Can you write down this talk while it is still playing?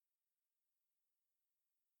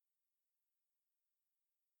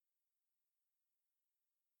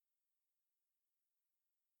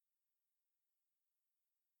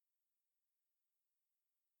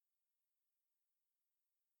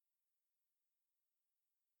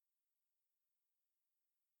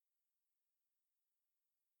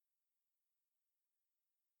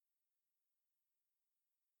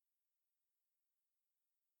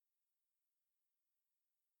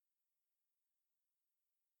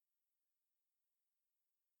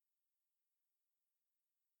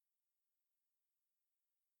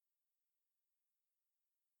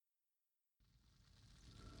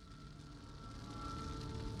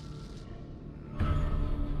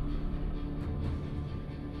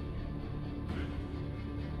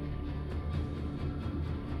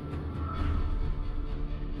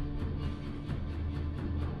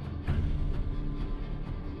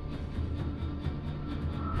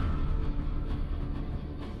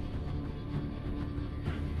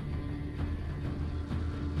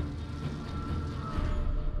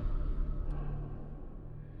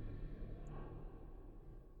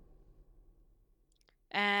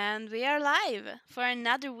And we are live for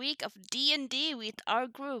another week of D&D with our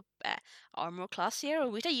group, Armor Class Hero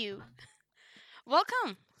with a U.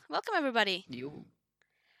 Welcome, welcome everybody. You.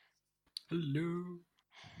 Hello.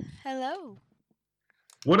 Hello.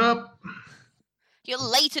 What up? You're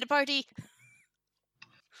late to the party.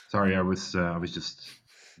 Sorry, I was just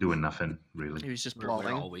doing nothing really. He was just We're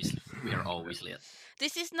plotting. always late.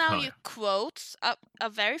 This is now Oh, you yeah. quotes a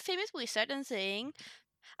very famous wizard and saying,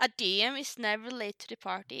 "A DM is never late to the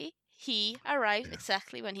party. He arrives Yeah.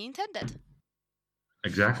 exactly when he intended."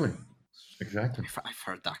 Exactly. I've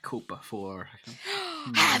heard that quote before.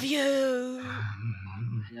 Have you?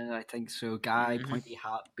 Yeah, I think so. Guy, pointy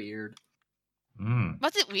hat, beard.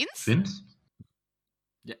 Was it Vince? Vince?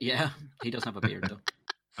 Yeah, he doesn't have a beard though.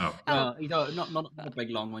 Oh. Well, he don't, not a big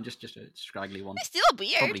long one, just a scraggly one. It's still a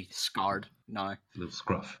beard. Probably scarred now. A little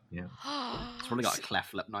scruff, yeah. It's probably got a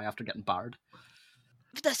cleft lip now after getting barred.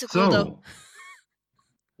 That's so cool though.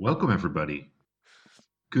 Welcome everybody.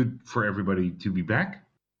 Good for everybody to be back.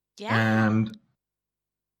 Yeah. And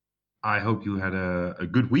I hope you had a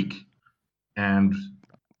good week. And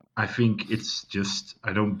I think it's just,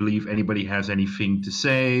 I don't believe anybody has anything to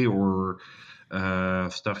say or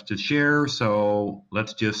stuff to share. So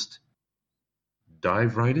let's just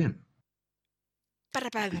dive right in.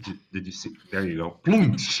 Did you see? There you go.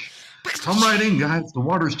 Plunch. Come right in, guys. The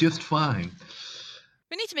water's just fine.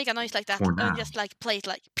 We need to make a noise like that For now. and just like play it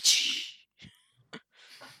like.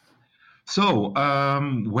 So,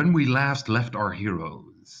 when we last left our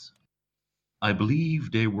heroes, I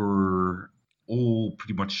believe they were all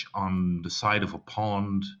pretty much on the side of a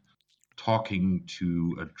pond talking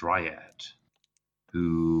to a dryad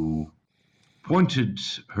who pointed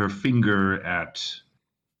her finger at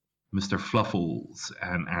Mr. Fluffles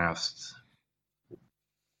and asked,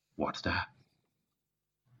 "What's that?"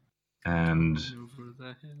 And Over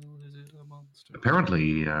the hill, is it a monster?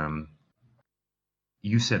 apparently,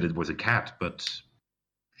 you said it was a cat, but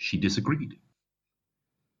she disagreed.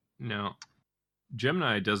 No,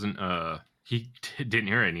 Gemini doesn't. He didn't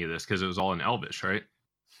hear any of this because it was all in Elvish, right?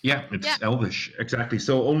 Yeah, it's Yeah. Elvish, exactly.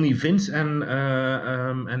 So only Vince and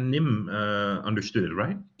Nim understood it,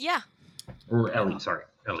 right? Yeah. Or Ellie, sorry.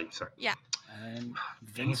 Yeah.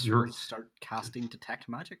 Vince you're- will start casting detect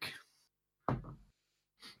magic.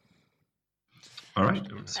 All right.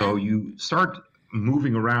 So you start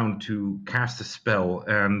moving around to cast a spell,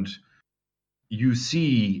 and you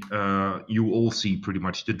see, you all see pretty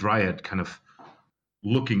much the dryad kind of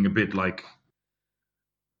looking a bit like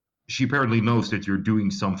she apparently knows that you're doing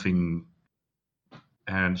something,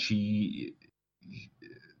 and she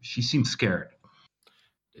seems scared.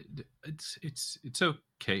 It's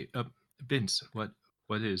okay. Vince, what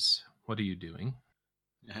are you doing?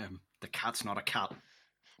 The cat's not a cat.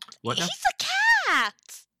 What now? He's a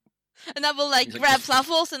cat! And I will like He's like, grab just-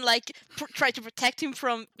 Fluffles and like try to protect him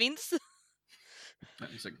from Vince.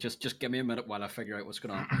 He's like, just give me a minute while I figure out what's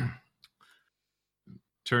going on.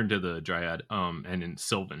 Turn to the dryad. And in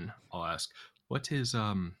Sylvan, I'll ask,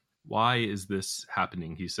 why is this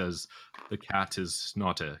happening? He says the cat is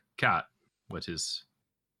not a cat. What is?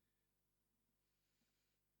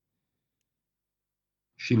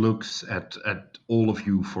 She looks at all of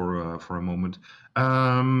you for a moment.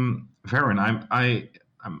 Varen,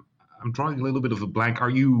 I'm drawing a little bit of a blank. Are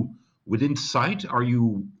you within sight? Are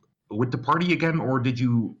you with the party again, or did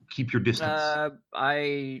you keep your distance?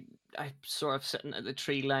 I sort of sitting at the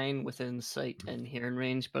tree line within sight and hearing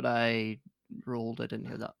range, but I rolled. I didn't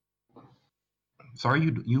hear that. Sorry,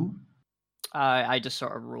 you? I just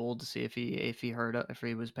sort of rolled to see if he heard it, if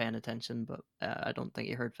he was paying attention, but I don't think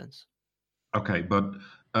he heard Vince. Okay, but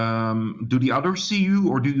do the others see you,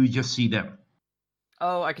 or do you just see them?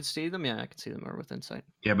 Oh, I can see them. Yeah, I can see them. Or within sight.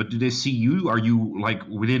 Yeah, but do they see you? Are you like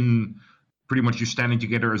within? Pretty much, you're standing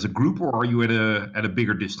together as a group, or are you at a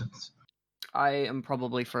bigger distance? I am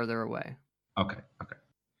probably further away. Okay.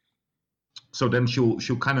 So then she'll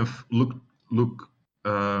kind of look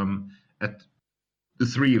at the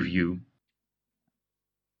three of you,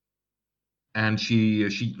 and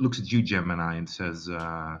she looks at you, Gemini, and says,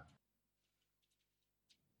 "The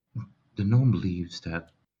gnome believes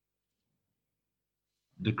that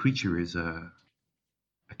the creature is a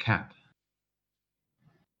cat."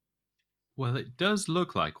 Well, it does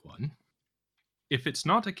look like one. If it's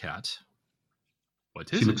not a cat,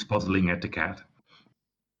 what is She it? looks puzzling at the cat.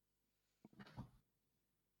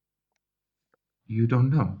 You don't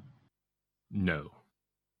know. No.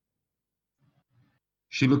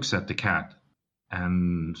 She looks at the cat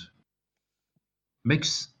and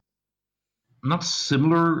makes not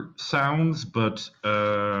similar sounds, but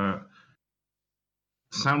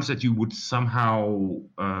sounds that you would somehow,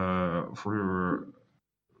 for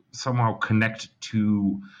somehow connect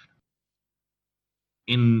to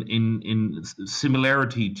in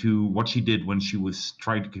similarity to what she did when she was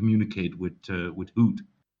trying to communicate with Hoot.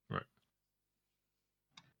 Right.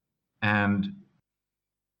 And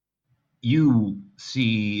you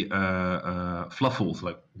see Fluffles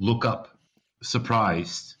like look up,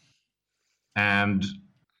 surprised, and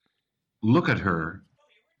look at her,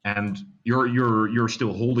 and you're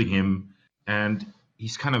still holding him, and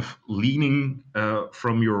he's kind of leaning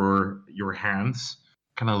from your hands,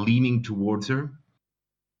 kind of leaning towards her.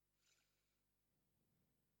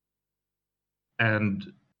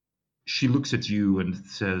 And she looks at you and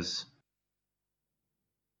says,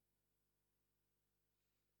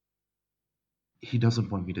 "He doesn't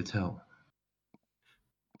want me to tell."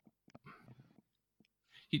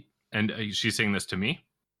 And she's saying this to me?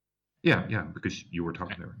 Yeah, because you were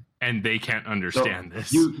talking to her. And they can't understand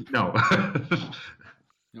this. No.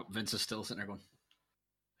 Vince is still sitting there going.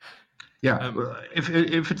 Yeah, if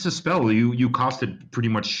it's a spell, you cast it pretty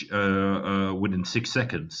much within 6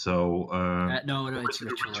 seconds. So No, it's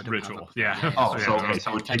ritual. I don't Ritual, have it. yeah. oh, yeah, so no, okay, it's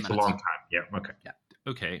so it 10 takes a minutes. long time. Yeah, okay. Yeah.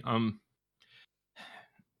 Okay.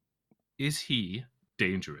 Is he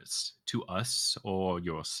dangerous to us or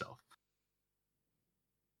yourself?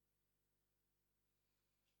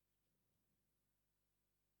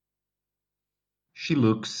 She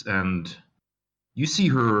looks, and you see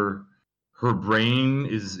her brain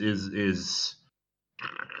is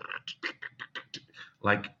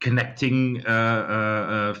like connecting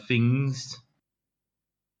things,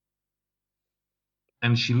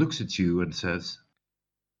 and she looks at you and says,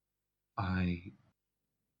 I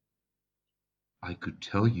could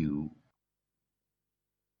tell you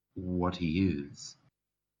what he is,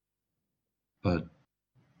 but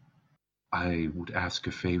I would ask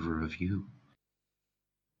a favor of you.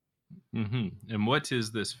 Mm-hmm. And what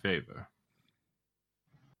is this favor?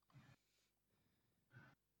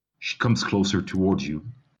 She comes closer towards you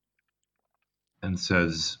and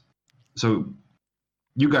says, so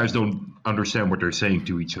you guys don't understand what they're saying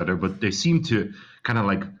to each other, but they seem to kind of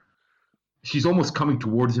like, she's almost coming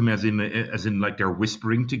towards him as in like they're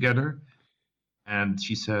whispering together. And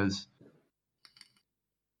she says,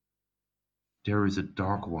 there is a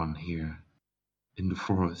dark one here in the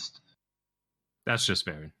forest. That's just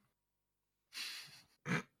Baron.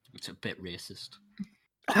 It's a bit racist.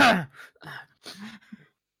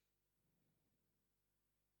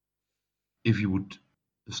 If you would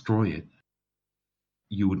destroy it,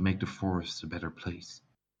 you would make the forest a better place.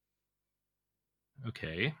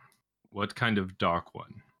 Okay. What kind of dark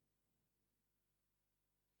one?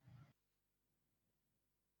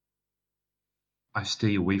 I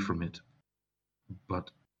stay away from it,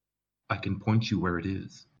 but I can point you where it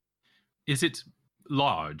is. Is it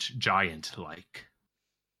large, giant-like?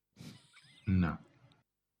 No.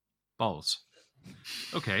 Balls.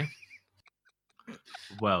 Okay.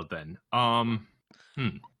 Well then,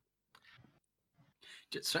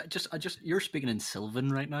 You're speaking in Sylvan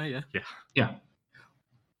right now, yeah? Yeah.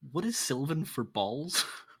 What is Sylvan for balls?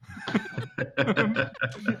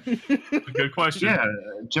 good question. Yeah,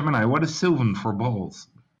 Gemini, what is Sylvan for balls?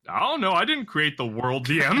 I don't know. I didn't create the world,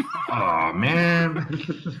 DM. Oh man.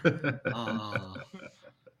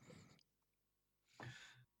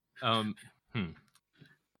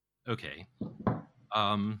 Okay.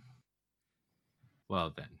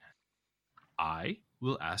 Well then, I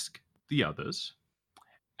will ask the others,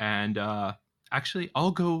 and actually,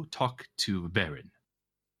 I'll go talk to Baron.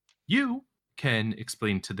 You can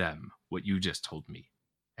explain to them what you just told me,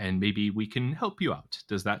 and maybe we can help you out.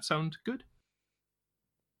 Does that sound good?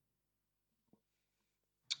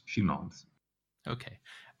 She nods. Okay.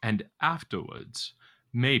 And afterwards,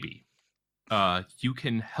 maybe you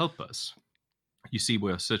can help us. You see,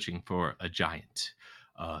 we're searching for a giant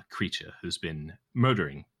creature who's been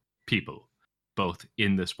murdering people, both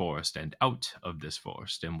in this forest and out of this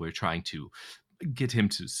forest, and we're trying to get him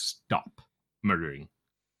to stop murdering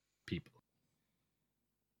people.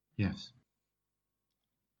 Yes.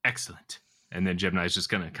 Excellent. And then Gemini is just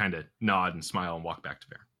going to kind of nod and smile and walk back to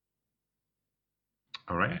Bear.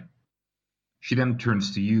 All right. She then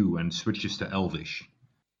turns to you and switches to Elvish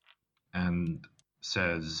and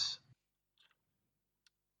says,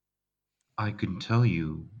 I can tell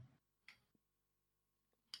you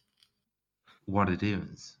what it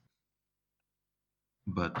is,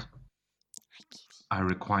 but I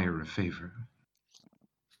require a favor.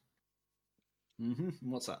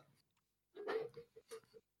 What's that?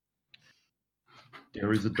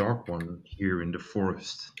 There is a dark one here in the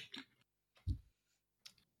forest.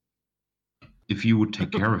 If you would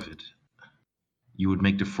take care of it, you would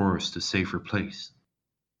make the forest a safer place.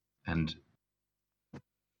 And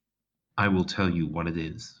I will tell you what it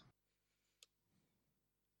is.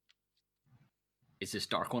 Is this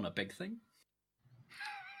dark one a big thing?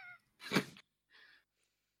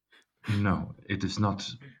 No, it is not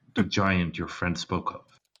the giant your friend spoke of.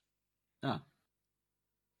 Ah.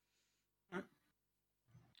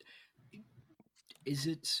 Is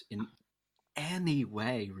it in any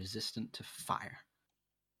way resistant to fire?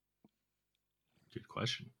 Good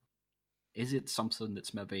question. Is it something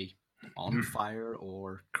that's maybe on fire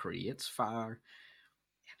or creates fire?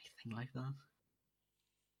 Anything like that?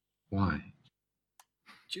 Why?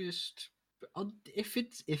 Just if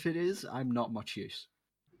it is, I'm not much use.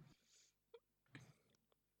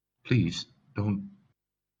 Please don't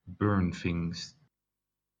burn things.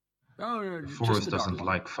 Oh, no, The just forest the dark doesn't one.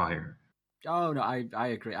 like fire. Oh no, I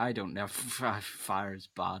agree. I don't know. Fire is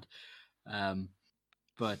bad.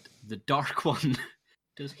 But the dark one,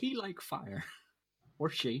 does he like fire? Or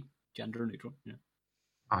she? Gender neutral. Yeah.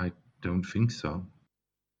 I don't think so.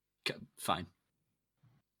 Fine.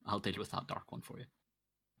 I'll deal with that dark one for you.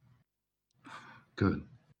 Good.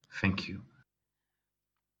 Thank you.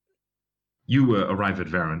 You arrive at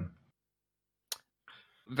Varen.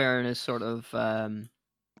 Varen is sort of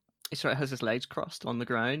he sort of has his legs crossed on the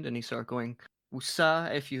ground, and he's sort of going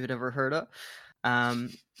 "Wusa," if you had ever heard it.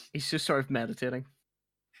 He's just sort of meditating.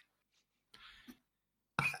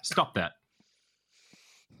 Stop that.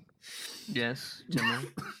 Yes, generally.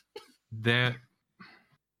 The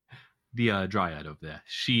dryad over there,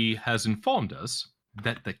 she has informed us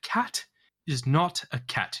that the cat is not a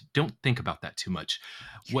cat. Don't think about that too much.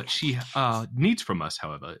 What she needs from us,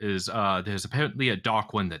 however, is there's apparently a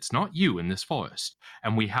dark one that's not you in this forest,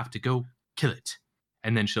 and we have to go kill it.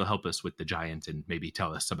 And then she'll help us with the giant and maybe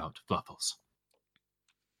tell us about Fluffles.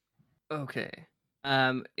 Okay.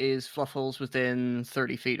 Is Fluffles within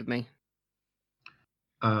 30 feet of me?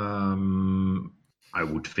 I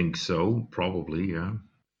would think so. Probably, yeah.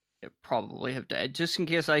 It probably have died. Just in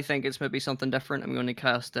case I think it's maybe something different, I'm going to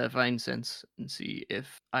cast Divine Sense and see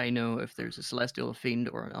if I know if there's a celestial fiend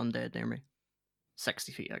or an undead near me.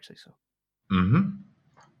 60 feet, actually, so.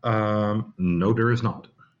 No, there is not.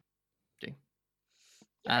 Okay.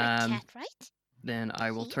 You're a cat, right? Then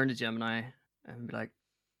I will turn to Gemini and be like,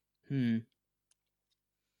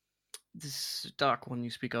 this dark one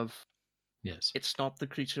you speak of, Yes. it's not the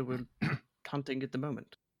creature we're hunting at the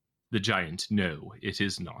moment. The giant, no, it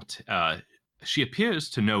is not. She appears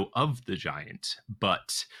to know of the giant,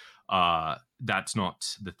 but that's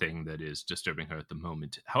not the thing that is disturbing her at the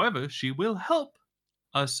moment. However, she will help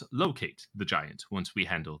us locate the giant once we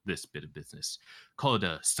handle this bit of business. Call it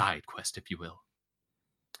a side quest, if you will.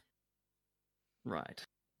 Right.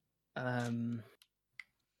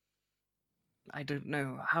 I don't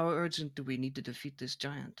know. How urgent do we need to defeat this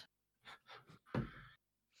giant?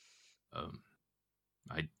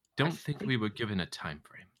 I don't think we were given a time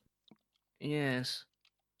frame. Yes,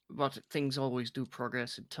 but things always do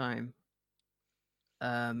progress in time.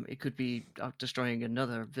 It could be out destroying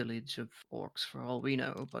another village of orcs for all we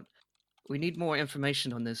know, but we need more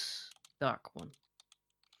information on this dark one.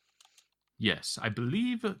 Yes, I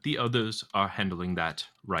believe the others are handling that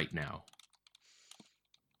right now.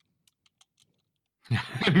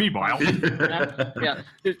 Meanwhile,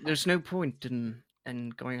 There's no point in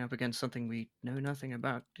going up against something we know nothing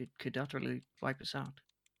about. It could utterly wipe us out.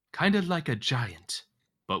 kind of like a giant,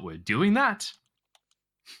 but we're doing that.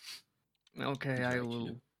 Okay, I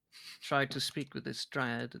will try to speak with this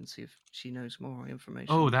dryad and see if she knows more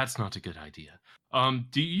information. Oh, that's not a good idea.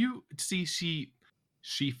 Do you see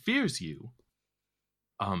she fears you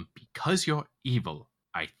because you're evil,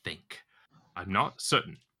 I think. I'm not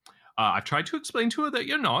certain. I've tried to explain to her that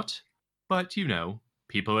you're not, but you know,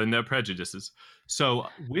 people and their prejudices. So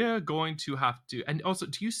we're going to have to. And also,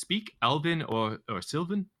 do you speak Elven or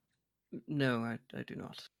Sylvan? No, I do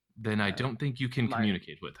not. Then I don't think you can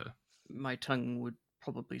communicate with her. My tongue would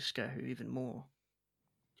probably scare her even more.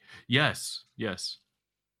 Yes, yes.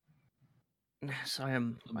 Yes, I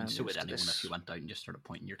am. So would used to anyone this. if you went out and just started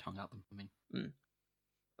pointing your tongue at them. I mean,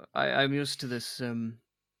 I'm used to this.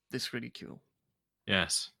 This ridicule.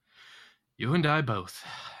 Yes. You and I both.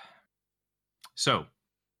 So,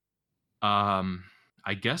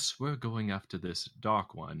 I guess we're going after this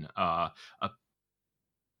dark one.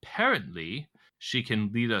 Apparently, she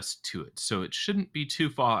can lead us to it, so it shouldn't be too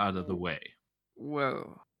far out of the way.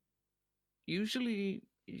 Well, usually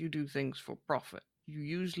you do things for profit. You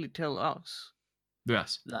usually tell us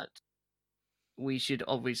Yes. that we should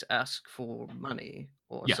always ask for money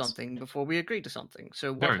or Yes. something before we agree to something.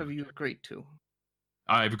 So what Very have you agreed to?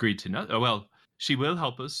 I've agreed to not. Well, she will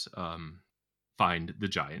help us find the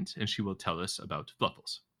giant, and she will tell us about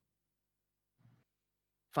Fluffles.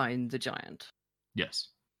 find the giant. Yes.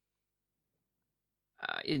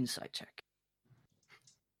 Insight check.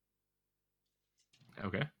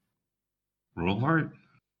 Okay. Roll for it.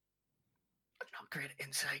 Not great at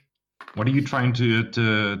insight. What are you trying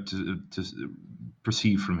to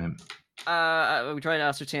perceive from him? We try to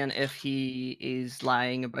ascertain if he is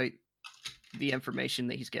lying about the information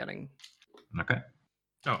that he's getting. Okay.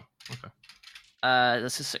 Oh, okay.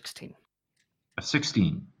 This is 16. A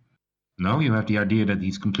 16. No, you have the idea that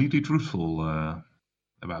he's completely truthful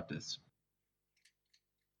about this.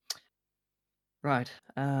 Right.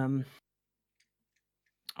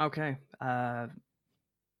 Okay.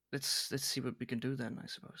 Let's see what we can do then, I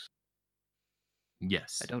suppose.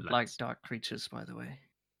 Yes. I don't like let's. dark creatures, by the way.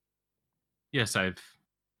 Yes, I've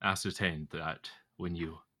ascertained that when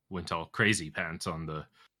you went all crazy pants on the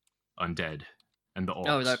undead and the orcs.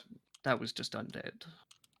 Oh, that was just undead.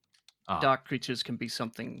 Ah, Dark creatures can be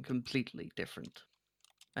something completely different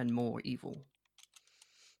and more evil.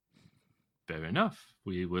 fair enough.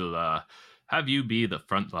 We will have you be the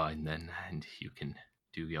front line then, and you can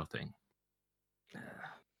do your thing.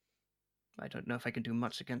 I don't know if I can do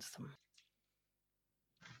much against them.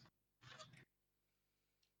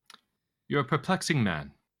 You're a perplexing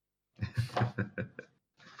man.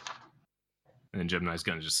 And Gemini's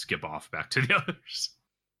gonna just skip off back to the others.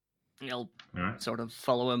 I'll All right. sort of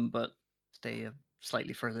follow him, but stay a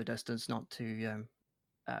slightly further distance, not to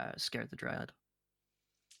scare the dryad.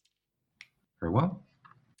 Very well.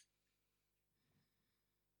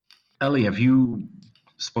 Ellie, have you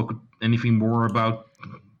spoken anything more about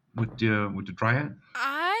with the dryad?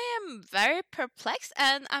 I am very perplexed,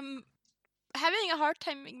 and I'm having a hard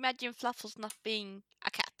time imagining Fluffles not being a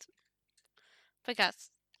cat. Because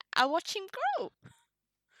I watch him grow.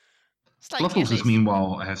 It's like Fluffles, Ellis.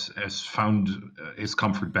 meanwhile, has found his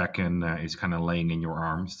comfort back and is kind of laying in your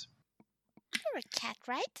arms. You're a cat,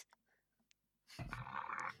 right?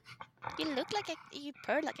 You look like you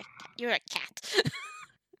purr like a cat. You're a cat.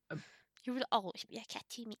 You will always be a cat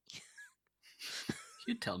to me.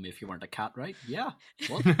 You'd tell me if you weren't a cat, right? Yeah.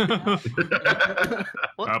 What?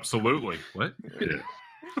 What? Absolutely. What?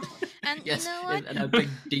 And Yes, you know what? in a big,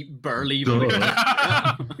 deep, burly Duh. voice.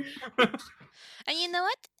 And you know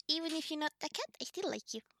what? Even if you're not a cat, I still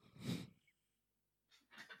like you.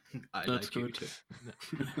 I That's like you good. too.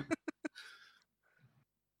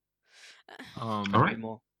 All right.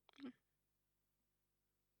 More.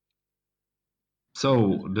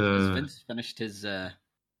 So Has the Vince finished his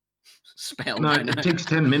spell? no, by now? it takes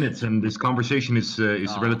 10 minutes, and this conversation is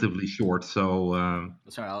Oh. relatively short. So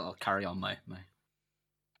Sorry, I'll carry on my.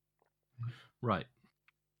 Right.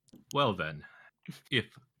 Well then, if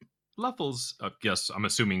Fluffles, yes, I'm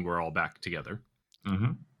assuming we're all back together.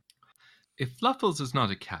 mhm. If Fluffles is not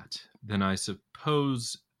a cat, then I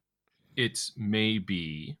suppose it may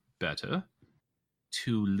be better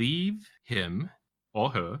to leave him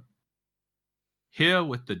or her here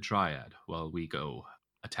with the dryad while we go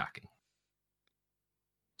attacking.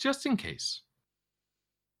 Just in case.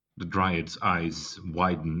 The dryad's eyes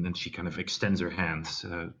widen, and she kind of extends her hands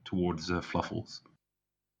towards Fluffles.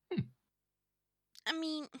 I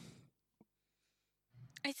mean,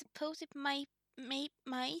 I suppose it might be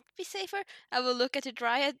safer. I will look at the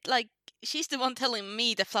dryad like she's the one telling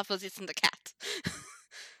me that Fluffles isn't a cat.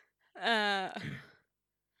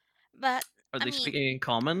 But Are I they mean- speaking in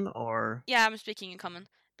common or? yeah, I'm speaking in common.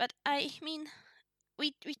 But I mean,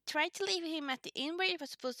 we tried to leave him at the inn where he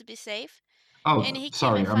was supposed to be safe. Oh, And he came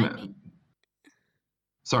sorry. and find me.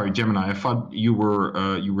 Sorry, Gemini. I thought you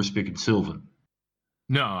were speaking Sylvan.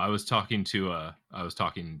 No, I was talking to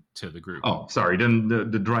the group. Oh, sorry. Then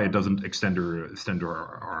the dryad doesn't extend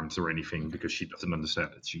her arms or anything because she doesn't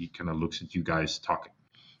understand it. She kind of looks at you guys talking.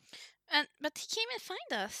 But he came and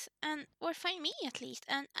find us, or find me at least.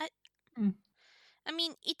 And Mm. I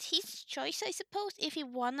mean, it's his choice, I suppose. If he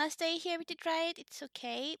wanna stay here with the dryad, it's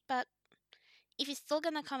okay. But if he's still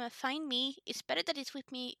gonna come and find me, it's better that he's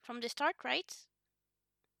with me from the start, right?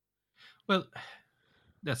 Well,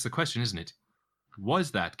 that's the question, isn't it?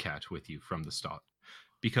 Was that cat with you from the start?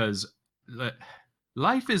 Because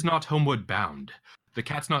life is not homeward bound. The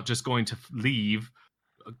cat's not just going to leave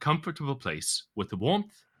a comfortable place with the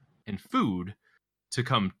warmth and food to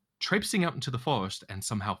come traipsing out into the forest and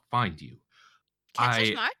somehow find you. Cats are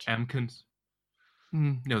I smart.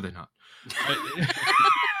 am no, they're not.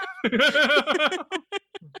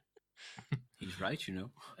 He's right, you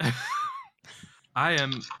know. I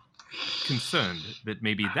am concerned that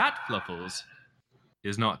maybe that Fluffles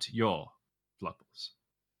is not your Fluffles.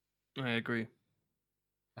 I agree.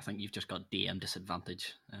 I think you've just got DM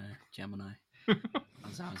disadvantage, Gemini.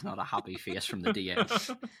 That's not a happy face from the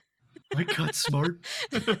DM. My God, smart.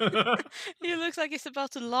 He looks like he's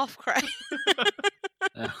about to laugh cry.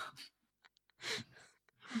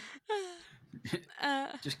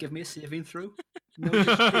 Just give me a saving throw. No,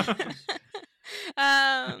 just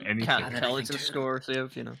Anything. Can't tell anything it's a to- score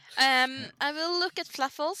save, you know. I will look at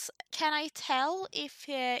Fluffles. Can I tell if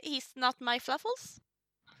he's not my Fluffles?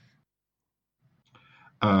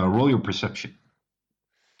 Roll your perception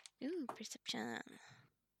Ooh, perception.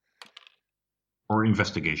 or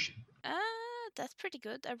investigation. That's pretty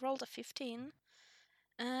good. I rolled a 15.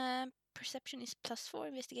 Perception is +4,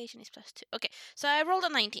 investigation is +2. Okay, so I rolled a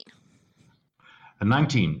 19. A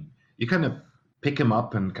 19. You kind of pick him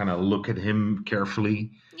up and kind of look at him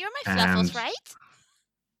carefully. You're my Fluffles, And- right?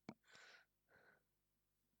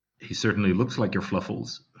 He certainly looks like your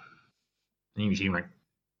Fluffles. And you see him like.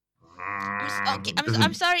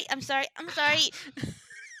 I'm sorry.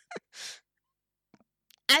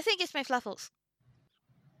 I think it's my Fluffles.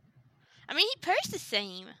 I mean, he purrs the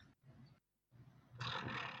same.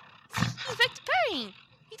 He's back to purring.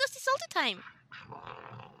 He does this all the time.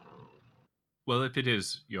 Well, if it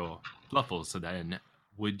is your Fluffles, then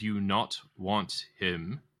would you not want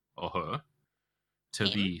him or her to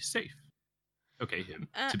Him? be safe? Okay, him.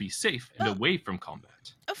 Uh, To be safe and well- away from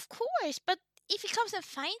combat. Of course, but if he comes and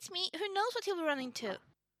finds me, who knows what he'll run into?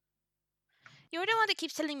 You're the one that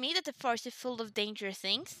keeps telling me that the forest is full of dangerous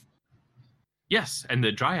things. Yes, and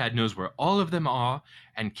the Dryad knows where all of them are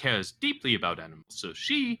and cares deeply about animals, so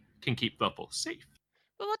she can keep Fluffles safe.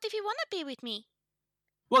 But what if he wanna be with me?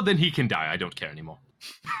 Well, then he can die. I don't care anymore.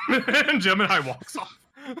 And Gemini walks off.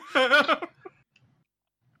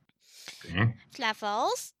 Okay.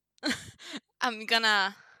 Fluffles. I'm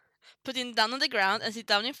gonna put him down on the ground and sit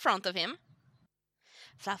down in front of him.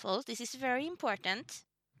 Fluffles, this is very important.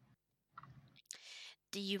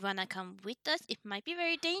 Do you wanna come with us? It might be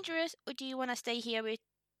very dangerous, or do you wanna stay here with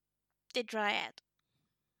the Dryad?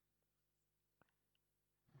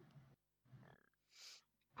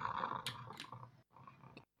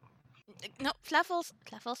 No, Fluffles.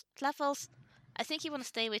 I think you wanna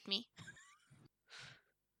stay with me.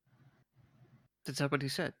 Is that what he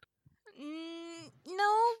said?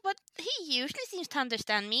 No, but he usually seems to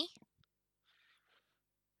understand me.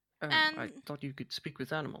 I And- thought you could speak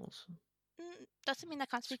with animals. Doesn't mean I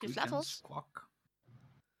can't speak with Squeak and Fluffles. squawk.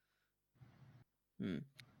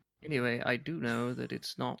 Anyway, I do know that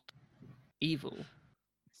it's not evil.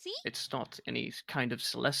 See? It's not any kind of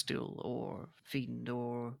celestial or fiend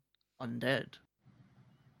or undead.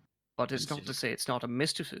 But it's not to say it's not a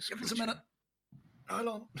mischievous Give us a creature. minute. Hold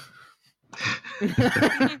on.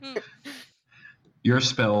 Your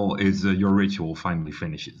spell is your ritual finally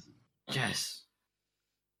finishes. Yes.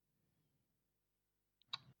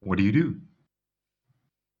 What do you do?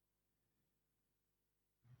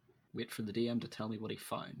 Wait for the DM to tell me what he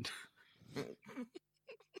found.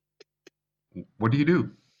 What do you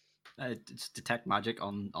do? It's detect magic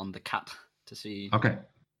on the cat to see. Okay.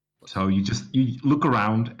 So you look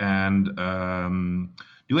around and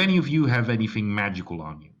do any of you have anything magical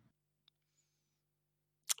on you?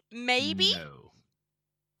 Maybe? No.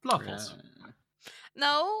 Fluffles.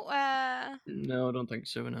 No, No, I don't think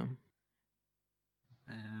so, no.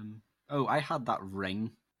 Oh, I had that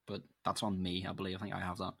ring, but that's on me, I believe. I think I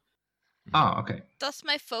have that. Ah, okay. does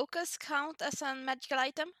my focus count as a magical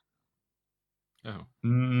item? Oh,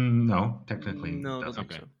 No, technically. No, it I don't doesn't.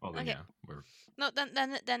 think okay. so. Well, then, Okay. yeah. We're... No,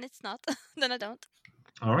 then it's not. Then I don't.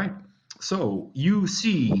 All right. So you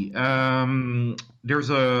see,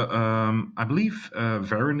 there's I believe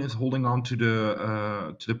Varen is holding on to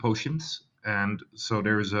the potions, and so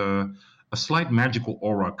there's a slight magical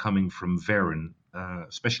aura coming from Varen,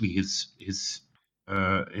 especially his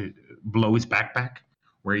below his backpack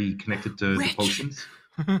where he connected the Rich. potions.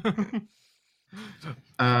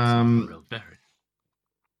 Real Baron.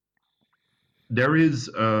 There is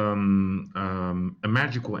a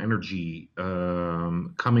magical energy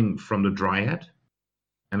coming from the Dryad,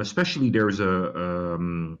 and especially there's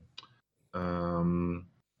a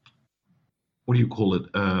what do you call it?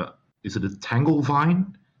 Is it a tangle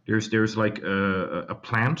vine? There's like a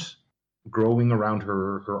plant growing around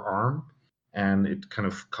her arm, and it kind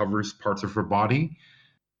of covers parts of her body.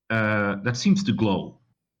 That seems to glow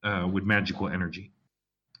with magical energy,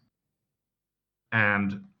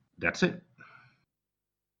 and that's it.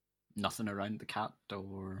 Nothing around the cat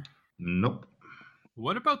or. Nope.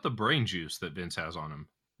 What about the brain juice that Vince has on him?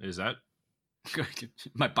 Is that...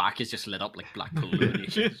 My back is just lit up like black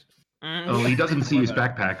illuminations. Oh, he doesn't see his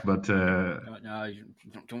backpack, but No,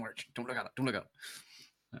 don't worry. Don't look at it. Don't look at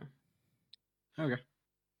it. No. Okay.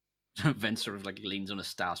 Vince sort of like leans on his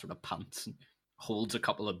staff, sort of pants, and holds a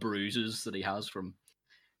couple of bruises that he has from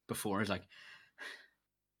before. He's like,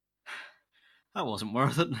 that wasn't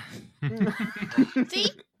worth it. See?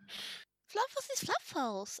 Fluffles is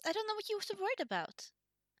Fluffles. I don't know what you were so worried about.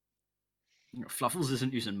 Fluffles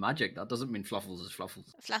isn't using magic. That doesn't mean Fluffles is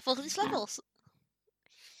Fluffles. Fluffles is Fluffles.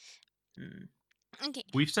 Okay.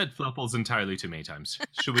 We've said Fluffles entirely too many times.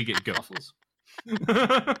 Should we get going? Fluffles.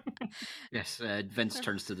 Yes, Vince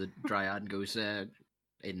turns to the Dryad and goes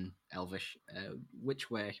in Elvish, which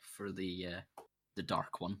way for the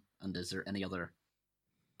dark one? And is there any other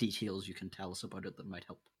details you can tell us about it that might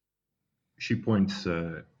help? She points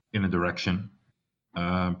in a direction,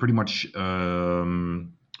 pretty much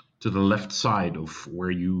to the left side of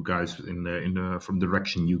where you guys from the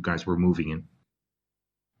direction you guys were moving in.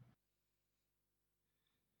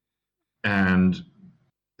 And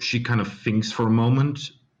she kind of thinks for a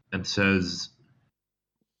moment and says,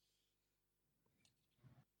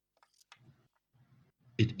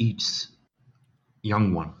 "It eats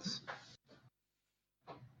young ones."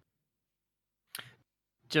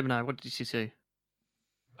 Gemini, what did she say?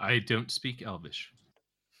 I don't speak Elvish.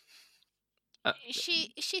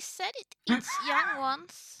 She said it eats young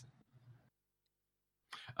ones.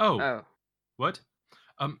 Oh, what?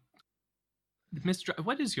 Miss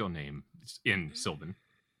what is your name in Sylvan?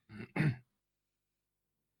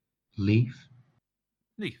 Leaf?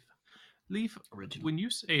 Leaf, Original. when you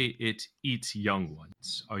say it eats young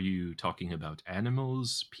ones, are you talking about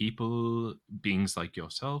animals, people, beings like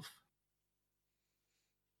yourself?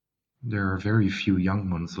 There are very few young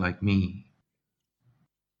ones like me.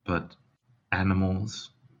 But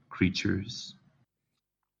animals, creatures,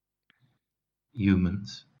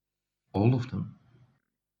 humans, all of them.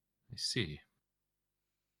 I see.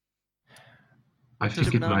 I What does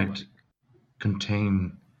think it look might like?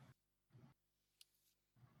 contain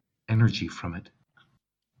energy from it.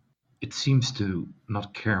 It seems to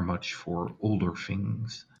not care much for older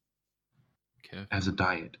things Okay. as a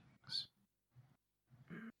diet.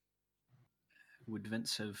 Would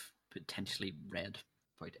Vince have potentially read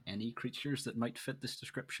about any creatures that might fit this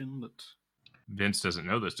description? That Vince doesn't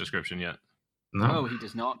know this description yet. No, Oh, he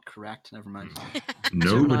does not. Correct. Never mind.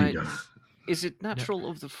 nobody Gemini, does. Is it natural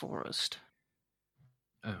of the forest?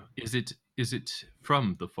 Oh, is it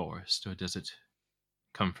from the forest, or does it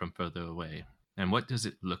come from further away? And what does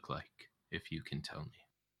it look like, if you can tell me?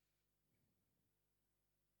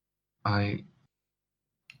 I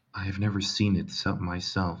have never seen it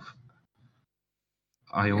myself.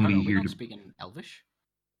 I only Are we hear not the speaking Elvish?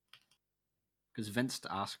 Because Vince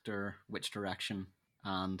asked her which direction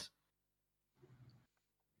and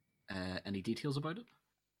any details about it.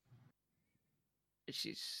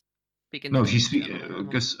 She's speaking. No, in she's general.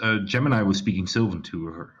 because Gemini was speaking Sylvan to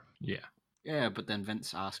her. Yeah. Yeah, but then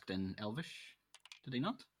Vince asked in Elvish. Did he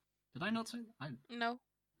not? Did I not say that? No.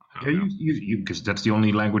 I Yeah, don't know. you because that's the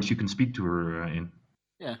only language you can speak to her in.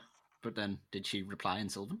 Yeah, but then did she reply in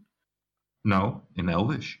Sylvan? No, in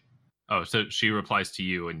Elvish. Oh, so she replies to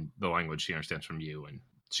you in the language she understands from you, and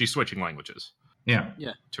she's switching languages Yeah.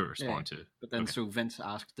 to respond to. But then Okay. so Vince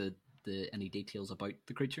asked the any details about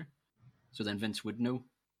the creature. So then Vince would know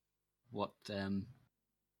what Don't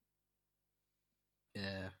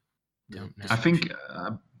know. I think.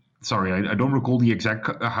 Sorry, I don't recall the exact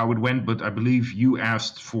how it went, but I believe you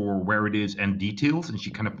asked for where it is and details, and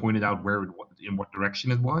she kind of pointed out where in what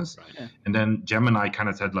direction it was, Right. Yeah. and then Gemini kind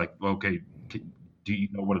of said like, well, "Okay, do you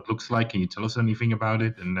know what it looks like? Can you tell us anything about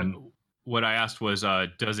it?" And then What I asked was,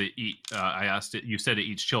 does it eat? I asked it. You said it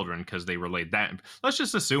eats children because they relayed that. Let's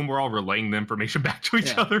just assume we're all relaying the information back to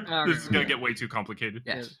each Yeah. other. Okay. This is gonna get way too complicated.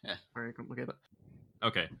 yes, yeah. Very complicated.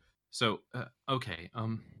 Okay. So, okay.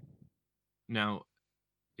 Now,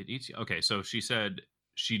 it eats. Okay. So she said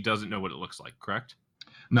she doesn't know what it looks like. Correct?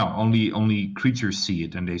 no, only creatures see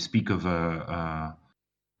it, and they speak of a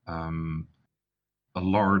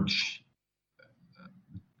large,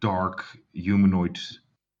 dark humanoid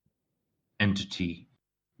entity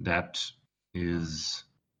that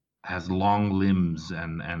has long limbs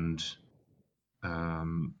and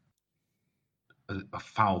a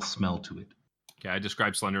foul smell to it. Okay. I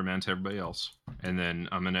described Slender Man to everybody else, and then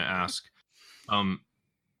I'm gonna ask, Oh,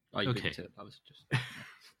 you beat Okay. me to it. I was just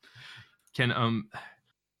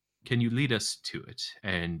can you lead us to it?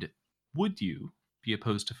 And would you be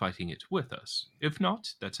opposed to fighting it with us? If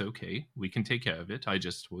not, that's okay. We can take care of it. I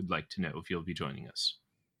just would like to know if you'll be joining us.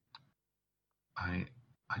 I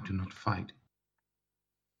do not fight.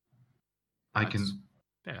 I can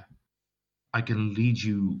Yeah. I can lead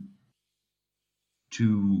you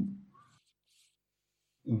to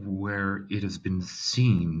where it has been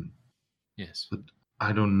seen, Yes. but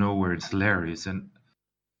I don't know where its lair is, and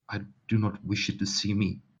I do not wish it to see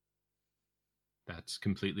me. That's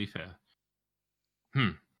completely fair.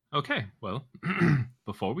 Okay, well,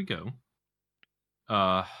 before we go,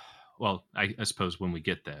 well, I suppose when we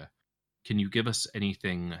get there, can you give us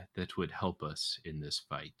anything that would help us in this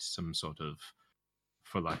fight? Some sort of,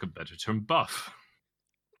 for lack of a better term, buff?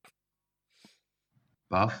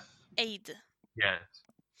 Buff. Aid. Yes.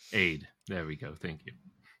 Aid. There we go. Thank you.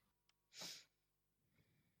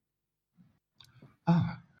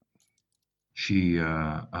 Ah. She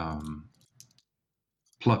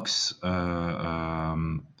plucks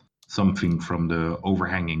something from the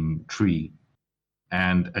overhanging tree,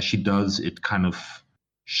 and as she does, it kind of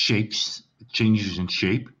changes in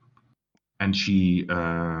shape, and she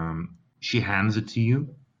hands it to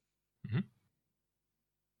you. Mhm.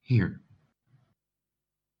 Here.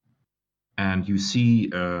 And you see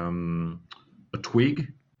a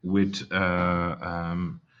twig with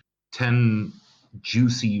 10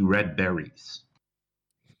 juicy red berries.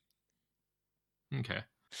 Okay.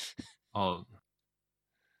 I'll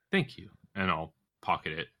thank you, and I'll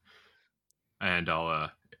pocket it, and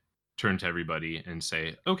I'll turn to everybody and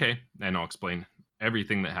say, "Okay," and I'll explain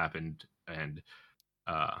everything that happened, and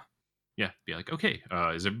yeah, be like, "Okay,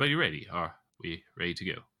 is everybody ready? Are we ready to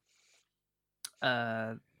go?"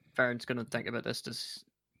 Farron's gonna think about this.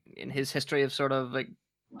 In his history of sort of like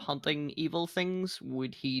hunting evil things,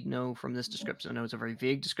 would he know from this description? I know it's a very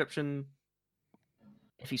vague description.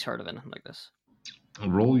 If he's heard of anything like this.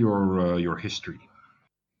 Roll your history.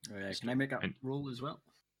 Can I make a And- roll as well?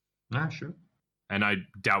 Ah, sure. And I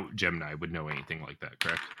doubt Gemini would know anything like that,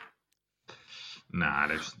 correct? Nah,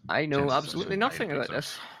 there's I know chances absolutely are- nothing think about so.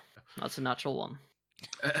 this. That's a natural one.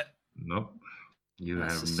 Nope. You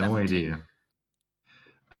That's have a no 17. idea.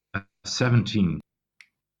 17.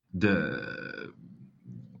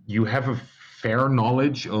 You have a fair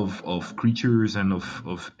knowledge of creatures and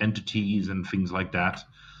of entities and things like that,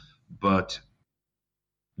 but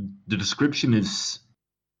the description is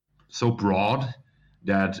so broad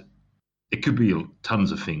that it could be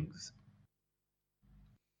tons of things.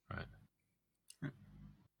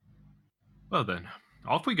 Well then,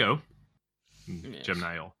 off we go. And Yes.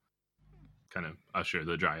 Gemini will kind of usher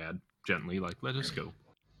the Dryad gently, like, "Let us go."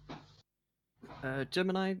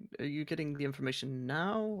 Gemini, are you getting the information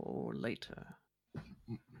now or later?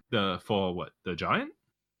 For what? The giant?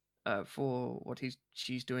 For what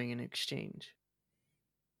she's doing in exchange.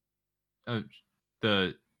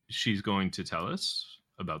 She's going to tell us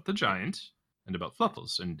about the giant and about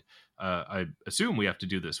Fluffles, and I assume we have to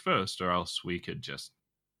do this first, or else we could just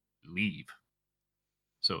leave.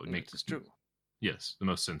 So it would make This is true. yes, the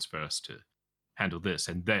most sense for us to handle this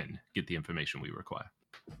and then get the information we require.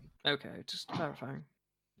 Okay, just clarifying.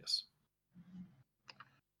 Yes.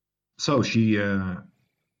 So she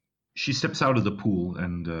steps out of the pool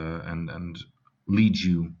and leads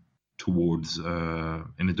you towards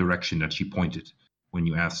in the direction that she pointed when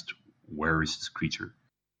you asked where is this creature,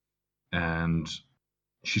 and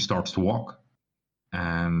she starts to walk,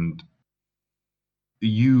 and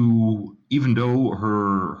you, even though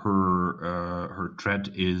her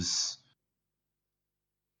tread is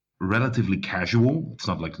relatively casual, it's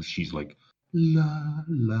not like she's like la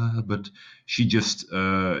la, but she just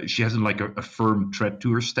she hasn't like a firm tread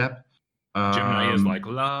to her step. Gemini is like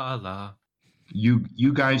la la.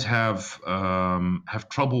 You guys have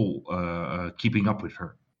trouble keeping up with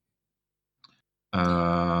her,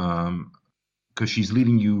 because she's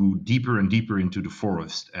leading you deeper and deeper into the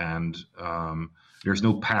forest, and there's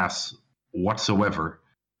no paths whatsoever.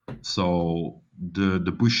 So the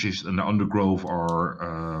bushes and the undergrowth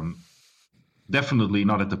are definitely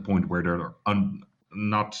not at the point where they're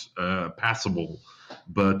not passable,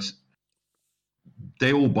 but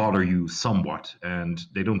they all bother you somewhat, and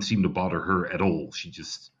they don't seem to bother her at all. She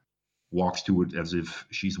just walks to it as if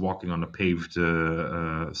she's walking on a paved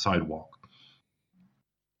sidewalk.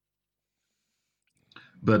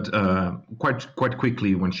 But quite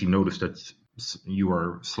quickly, when she noticed that you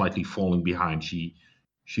are slightly falling behind, she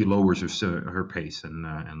lowers her pace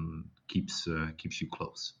and keeps you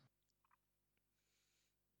close.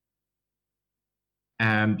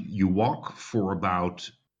 And you walk for about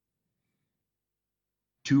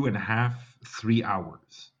 2.5, 3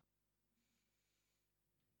 hours.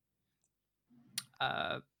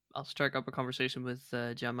 I'll strike up a conversation with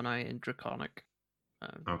Gemini in Draconic.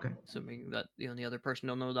 Okay. Assuming that the only other person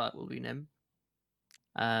who'll know that will be Nim.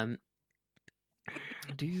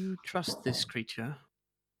 Do you trust this creature?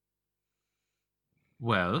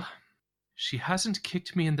 Well, she hasn't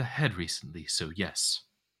kicked me in the head recently, so yes.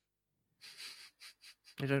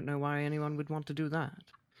 I don't know why anyone would want to do that.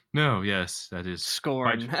 No, yes, that is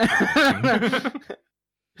Scorn. quite-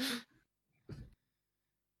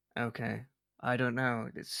 Okay. I don't know.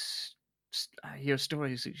 I hear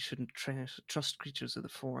stories that you shouldn't trust creatures of the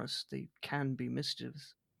forest. They can be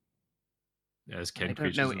mischievous. As I can don't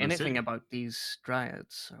creatures know of the anything city. about these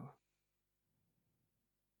dryads, so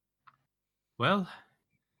Well,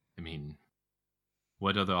 I mean,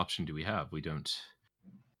 what other option do we have? We don't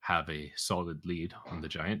have a solid lead on the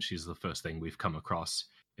giant. She's the first thing we've come across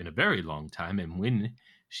in a very long time, and when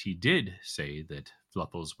she did say that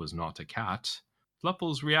Fluffles was not a cat,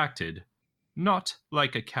 Fluffles reacted not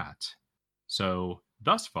like a cat. So,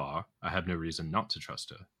 thus far, I have no reason not to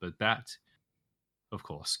trust her, but that, of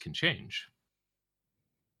course, can change.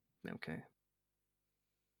 okay.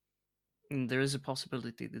 And there is a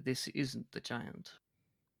possibility that this isn't the giant.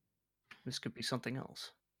 This could be something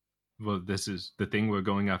else. Well, this is the thing we're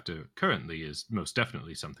going after currently is most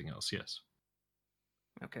definitely something else, yes.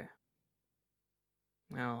 Okay.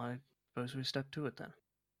 Well, I suppose we step to it then.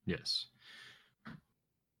 Yes.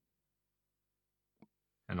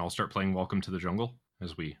 And I'll start playing Welcome to the Jungle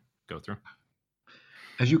as we go through.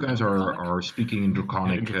 As you guys Draconic? are speaking in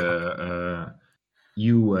Draconic,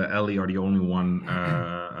 you, Ellie, are the only one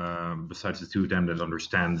besides the two of them that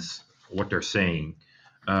understands what they're saying.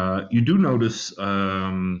 You do notice,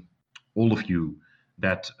 all of you,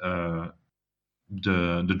 that the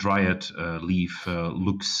Dryad leaf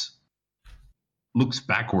looks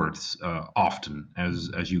backwards often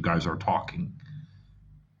as you guys are talking,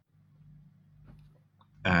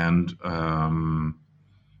 and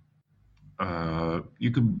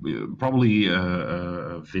you could probably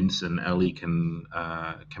Vince and Ellie can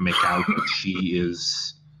make out that she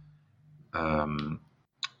is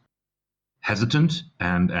hesitant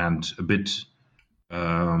and a bit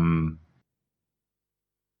on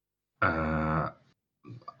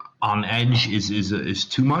edge is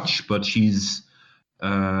too much, but she's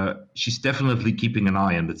definitely keeping an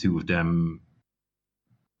eye on the two of them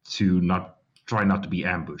to try not to be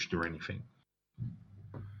ambushed or anything.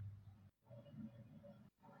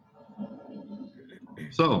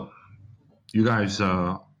 So, you guys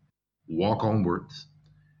walk onwards,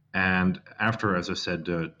 and after, as I said,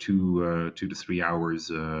 2 to 3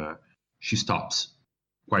 hours, she stops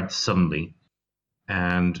quite suddenly,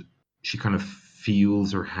 and she kind of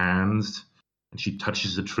feels her hands, and she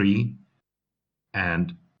touches the tree,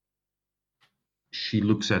 and she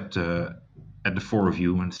looks at the four of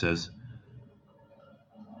you and says,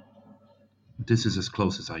 "This is as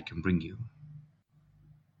close as I can bring you."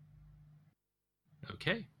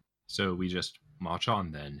 Okay. So we just march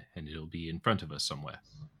on then, and it'll be in front of us somewhere.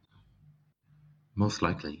 Most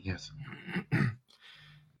likely, yes.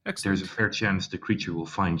 Excellent. There's a fair chance the creature will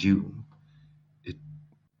find you. It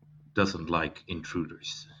doesn't like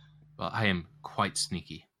intruders. Well, I am quite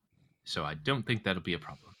sneaky, so I don't think that'll be a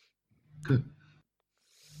problem. Good.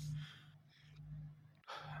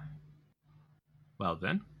 Well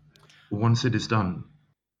then, Once it is done,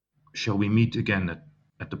 shall we meet again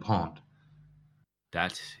at the pond?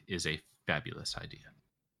 that is a fabulous idea.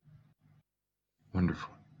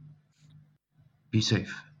 Wonderful. Be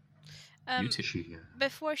safe. You too.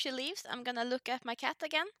 Before she leaves, I'm gonna look at my cat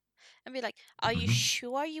again and be like, "Are you Mhm.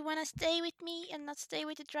 sure you wanna stay with me and not stay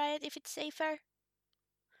with the Dryad if it's safer?"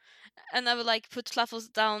 And I will like put Fluffles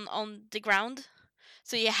down on the ground,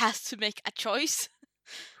 so he has to make a choice.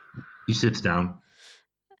 He sits down.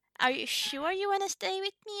 Are you sure you wanna stay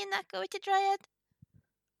with me and not go with the Dryad?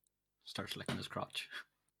 Starts licking his crotch.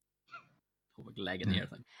 Whole big leg in the air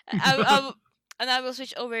thing. I will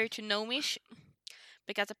switch over to Gnomish,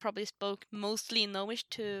 because I probably spoke mostly in Gnomish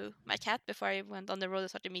to my cat before I went on the road and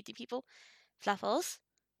started meeting people. Fluffles,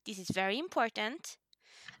 this is very important.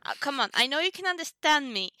 Come on, I know you can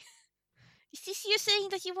understand me. Is this you saying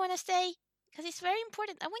that you want to stay? Because it's very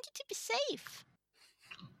important. I want you to be safe.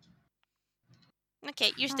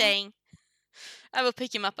 Okay, you're staying. I will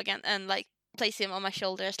pick him up again and like place him on my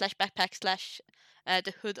shoulder / backpack /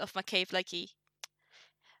 the hood of my cave like he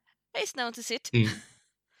is known to sit. He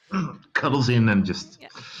cuddles in and just... Yeah,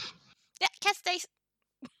 cat stays.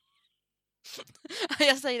 I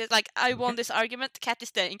just say that like I won this argument, cat is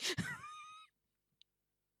staying.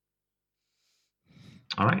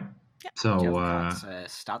 All right. Yep. So, Do you have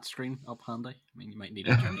Cat's stat screen up handy? I mean, you might need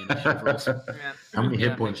it during the initiative rolls. how many Yeah,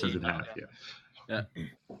 hit points does maybe. it have? Yeah.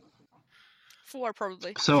 Yeah. 4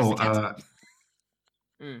 probably. So, Just a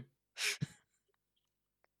cat.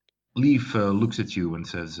 Leaf looks at you and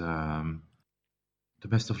says, "The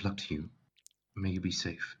best of luck to you. May you be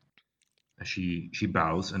safe." And she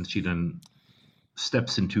bows, and she then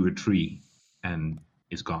steps into a tree and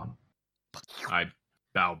is gone. I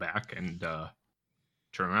bow back and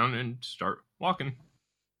turn around and start walking.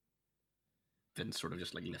 Vince sort of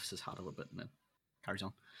just like lifts his hat a little bit and then carries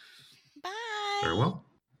on. Bye. Very well.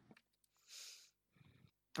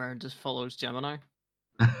 Vern just follows Gemini.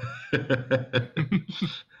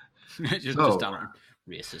 just So- down on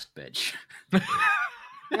racist bitch.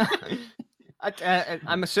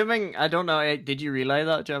 I'm assuming, I don't know, did you relay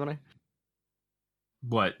that, Gemini?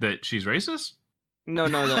 What? That she's racist? No,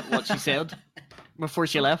 that what she said before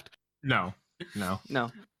she left. No, no.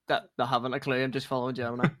 No, that I haven't a clue. I'm just following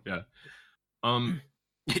Gemini.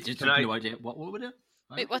 just Can I- no idea what would it?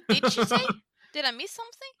 Wait, what did she say? Did I miss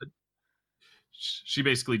something? She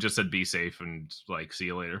basically just said be safe and like see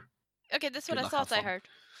you later. Okay, that's what Good I luck, thought have I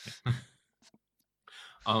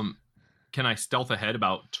fun. heard. Can I stealth ahead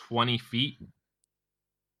about 20 feet?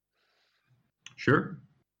 Sure.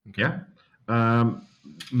 Okay. Yeah.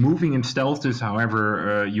 Moving in stealth is,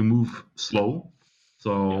 however, you move slow.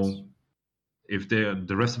 So Yes. if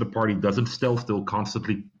the rest of the party doesn't stealth, they'll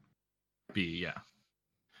constantly. Yeah.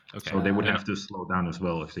 Okay. So they would Uh, have to slow down as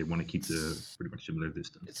well if they want to keep the pretty much similar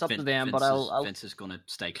distance. It's up to Vin- them, but Vince I'll Vince is gonna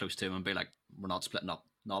stay close to him and be like, "We're not splitting up.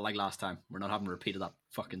 Not like last time. We're not having repeated that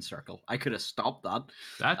fucking circle. I could have stopped that.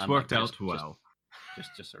 That and, worked like, out just- well.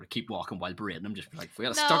 Just sort of keep walking while berating him. Just be like, we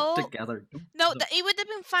gotta No. stuck together. No, it would have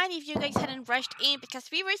been fine if you guys hadn't rushed in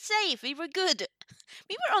because we were safe, we were good.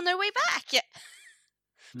 We were on our way back.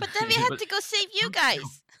 But then we had But- to go save you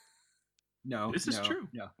guys. No, This is no, true.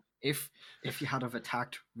 No, if you had have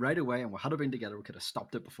attacked right away and we had have been together, we could have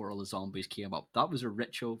stopped it before all the zombies came up. That was a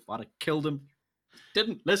ritual. If I'd have killed him,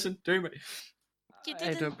 didn't listen to me. You I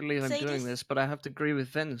didn't don't believe I'm say doing this, but I have to agree with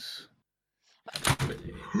Vince.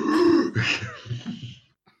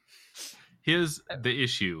 Here's the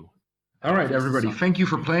issue. All right, everybody. Thank you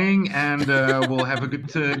for playing, and we'll have a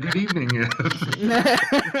good evening.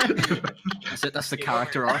 That's it. That's the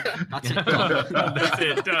character arc. That's it. Done. That's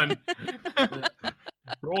it. Done.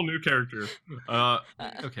 Roll new character.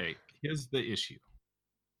 Okay. Here's the issue.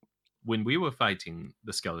 When we were fighting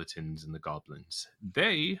the skeletons and the goblins,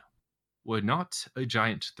 they were not a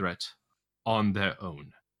giant threat on their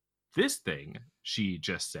own. This thing, she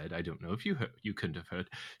just said, I don't know if you heard, you couldn't have heard,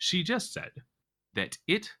 she just said that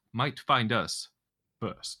it might find us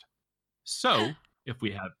first. So, if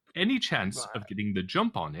we have any chance of getting the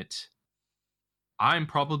jump on it, I'm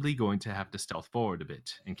probably going to have to stealth forward a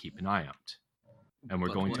bit and keep an eye out. And we're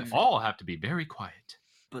But going what to if- all have to be very quiet.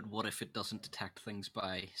 But what if it doesn't detect things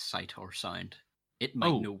by sight or sound? It might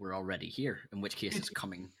Oh. know we're already here, in which case it's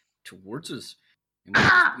coming towards us. In which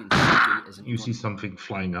case being sneaky isn't You going see to something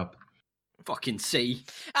flying up. fucking see.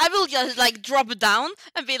 I will just like drop it down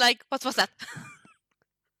and be like, what was that?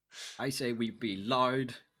 I say we be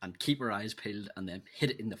loud and keep our eyes peeled and then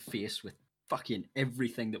hit it in the face with fucking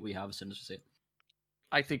everything that we have as soon as we see it.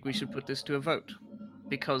 I think we should put this to a vote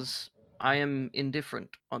because I am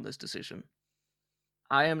indifferent on this decision.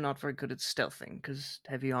 I am not very good at stealthing because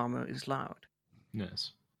heavy armor is loud.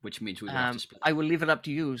 Yes. Which means we will have to split. I will leave it up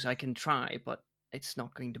to you. I can try, but it's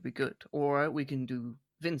not going to be good. Or we can do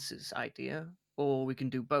Vince's idea, or we can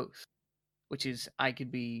do both, which is I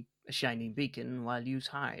could be a shining beacon while you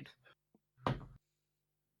hide.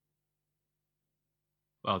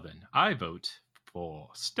 Well then, I vote for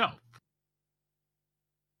stealth.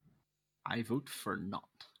 I vote for not.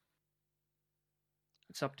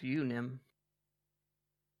 It's up to you, Nim.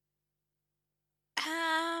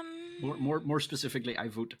 More specifically, I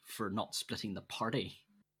vote for not splitting the party.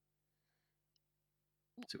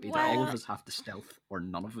 So either all of Well- us have to stealth or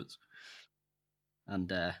none of us. And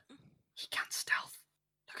he can't stealth.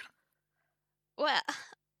 Look at him. Well,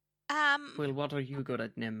 Well, what are you good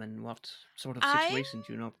at, Nim, and what sort of I'm- situations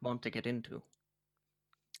do you not want to get into?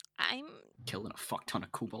 I'm Killing a fuck ton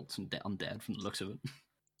of kobolds and undead from the looks of it.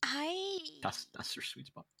 That's their sweet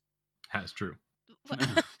spot. That's true.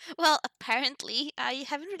 well, apparently I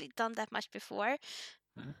haven't really done that much before.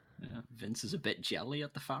 Yeah, Vince is a bit jelly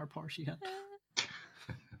at the firepower she had.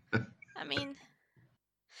 I mean,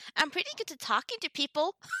 I'm pretty good at talking to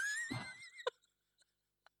people.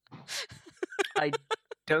 I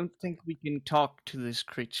don't think we can talk to this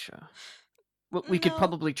creature. Well, we could No.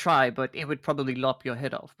 probably try, but it would probably lop your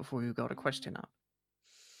head off before you got a question out.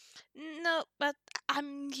 No, but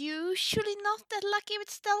I'm usually not that lucky with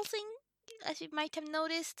stealthing, as you might have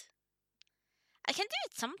noticed. I can do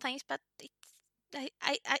it sometimes, but it's I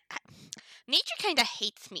nature kind of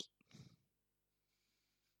hates me.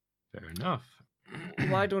 Fair enough.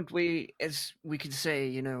 Why don't we, as we could say,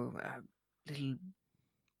 little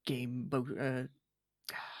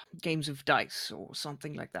games of dice or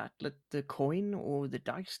something like that? Let the coin or the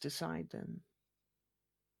dice decide then.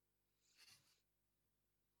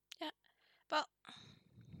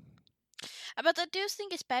 But I do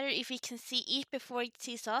think it's better if we can see it before it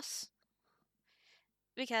sees us.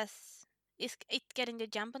 Because is it getting the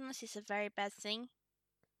jump on us is a very bad thing?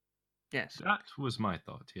 Yes. That was my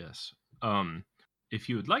thought, yes. If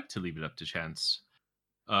you would like to leave it up to chance,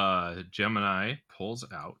 Gemini pulls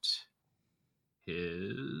out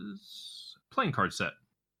his playing card set.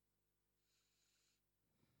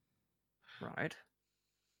 Right.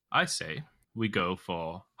 I say we go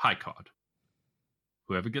for high card.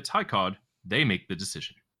 Whoever gets high card, they make the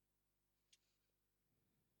decision.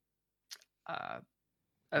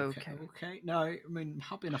 Okay. Okay. No, I mean, I'm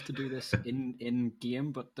happy enough to do this in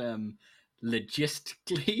game, but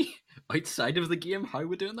logistically, outside of the game, how are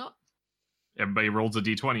we doing that? Everybody rolls a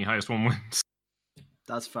d20, highest one wins.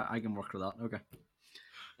 That's fine. I can work with that. Okay.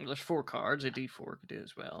 Well, there's 4 cards. A D4 could do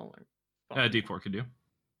as well. D4 could do.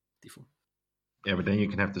 D4. Yeah, but then you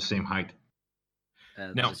can have the same height.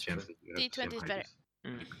 No. This is Chance true. that you have the D20 same is height better.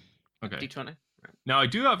 as- Okay. D20. Right. Now, I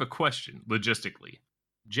do have a question, logistically.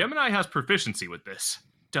 Gemini has proficiency with this.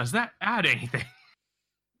 Does that add anything?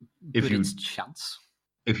 If But you- it's chance.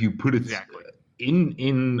 If you put it Exactly.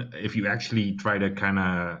 if you actually try to kind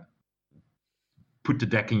of put the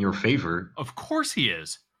deck in your favor, Of course he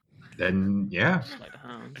is. then yeah, Sleight of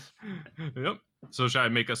hand. Yep. So should I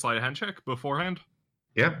make a sleight of hand check beforehand?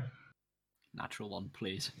 yeah. Natural one,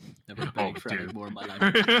 please. Never beg for any dude. more in my life.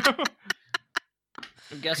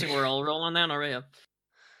 I'm guessing we're all rolling then, are we?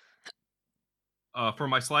 For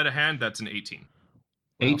my sleight of hand, that's an 18.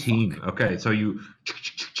 18. fuck. Okay, so you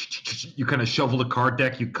kind of shovel the card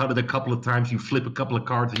deck, you cut it a couple of times, you flip a couple of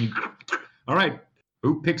cards, and you. All right,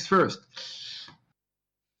 who picks first?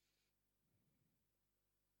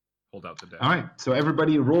 Hold out the deck. All right, so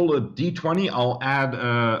everybody roll a d20. I'll add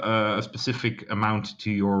a specific amount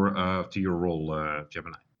to your roll,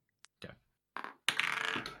 Gemini.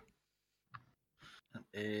 That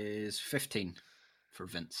is 15 for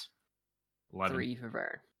Vince. 11. 3 for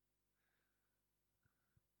Vern.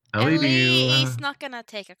 Ellie, is not gonna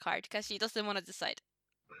take a card because she doesn't want to decide.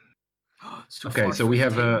 So okay, far, so we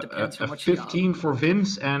have 15, depends how a much you got. 15 for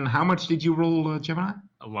Vince, and how much did you roll, Gemini?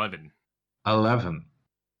 11. 11.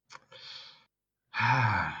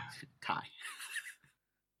 Tie.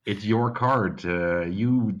 It's your card.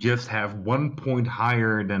 You just have 1 point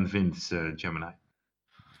higher than Vince, Gemini.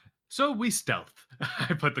 So we stealth.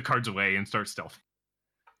 I put the cards away and start stealth.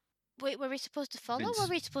 Wait, were we supposed to follow or Vince. were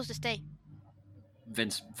we supposed to stay?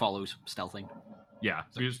 Vince follows stealthing. Yeah,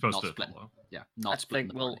 So you're supposed not to splitting. follow. Yeah, I not splitting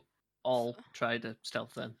think the we'll party. all try to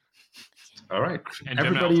stealth then. All right. And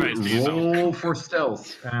Gemini will try to Everybody stay out. roll for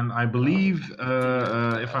stealth. And I believe, if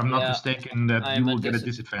I'm not Yeah, mistaken, that I'm you a will get a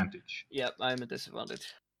disadvantage. Yep, I'm at disadvantage.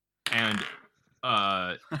 And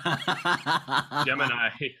Gemini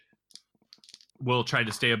will try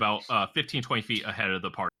to stay about 15, 20 feet ahead of the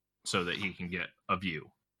party so that he can get a view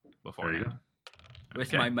There you beforehand. go. With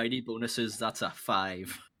Okay. my mighty bonuses, that's a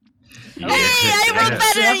 5. Hey, I rolled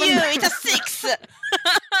better than you! Seven. It's a 6!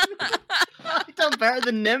 I done better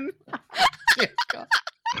than Nim. Dear God.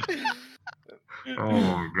 Oh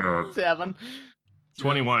my god. 7.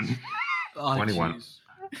 21. Oh, 21. jeez.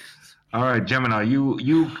 All right, Gemini,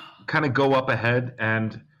 you kind of go up ahead,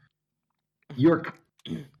 and you're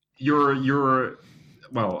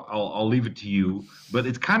well, I'll leave it to you, but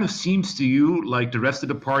it kind of seems to you like the rest of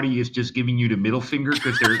the party is just giving you the middle finger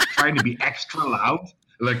because they're trying to be extra loud,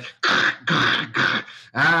 like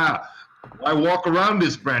I walk around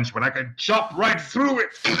this branch, but I can chop right through it.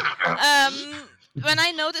 When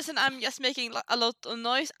I notice and I'm just making a lot of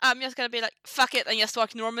noise, I'm just gonna be like, fuck it, and just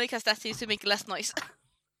walk normally because that seems to make less noise.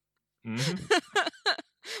 Mhm.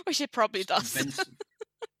 Which it probably does.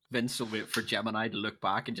 Vince will wait for Gemini to look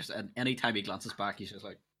back, and anytime he glances back, he's just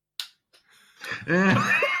like,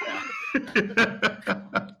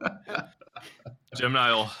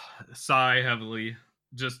 Gemini will sigh heavily.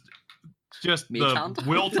 Just Mage the hand?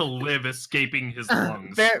 will to live escaping his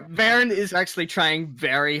lungs. Vern is actually trying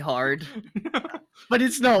very hard, but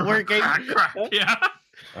it's not working. Crack, crack, yeah.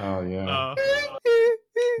 Oh yeah.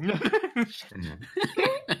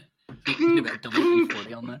 about double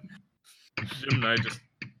E40 on that. Gemini just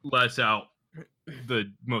lets out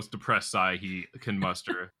the most depressed sigh he can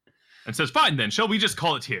muster and says, "Fine then, shall we just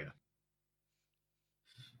call it here?"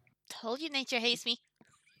 Told you nature hates me.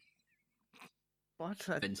 What?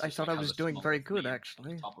 Vince I just, thought like, I has was a doing small very good, flea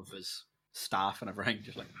actually. Top of his staff and everything,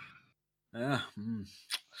 just like, didn't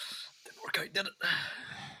work out, did it?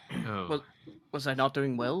 Oh, Well, was I not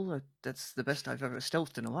doing well? That's the best I've ever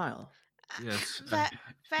stealthed in a while. yes.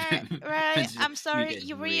 Right, Vince, I'm sorry, did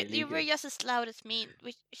you were really good. just as loud as me,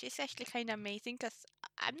 which is actually kind of amazing because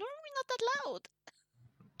I'm normally not that loud.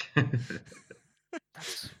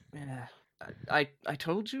 That's yeah. I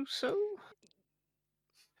told you so.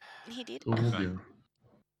 He did. Told you.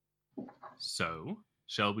 So,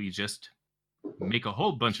 shall we just make a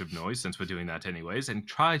whole bunch of noise, since we're doing that anyways, and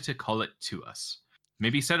try to call it to us?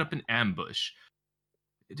 Maybe set up an ambush.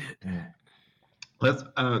 Let's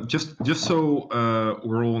just so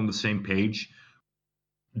we're all on the same page.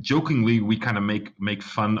 Jokingly, we kind of make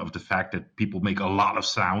fun of the fact that people make a lot of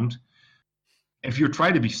sound. If you're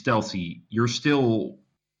trying to be stealthy, you're still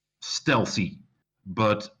stealthy.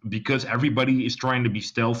 But because everybody is trying to be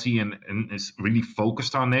stealthy and is really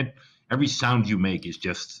focused on it, every sound you make is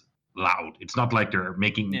just loud. It's not like they're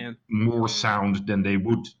making more sound than they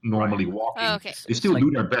would normally walking. Oh, okay. They still like-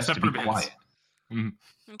 do their best to Except be for Vince. quiet.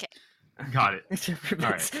 Okay. Got it. All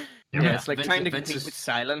right. Yeah, it's like Vince- trying to Vince compete is- with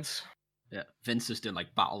silence. Yeah, Vince is doing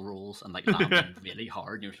like battle rolls and like landing really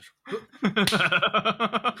hard. And you're just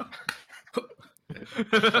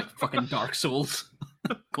like fucking Dark Souls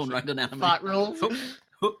going around an enemy. Fat rolls.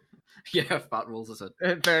 Yeah, fat rolls is it.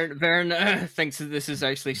 Vern thinks that this is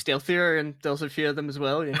actually stealthier and does a few of them as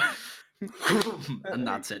well. Yeah. And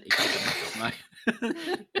that's it. He can't do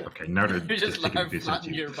it now. Okay, now they're You just taking lie this flat at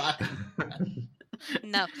in you. your back.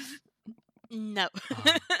 No. No.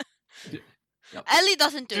 Yep. Ellie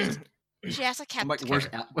doesn't do it. She has a cat. I'm like, where's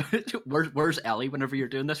where's Ellie whenever you're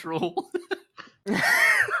doing this roll?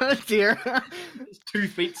 Oh dear. There's 2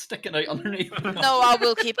 feet sticking out underneath. No, I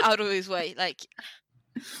will keep out of his way. Like,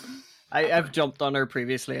 I've jumped on her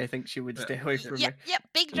previously. I think she would stay away from me. yep,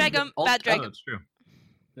 big dragon, Oh, bad Oh, dragon. that's true.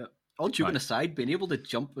 All joking Right. aside, being able to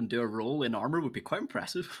jump and do a roll in armor would be quite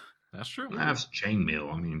impressive. That's true. That's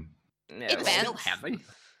chainmail. I mean, Yeah, It It's bends. still heavy.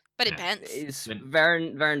 But it Yeah. bends. Is Then-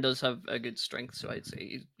 Vern does have a good strength, so I'd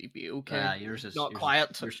say he'd be okay. Yours is Not yours is-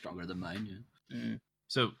 quiet. You're stronger than mine. Yeah. Mm.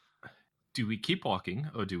 So, do we keep walking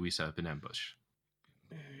or do we set up an ambush?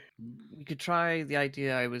 We could try the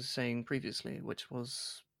idea I was saying previously, which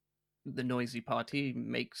was the noisy party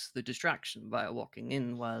makes the distraction via walking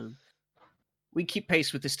in, while we keep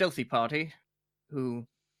pace with the stealthy party, who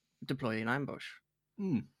deploy an ambush.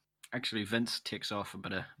 Actually, Vince takes off a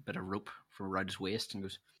bit of rope from around his waist and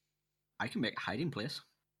goes, "I can make a hiding place."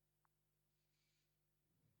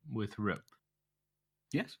 With rope.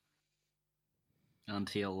 Yes. And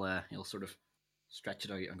he'll sort of stretch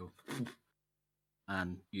it out and go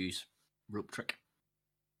and use rope trick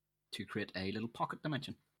to create a little pocket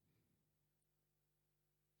dimension.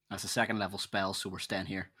 That's a 2nd level spell, so we're staying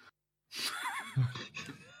here.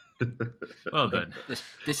 Well then,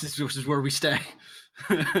 This is where we stay.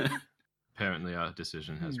 apparently our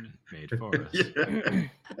decision has been made for us. Yeah.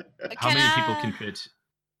 How Can many people I- can fit?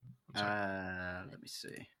 I'm sorry. Let me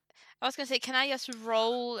see. I was gonna say, can I just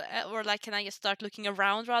roll, or like, can I just start looking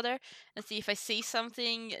around rather and see if I see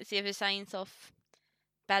something, see if there's signs of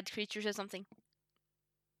bad creatures or something?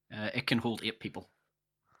 It can hold 8 people.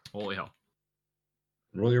 Holy hell.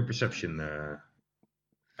 Roll your perception,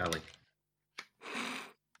 Ellie.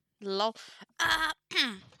 Lol.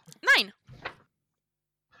 9.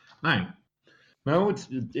 9. No,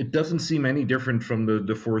 it doesn't seem any different from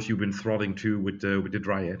the force you've been throttling to with the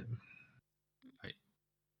Dryad.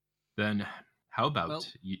 Then, how about Well,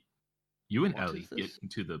 you and what Ellie is get this?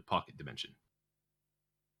 into the pocket dimension?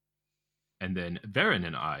 And then Varen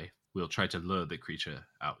and I will try to lure the creature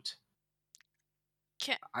out.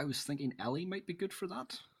 I was thinking Ellie might be good for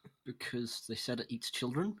that because they said it eats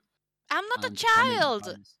children. I'm not a and depending child.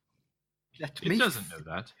 on- Let It me doesn't know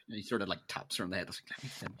that. And he sort of like taps her on the head. It's like, let me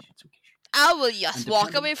finish. It's okay. I will just And walk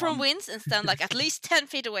depending away from on- Winds and stand like at least 10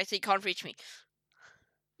 feet away so he can't reach me.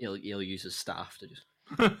 He'll use his staff to just.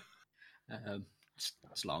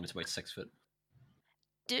 As long as about 6 foot.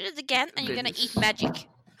 Do it again and you're gonna Goodness. eat magic.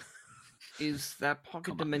 Is that pocket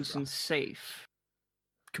Come on, dimension Rob. safe?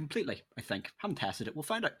 Completely, I think. Haven't tested it. We'll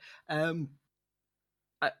find out.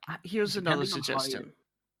 Here's another Depending on how you- suggestion.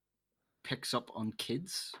 Picks up on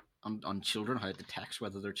kids, on children, how it detects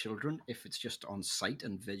whether they're children. If it's just on sight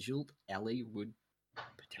and visual, Ellie would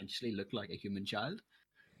potentially look like a human child.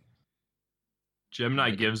 Gemini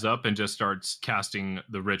Like- gives up and just starts casting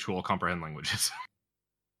the ritual comprehend languages.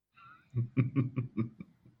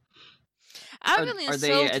 I Are- really are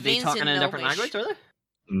insult they Vince talking in in a different Gnomish. language? Are they?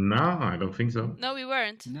 No, I don't think so. No, we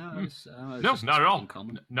weren't. No, it's No, just not at all.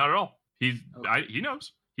 uncommon. Not at all. He Oh. he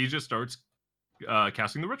knows. He just starts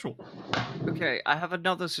casting the ritual. Okay, I have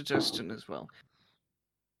another suggestion as well.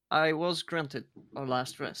 I was granted our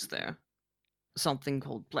last rest there. Something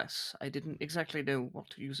called Bless. I didn't exactly know what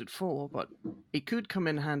to use it for, but it could come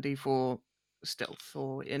in handy for stealth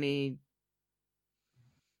or anything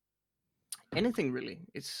really.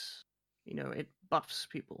 It's, it buffs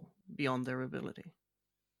people beyond their ability.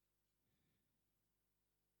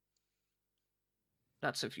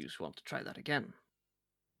 That's if you want to try that again.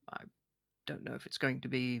 I don't know if it's going to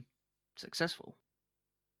be successful.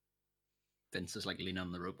 Vince is like leaning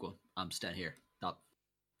on the rope, going, "I'm staying here. That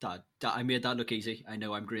I made that look easy. I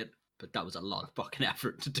know I'm great, but that was a lot of fucking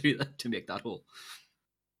effort to do that to make that hole."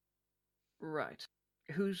 Right.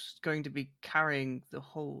 Who's going to be carrying the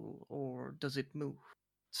hole, or does it move?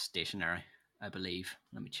 Stationary, I believe.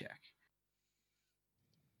 Let me check.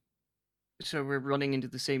 So we're running into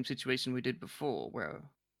the same situation we did before, where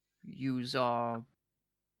yous are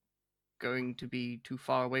going to be too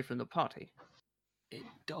far away from the party. It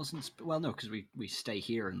doesn't. Well, no, because we stay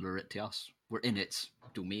here and lure it to us. We're in its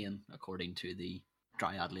domain, according to the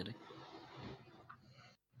Dryad lady.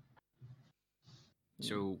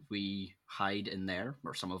 So we hide in there,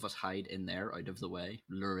 or some of us hide in there, out of the way,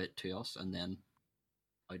 lure it to us, and then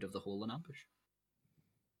out of the hole and ambush.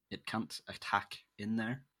 It can't attack in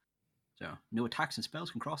there. So no attacks and spells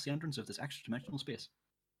can cross the entrance of this extra-dimensional space.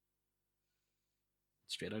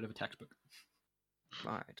 Straight out of a textbook.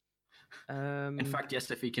 Right. In fact, yes,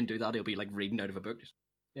 if he can do that, he'll be like reading out of a book.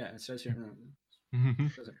 Yeah, it says here.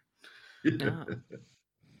 It says here. Ah.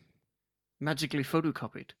 Magically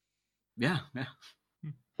photocopied. Yeah.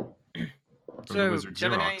 From the So, wizard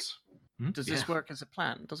Gemini, Xerox. does this work as a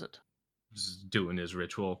plan, does it? Just doing his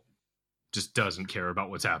ritual. Just doesn't care about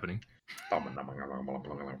what's happening. I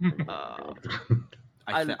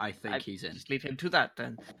think he's in. Just leave him to that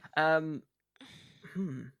then.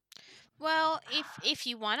 Well, if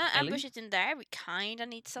you wanna Ellie? ambush it in there, we kinda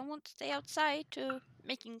need someone to stay outside to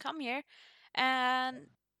make him come here, and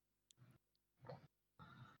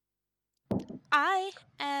I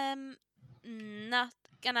am not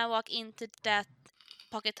gonna walk into that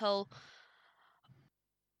pocket hole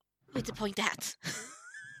with the pointy hat.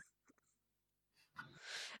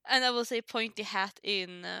 And I will say pointy hat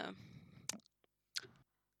in a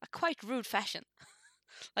quite rude fashion.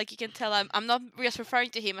 Like you can tell, I'm not just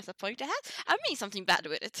referring to him as a pointy hat. I mean something bad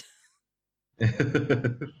with it.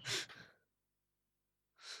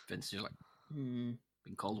 Vince is like, Hmm.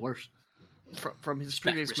 been called worse. From his Respect-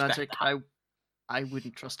 previous respect magic, that. I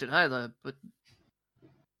wouldn't trust it either. But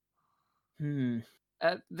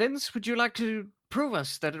Vince, would you like to prove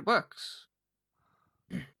us that it works?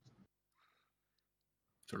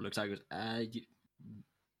 Sort of looks like it.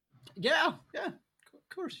 Yeah, of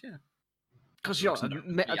course, yeah. Because you're Works in the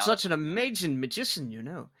reality. such an amazing magician, you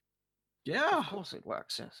know. Yeah, Of course it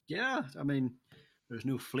works, yes. yeah. I mean, there's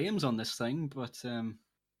no flames on this thing, but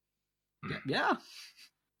yeah.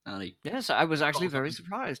 And he Yes, I was actually Oh, very okay.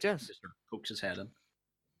 surprised, yes. just sort of pokes his head in.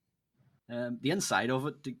 The inside of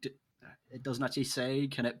it, it doesn't actually say.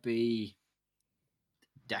 Can it be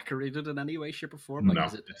decorated in any way, shape, or form? No,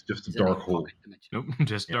 is it, it's just a is it dark hole. pocket dimension? Nope,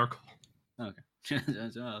 just Yeah. dark hole. Okay.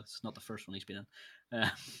 It's not the first one he's been in.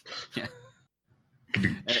 Yeah.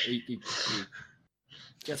 He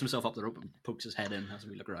gets himself up the rope and pokes his head in as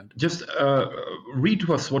we look around. Just read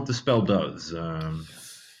to us what the spell does.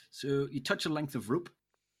 So you touch a length of rope.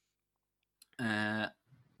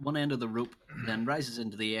 One end of the rope then rises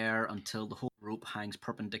into the air until the whole rope hangs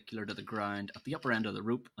perpendicular to the ground. At the upper end of the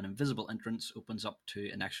rope, an invisible entrance opens up to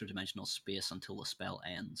an extra-dimensional space until the spell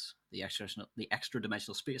ends. The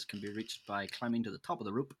extra-dimensional space can be reached by climbing to the top of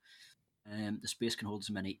the rope. The space can hold as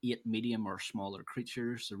many 8 medium or smaller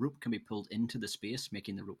creatures. The rope can be pulled into the space,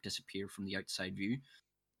 making the rope disappear from the outside view.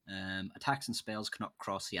 Attacks and spells cannot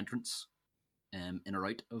cross the entrance in or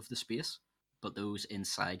out of the space, but those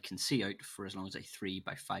inside can see out for as long as a 3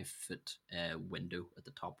 by 5 foot window at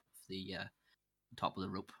the top of the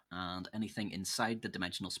rope, and anything inside the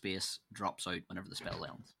dimensional space drops out whenever the spell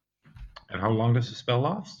ends. And how long does the spell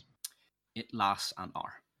last? It lasts an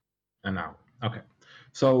hour. An hour. Okay.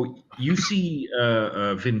 So you see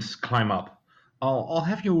Vince climb up. I'll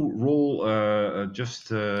have you roll just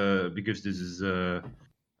because this is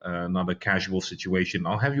not a casual situation.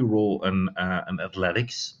 I'll have you roll an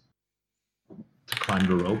athletics to climb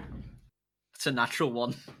the rope. It's a natural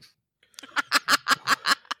one.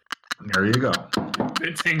 There you go.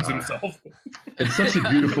 It hangs himself. It's such a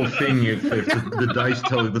beautiful thing if the dice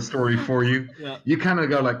tell the story for you. Yeah. You kind of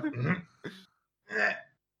go like,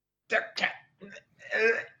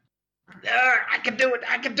 I can do it,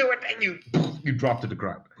 and you drop to the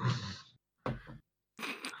ground.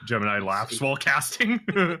 Gemini laughs while casting.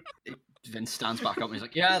 Vince stands back up and he's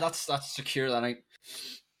like, "Yeah, that's secure. That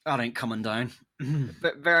ain't coming down."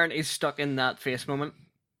 But Varen is stuck in that face moment.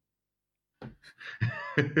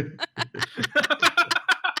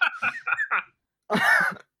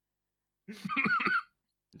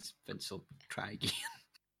 Vince will try again.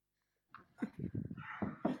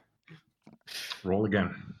 Roll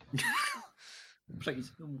again.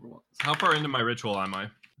 Please, no more ones. How far into my ritual am I?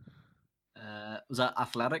 Was that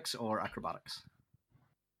athletics or acrobatics?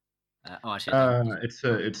 I said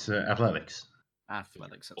It's athletics.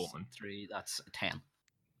 athletics. That's Coleman. 3. That's a 10.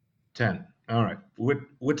 10. All right.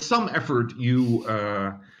 With some effort, you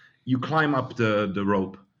climb up the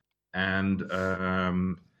rope, and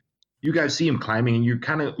you guys see him climbing, and you're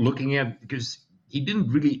kind of looking at, because he didn't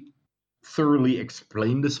really thoroughly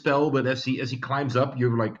explain the spell, but as he climbs up,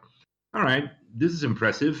 you're like, all right, this is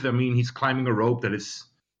impressive. I mean, he's climbing a rope that is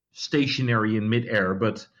stationary in midair,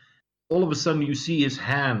 but all of a sudden you see his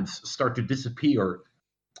hands start to disappear,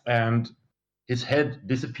 and his head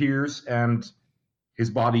disappears, and his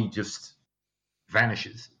body just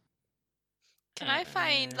vanishes. Can I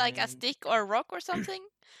find like a And- stick or a rock or something?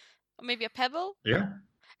 Or maybe a pebble? Yeah.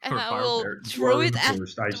 And Or I fire will There- you throw are in it the at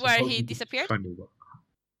forest. I where suppose he you could disappeared. find a rock.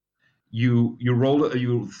 You roll it.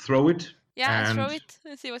 You throw it. Yeah, I throw and, it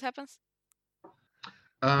and see what happens.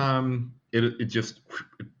 It just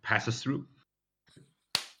passes through.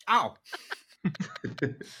 Ow!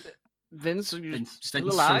 Vince, are you Vince still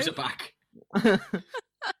throws alive? it back.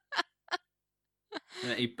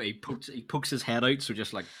 He pokes his head out, so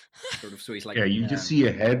just like sort of, so he's like, Yeah, you just see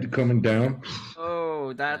a head coming down.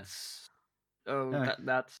 Oh, that's Yeah.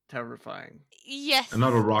 that's terrifying. Yes.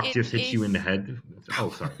 Another rock it just hits you in the is. head. Oh,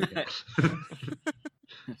 sorry.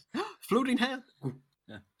 floating head. Ooh.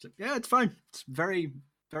 Yeah, it's like, yeah, it's fine. It's very,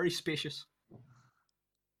 very spacious.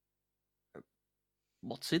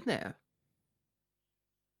 What's in there?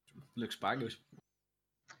 Looks back, goes,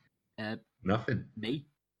 Nothing. me.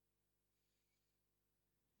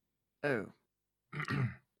 Oh.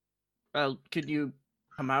 Well, could you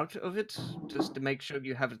come out of it just to make sure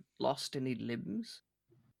you haven't lost any limbs?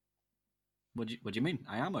 What do you mean?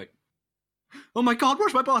 I am out. Oh my god,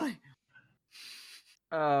 where's my body?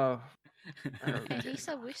 Oh, And he's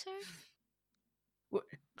a wizard?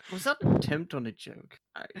 was that an attempt on a joke?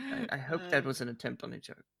 I hope that was an attempt on a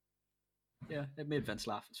joke. Yeah, it made Vince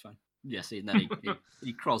laugh. It's fine. Yes, and then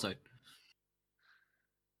he crawls out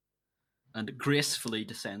and gracefully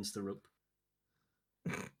descends the rope.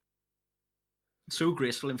 So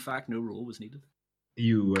graceful, in fact, no roll was needed.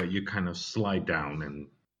 You kind of slide down, and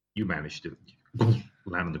you manage to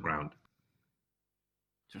land on the ground.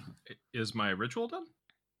 Is my ritual done?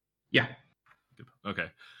 Yeah.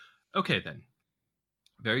 Okay then.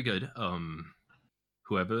 Very good.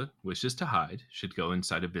 Whoever wishes to hide should go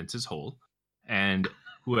inside of Vince's hole, and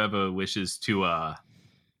whoever wishes to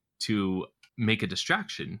make a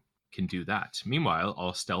distraction can do that. Meanwhile,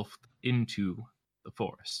 I'll stealth into the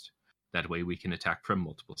forest. That way we can attack from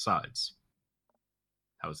multiple sides.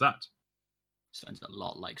 How's that? Sounds a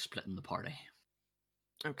lot like splitting the party.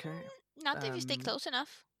 Okay. Not if you stay Um, close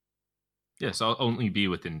enough. Yes, I'll only be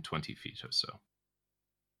within 20 feet or so.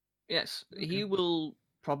 Yes, he will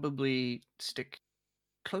probably stick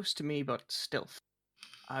close to me, but stealth.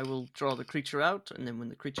 I will draw the creature out, and then when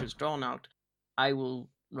the creature's drawn out, I will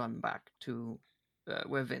run back to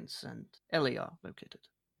where Vince and Ellie are located.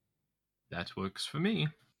 That works for me.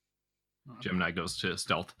 Gemini goes to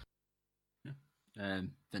stealth.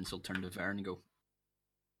 Vince will turn to Vern and go,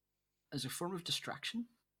 as a form of distraction,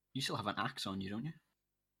 you still have an axe on you, don't you?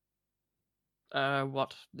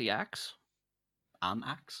 What? The axe? An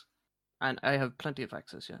axe? And I have plenty of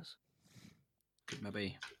axes, yes. Could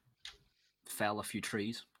maybe fell a few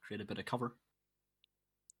trees, create a bit of cover,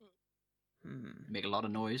 make a lot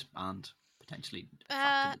of noise, and potentially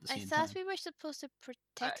I at the same thought time. we were supposed to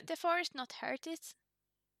protect the forest, not hurt it.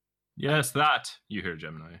 Yes, that you hear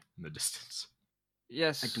Gemini in the distance.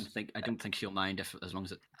 Yes. I don't think she'll mind as long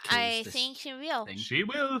as it kills I this think she will. thing. She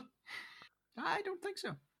will. I don't think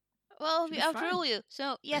so. Well, She'll we be fine. outrule you,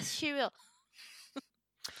 so yes, she will.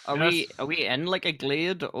 Are Yes. we in like a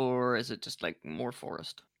glade, or is it just like more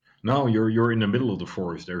forest? No, you're in the middle of the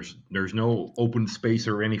forest. There's no open space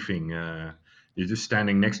or anything. You're just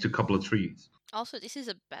standing next to a couple of trees. Also, this is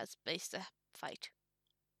a bad space to fight.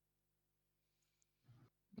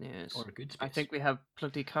 Yes. Or a good space. I think we have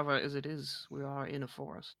plenty cover as it is. We are in a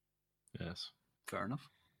forest. Yes, Fair enough.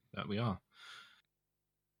 that we are.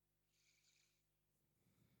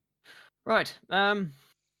 Right.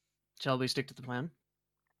 Shall we stick to the plan?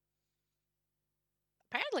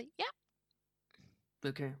 Apparently, yeah.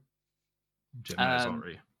 Okay. Gemini's Um,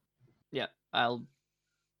 already. Yeah,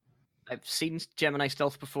 I've seen Gemini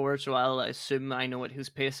stealth before, so I'll assume I know what his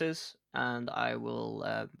pace is, and I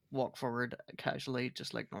will walk forward casually,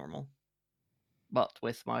 just like normal, but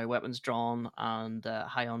with my weapons drawn and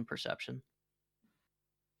high on perception.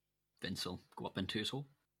 Vince will go up into his hole.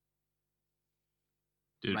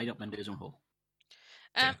 Dude, Right up into his own hole.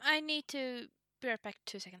 Okay. I need to be right back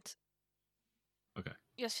 2 seconds. Okay.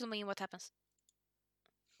 Just filming what happens.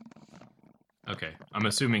 Okay, I'm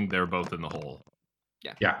assuming they're both in the hole.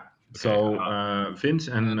 Yeah. So Vince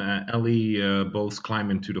and Ellie both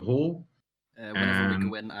climb into the hole. Whenever we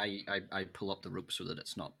go in, I pull up the rope so that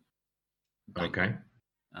it's not dangling, Okay.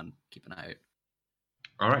 and keep an eye out.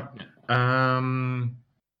 All right.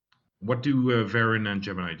 What do Varen and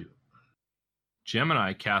Gemini do?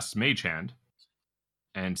 Gemini casts Mage Hand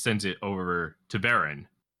and sends it over to Varen.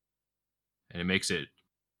 And it makes it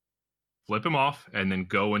flip him off and then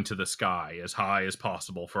go into the sky as high as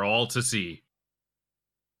possible for all to see.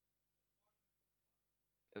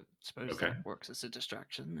 I suppose Okay. that works as a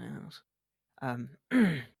distraction. Yes.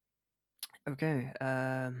 Okay.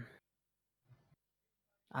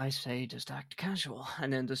 I say just act casual,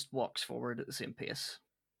 and then just walks forward at the same pace,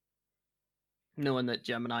 knowing that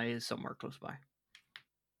Gemini is somewhere close by.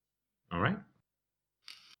 All right.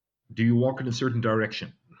 Do you walk in a certain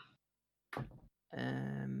direction?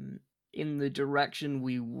 In the direction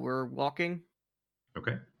we were walking,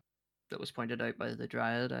 Okay. that was pointed out by the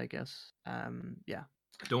Dryad, I guess. Yeah.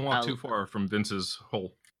 Don't walk too far from Vince's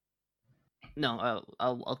hole. No,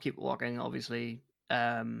 I'll keep walking, obviously,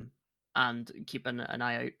 and keep an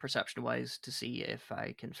eye out perception-wise to see if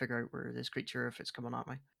I can figure out where this creature, if it's coming at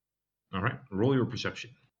me. All right. Roll your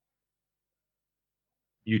perception.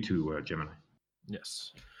 You too, Gemini.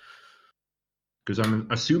 Yes. Because I'm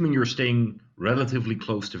assuming you're staying relatively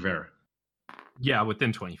close to Varen. Yeah,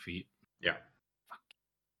 within 20 feet. Yeah.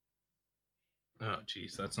 Oh,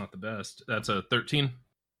 geez, that's not the best. That's a 13.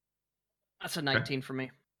 That's a 19 for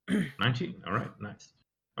me. 19. All right. Nice.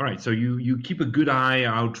 All right. So you keep a good eye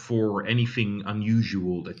out for anything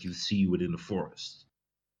unusual that you see within the forest,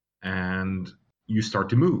 and you start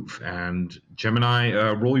to move. And Gemini,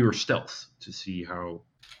 roll your stealth to see how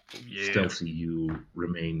stealthy you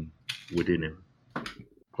remain within him,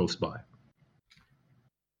 close by.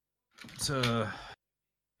 It's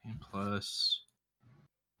plus.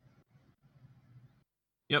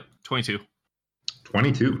 Yep, 22.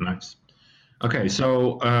 22. Nice. Okay,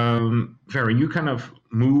 so Varen, you kind of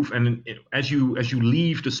move, and as you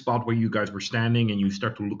leave the spot where you guys were standing, and you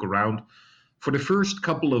start to look around, for the first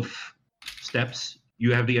couple of steps,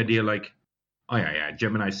 you have the idea like, oh yeah,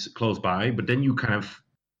 Gemini's close by, but then you kind of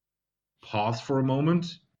pause for a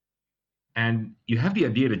moment, and you have the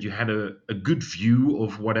idea that you had a good view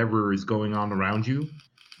of whatever is going on around you,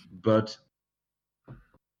 but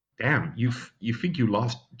damn, you think you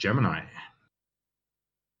lost Gemini.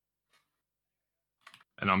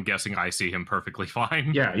 And I'm guessing I see him perfectly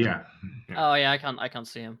fine. Yeah. Oh yeah, I can't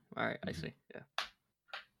see him. All right, I see. Yeah.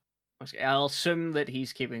 Okay, I'll assume that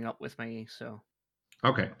he's keeping up with me. So.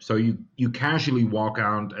 Okay, so you casually walk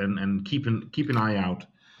out and keep an eye out,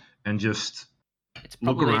 and just It's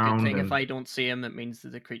look probably a around. good thing and, if I don't see him. It means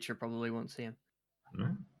that the creature probably won't see him.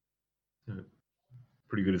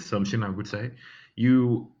 Pretty good assumption, I would say.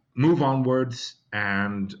 You move onwards,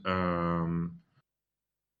 and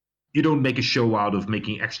you don't make a show out of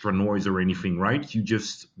making extra noise or anything, right? You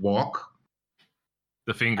just walk.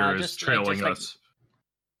 The finger is just trailing like- us.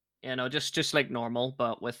 You know, just like normal,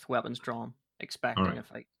 but with weapons drawn, expecting Alright. a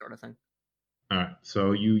fight sort of thing. All right,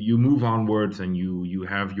 so you move onwards, and you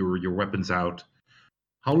have your weapons out.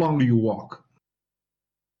 How long do you walk?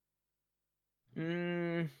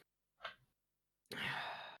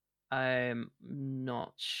 I'm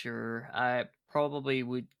not sure. I probably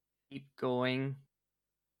would keep going.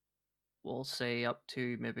 We'll say up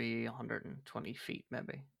to maybe 120 feet,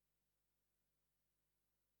 maybe.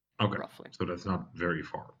 Okay, Roughly. so that's not very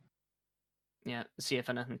far. Yeah, see if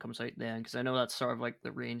anything comes out then, because I know that's sort of like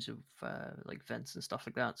the range of like vents and stuff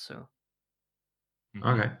like that. So.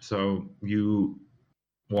 Okay, so you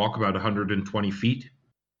walk about 120 feet.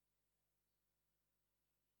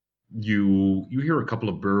 You hear a couple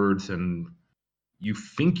of birds, and you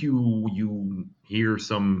think you hear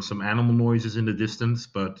some animal noises in the distance,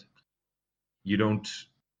 but you don't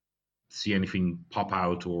see anything pop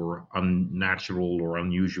out or unnatural or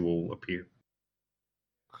unusual appear.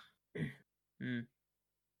 Can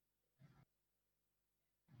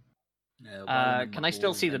I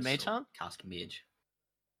still see the mage hand? Cast mage.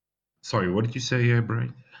 Sorry, what did you say,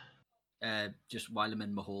 Brian? Just while I'm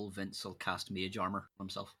in my hole, Vince will cast mage armor on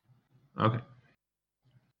himself. Okay.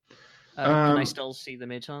 Can I still see the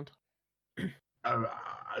mage hand?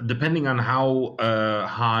 Depending on how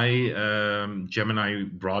high Gemini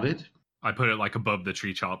brought it. I put it like above the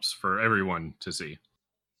tree tops for everyone to see.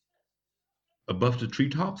 Above the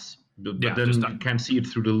treetops? But Yeah, then just you can't see it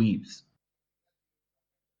through the leaves.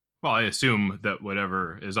 Well, I assume that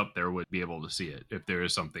whatever is up there would be able to see it if there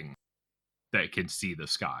is something that can see the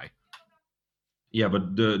sky. Yeah,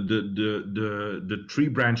 but the tree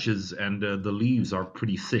branches and the leaves are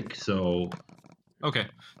pretty thick, so Okay,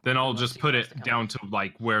 then I'll Unless just he put wants it to come down up. to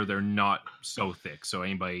like where they're not so thick, so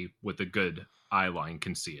anybody with a good eye line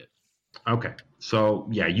can see it. Okay, so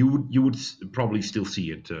yeah, you would probably still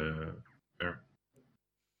see it there.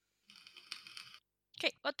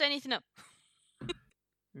 Okay, what do I need to know?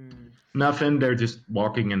 Hmm. Nothing. They're just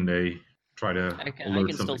walking, and they try to I alert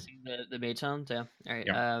can still something. see the mage hand. Yeah. All right.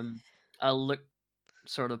 Yeah. I'll look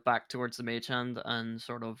sort of back towards the mage hand and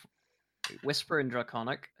sort of whisper in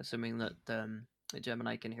Draconic, assuming that the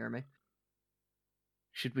Gemini can hear me.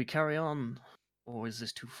 Should we carry on, or is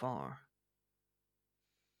this too far?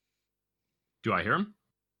 Do I hear him?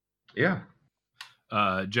 Yeah.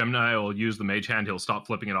 Gemini will use the mage hand. He'll stop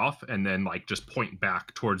flipping it off, and then like just point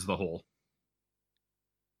back towards the hole.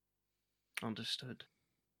 Understood.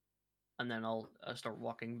 And then I'll start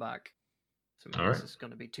walking back. So All this right. is going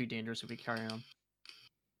to be too dangerous if we carry on.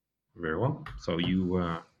 Very well. So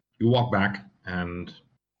you walk back, and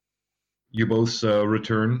you both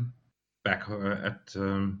return back at.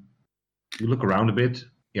 You look around a bit.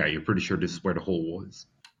 Yeah, you're pretty sure this is where the hole was.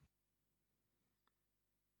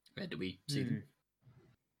 Where do we see them?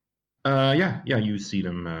 Yeah, you see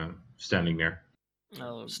them standing there.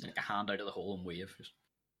 Oh, Stick a hand out of the hole and wave. Just...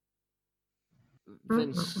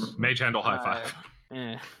 Vince. Mage hand will high five.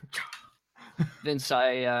 Yeah. Vince,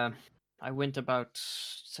 I went about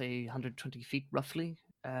say 120 feet roughly.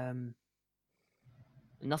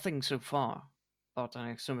 Nothing so far, but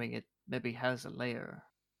I'm assuming it maybe has a layer,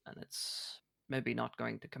 and it's maybe not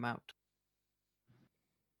going to come out.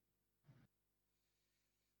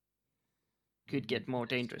 Could get more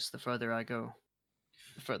dangerous the further I go.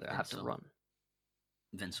 The further I have to run.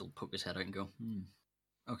 Vince will poke his head out and go,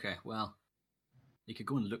 okay, well, you could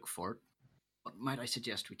go and look for it, but might I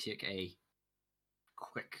suggest we take a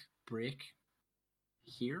quick break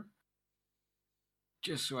here?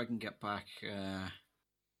 Just so I can get back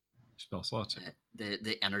Spell slots.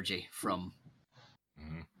 the energy from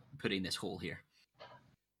putting this hole here.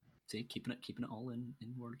 See, keeping it all in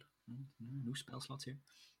world. No spell slots here.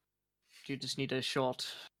 Do you just need a short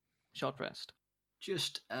rest?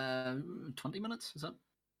 Just 20 minutes, is that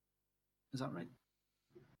right?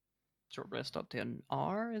 Short rest up to an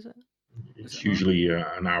hour, is it? It's Is it usually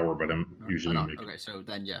an hour, but I'm usually an hour. making Okay, so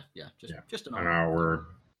then just an an hour. hour,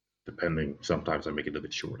 depending. Sometimes I make it a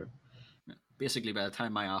bit shorter. Yeah. Basically, by the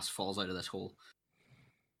time my ass falls out of this hole,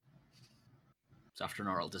 it's after an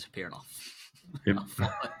hour I'll disappear and Yep. I'll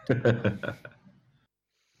fall out.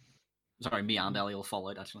 Sorry, me and Ellie will fall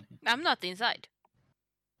out actually. I'm not inside.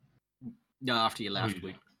 No, after you left,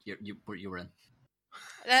 you you were in.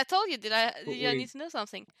 I told you, did I wait. need to know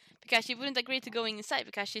something? Because she wouldn't agree to going inside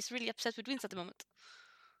because she's really upset with Vince at the moment.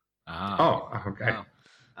 Ah. Oh, okay.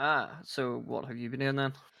 Oh. So what have you been doing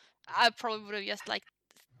then? I probably would have just like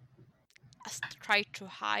tried to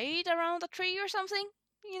hide around a tree or something,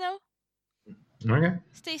 you know? Okay.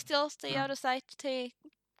 Stay still, stay out of sight, stay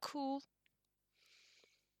cool.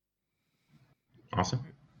 Awesome.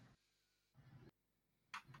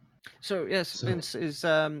 So yes, So- Vince,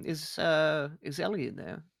 is Ellie in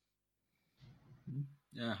there?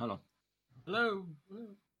 Yeah, hold on. Hello.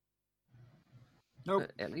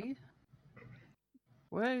 Nope. Ellie?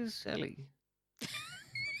 Where is Ellie?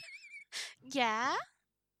 Yeah?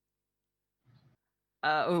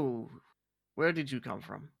 Where did you come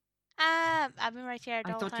from? I've been right here the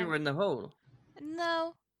I whole thought time. you were in the hole.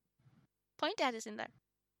 No. Point Dad is in there.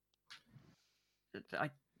 I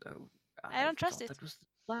don't trust thought it. That was the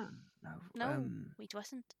plan. No, it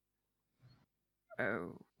wasn't.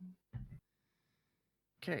 Oh.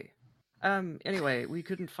 Okay. Anyway, we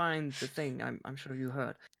couldn't find the thing. I'm sure you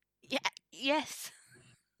heard. Yeah, yes.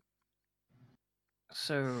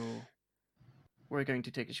 So we're going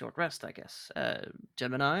to take a short rest, I guess.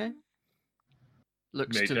 Gemini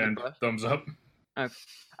looks Mage to the hand, brush. thumbs up.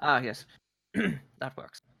 Yes, that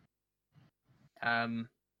works.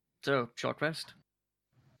 So short rest.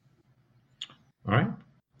 All right.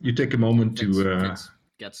 You take a moment Vince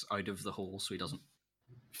gets out of the hole so he doesn't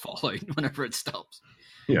fall out whenever it stops.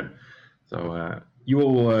 Yeah. So you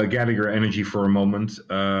will gather your energy for a moment.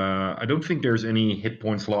 I don't think there's any hit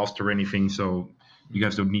points lost or anything, so you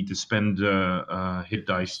guys don't need to spend hit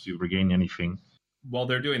dice to regain anything. While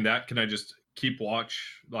they're doing that, can I just keep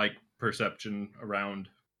watch, like perception around?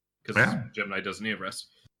 Because Yeah. Gemini doesn't need a rest.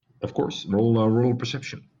 Of course. Roll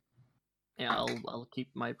perception. Yeah, I'll keep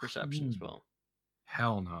my perception as well.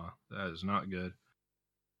 Hell no, that is not good.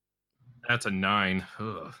 That's a 9.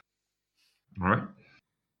 Ugh. All right.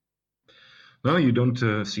 No, you don't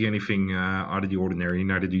see anything out of the ordinary.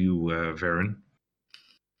 Neither do you, Varen.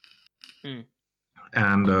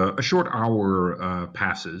 And a short hour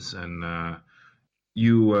passes, and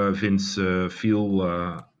You, Vince, feel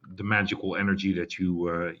the magical energy that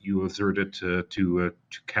you exerted to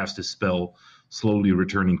cast this spell slowly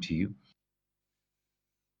returning to you.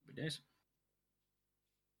 It is.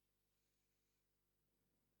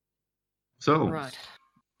 So, Right.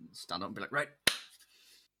 Stand up and be like, right,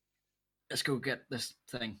 let's go get this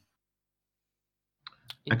thing.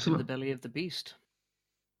 Into Excellent. the belly of the beast.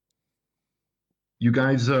 you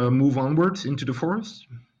guys move onwards into the forest.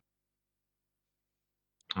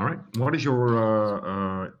 All right. What is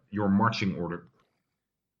your marching order?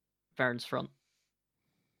 Vern's front.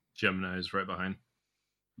 Gemini is right behind.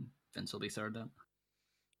 Vince will be third then.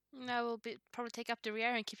 I will probably take up the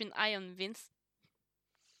rear and keep an eye on Vince.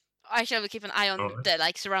 Actually, I will keep an eye on Alright.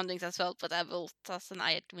 the surroundings as well, but I will toss an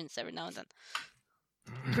eye at Vince every now and then.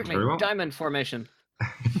 Quickly, Very well. diamond formation.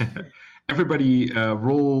 Everybody,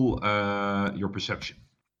 roll your perception.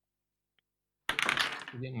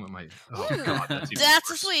 Forgetting what my oh Ooh, god, that's even That's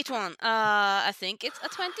a worse. sweet one. I think it's a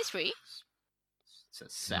 23. It's a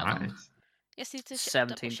 7. Nice. Yes, need to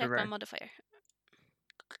 17 double check for my Vern. modifier.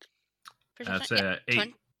 That's Perception? Yeah,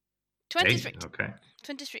 8. 23. Eight, okay.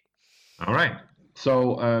 23. All right.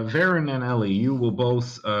 So, Varen and Ellie, you will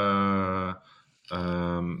both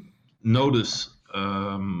notice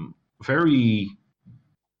very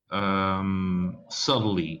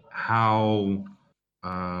subtly how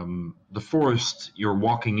the forest you're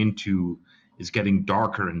walking into is getting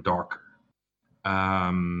darker and darker.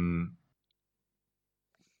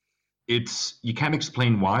 You can't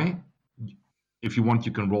explain why. If you want,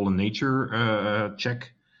 you can roll a nature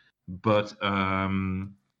check, but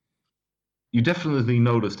you definitely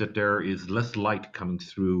notice that there is less light coming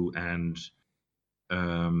through, and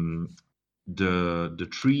the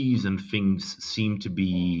trees and things seem to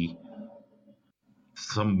be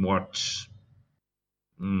somewhat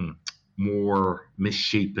more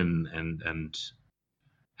misshapen and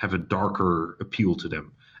have a darker appeal to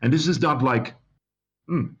them. And this is not like,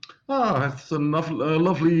 it's a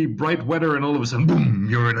lovely bright weather, and all of a sudden, boom,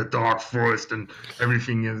 you're in a dark forest and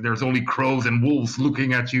everything, and there's only crows and wolves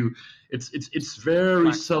looking at you. It's very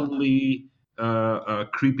Black subtly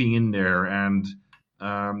creeping in there, and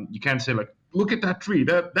you can't say like, look at that tree.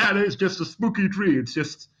 That is just a spooky tree. It's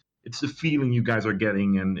the feeling you guys are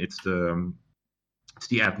getting, and it's the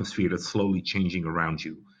atmosphere that's slowly changing around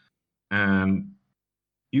you. And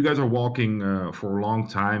you guys are walking for a long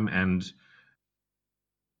time, and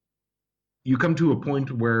you come to a point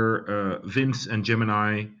where Vince and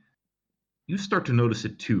Gemini, you start to notice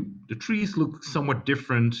it too. The trees look somewhat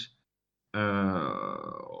different,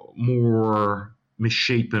 more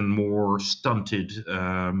misshapen, more stunted,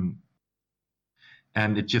 and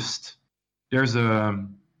there's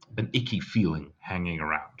an icky feeling hanging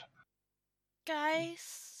around.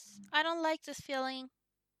 Guys, I don't like this feeling.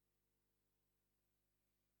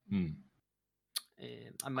 I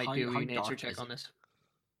might How- do how a nature dark check is on it?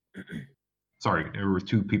 this. Sorry, there were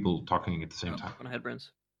two people talking at the same Oh. time. Go ahead,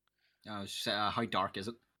 Brins. How dark is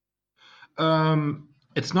it?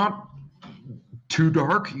 It's not too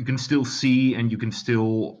dark. You can still see, and you can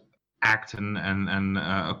still act and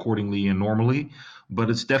accordingly and normally,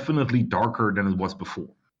 but it's definitely darker than it was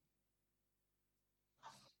before.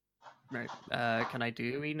 Right. Can I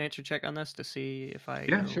do a nature check on this to see if I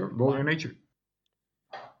Yeah, know sure. Roll why? your nature.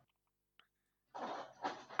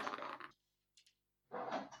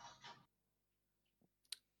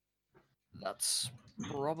 That's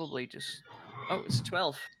probably just. Oh, it's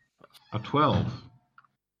 12. A 12.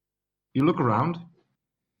 You look around,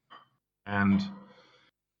 and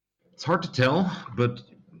it's hard to tell, but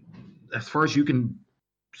as far as you can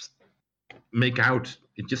make out,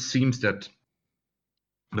 it just seems that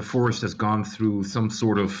the forest has gone through some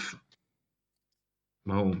sort of,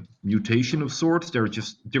 well, mutation of sorts. There are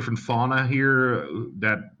just different fauna here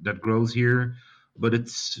that grows here, but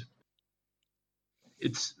it's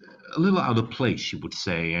a little out of place, you would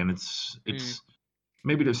say, and it's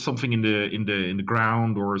maybe there's something in the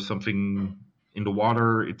ground or something in the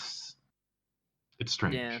water. It's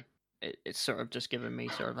strange. Yeah. It's sort of just giving me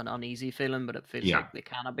sort of an uneasy feeling, but it feels Yeah. like the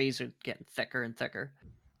canopies are getting thicker and thicker.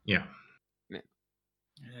 Yeah.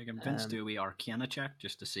 I can Vince do a wee Arcana check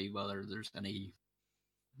just to see whether there's any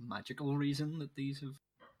magical reason that these have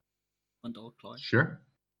went all cloud. Sure.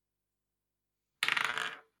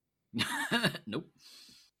 Nope.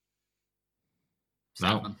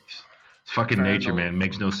 No. 7. It's fucking nature, Vernal- man. It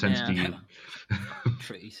makes no sense to Yeah. you.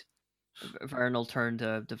 Trees. Vern will turn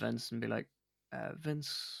to Vince and be like,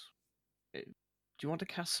 Vince, do you want to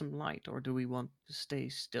cast some light, or do we want to stay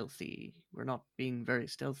stealthy? We're not being very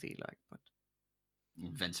stealthy, like, but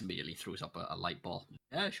Vince immediately throws up a light ball.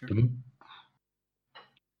 Yeah, sure. Mhm.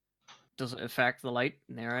 Does it affect the light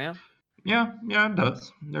in the area? Yeah, it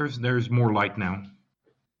does. There's more light now.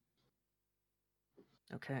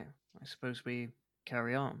 Okay, I suppose we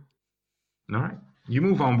carry on. All right. You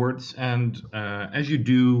move onwards, and as you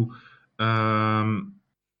do, you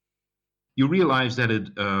realize that it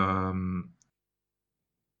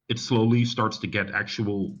slowly starts to get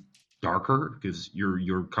actual darker because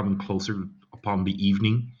you're coming closer upon the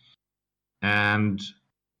evening, and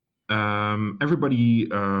everybody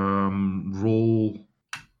roll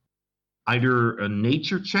either a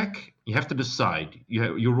nature check. You have to decide.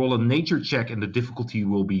 You roll a nature check, and the difficulty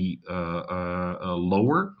will be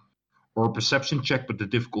lower, or a perception check, but the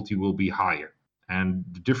difficulty will be higher, and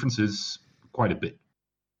the difference is quite a bit.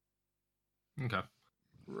 Okay.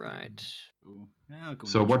 Right. Ooh, yeah, I'll go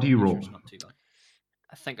So nature. what do you roll? Nature's not too bad.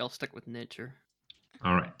 I think I'll stick with nature.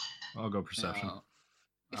 All right. I'll go perception. If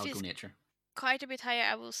I'll go it's- nature. Quite a bit higher,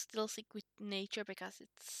 I will still stick with nature because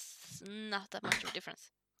it's not that much of a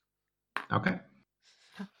difference. Okay.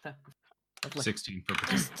 Lovely. 16 for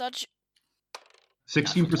perception. Just dodge.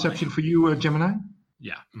 16 Natural perception 20. for you, Gemini.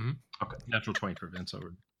 Yeah. hmm Okay. Natural 20 for Vince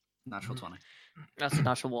over. Natural 20. That's a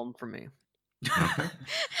natural one for me. Okay.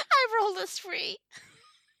 I rolled a 3,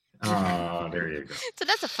 Ah, there you go. so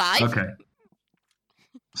that's a 5. Okay.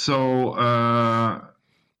 So,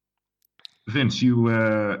 Vince, you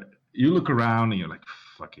look around and you're like,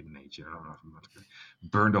 fucking nature. I don't know if I'm not gonna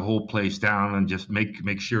burn the whole place down and just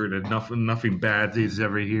make sure that nothing bad is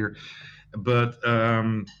ever here. But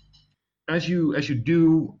as you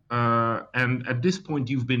do, and at this point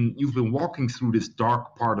you've been walking through this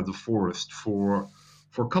dark part of the forest for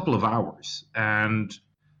a couple of hours, and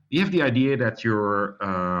you have the idea that you're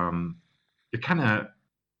kind of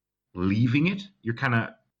leaving it. You're kind of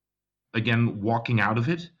again walking out of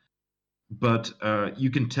it, but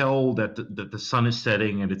you can tell that the sun is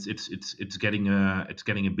setting and it's getting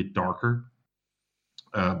a bit darker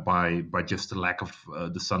by just the lack of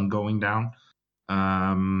the sun going down.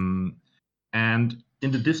 And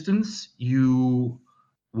in the distance, you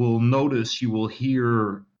will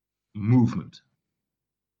hear movement.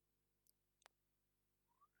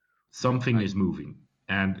 Something Right. is moving,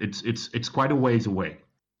 and it's quite a ways away.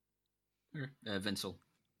 Vince will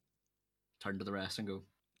turn to the rest and go,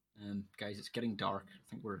 guys, it's getting dark. I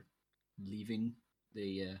think we're leaving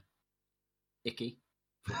the icky,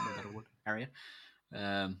 for want of a better word, area.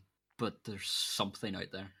 But there's something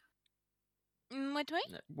out there. Wait.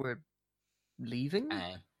 We're leaving?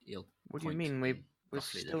 He'll What do you point mean? in We're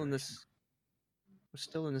roughly the still in direction. this. We're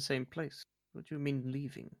still in the same place. What do you mean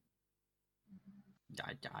leaving?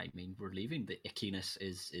 I mean, we're leaving. The ickiness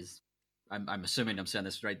is. I'm assuming I'm saying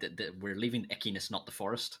this right. That we're leaving ickiness, not the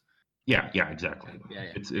forest. Yeah, exactly.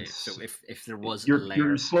 Yeah. It's So if there was a you're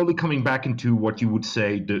layer, slowly coming back into what you would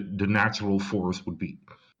say the natural forest would be.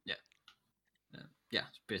 yeah,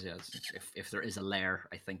 basically, if there is a layer,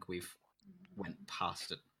 I think we've went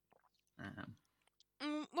past it.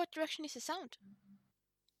 What direction is the sound?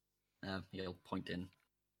 He'll point in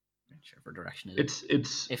whichever direction it is.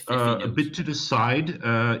 It's If he a knows. bit to the side,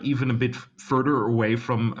 even a bit further away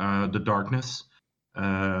from the darkness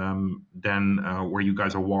than where you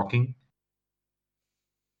guys are walking.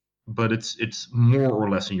 But it's more or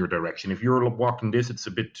less in your direction. If you're walking this, it's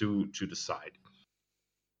a bit to the side.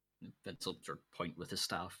 Vince will sort of point with his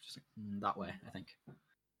staff, just like, that way, I think.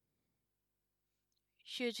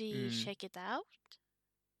 Should we check it out?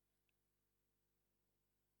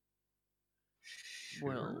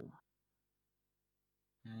 Well,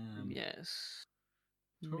 Um, yes.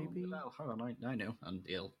 oh, Maybe. well, hang on, I know. And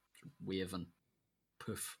he'll sort of wave and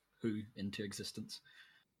poof who into existence.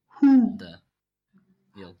 And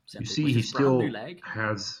he'll send You it see, with he his brand new still leg.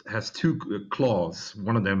 has two claws.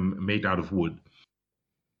 One of them made out of wood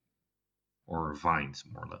or vines,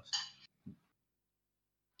 more or less.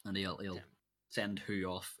 And he'll send who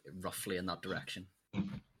off roughly in that direction.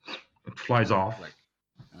 It flies off. Like,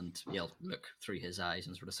 and he'll look through his eyes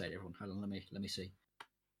and sort of say to everyone, "Hold on, let me see."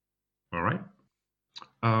 All right.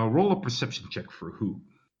 Roll a perception check for who.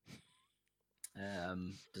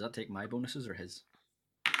 Does that take my bonuses or his?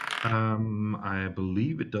 I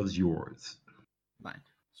believe it does yours. Mine.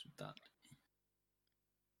 So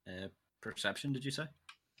that. Perception, did you say?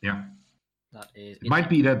 Yeah. That is. It might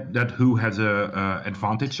be that who has a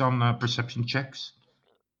advantage on perception checks.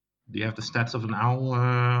 Do you have the stats of an owl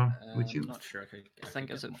with you? I'm not sure. I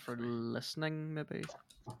think is it for listening, maybe?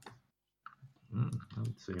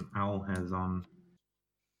 Let's see. An owl has on.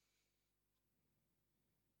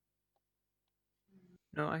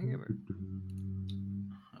 No, I can give it.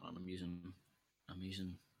 Hold on, I'm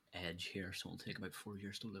using Edge here, so it'll take about 4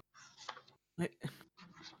 years to live.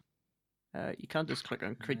 You can't just click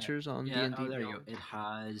on creatures on Yeah, D&D. oh, there you go. It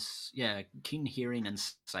has, keen hearing and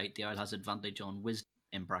sight. The owl has advantage on wisdom,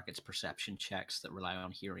 in brackets, perception checks that rely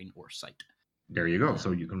on hearing or sight. There you go.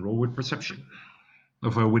 So you can roll with perception.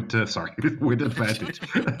 With advantage.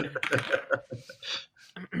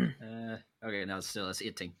 Okay, now it's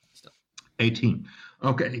 18. Still. 18.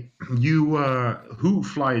 Okay. You who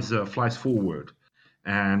flies forward,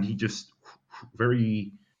 and he just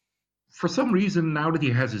very, for some reason, now that he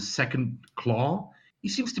has his second claw, he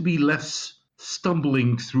seems to be less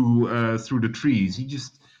stumbling through the trees. He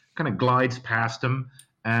just kind of glides past them,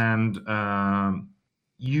 and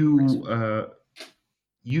you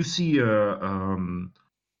see a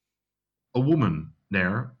woman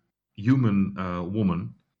there, human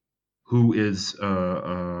woman, who is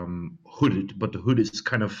hooded, but the hood is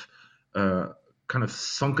kind of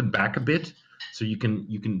sunken back a bit, so you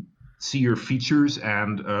can see her features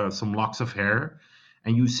and some locks of hair,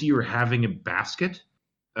 and you see her having a basket,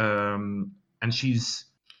 and she's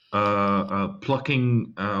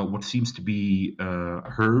plucking what seems to be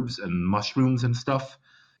herbs and mushrooms and stuff.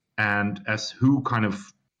 And as Who kind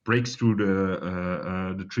of breaks through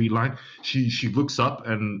the tree line, she looks up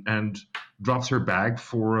and drops her bag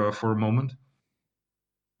for a moment,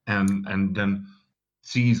 and then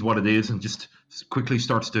sees what it is and just quickly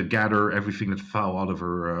starts to gather everything that fell out of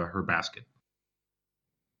her basket.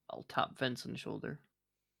 I'll tap Vince on the shoulder.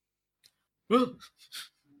 In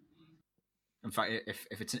fact,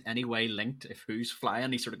 if it's in any way linked, if Who's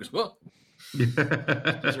flying, he sort of goes, whoa!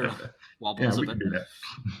 Sort of wobbles Yeah, we a can bit. do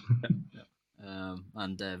that.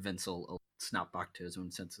 And Vince will snap back to his own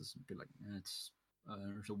senses and be like, "It's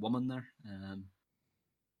there's a woman there.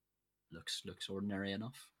 Looks ordinary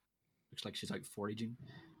enough. Looks like she's out foraging."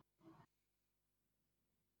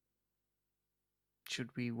 Should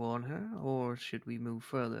we warn her, or should we move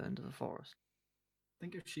further into the forest? I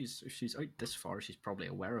think if she's out this far, she's probably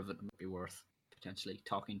aware of it. It might be worth potentially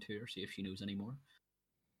talking to her, see if she knows any more.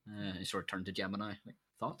 He sort of turned to Gemini. Like,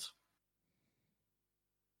 thoughts?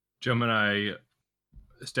 Gemini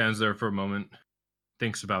stands there for a moment,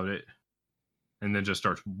 thinks about it, and then just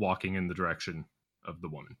starts walking in the direction of the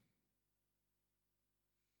woman.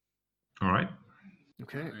 All right.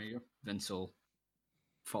 Okay. There you go. Vince will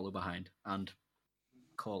follow behind and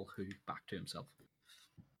call Who back to himself.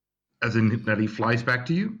 As in that he flies back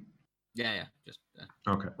to you? Yeah. Just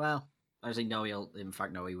Okay. well, as he know, he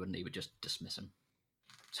wouldn't. He would just dismiss him.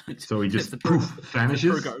 So he just the poof, The vanishes?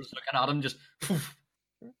 poor girl's looking at him, just poof,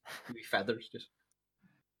 wee feathers, just.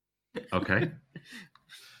 Okay.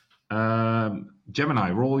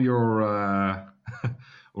 Gemini, roll your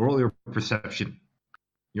perception.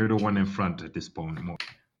 You're the one in front at this point.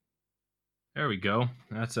 There we go.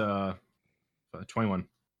 That's 21.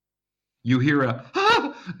 You hear a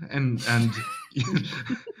and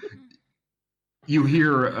you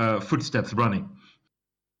hear footsteps running.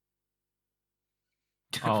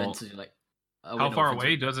 Vince is like, How far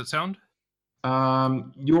away does it sound?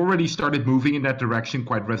 You already started moving in that direction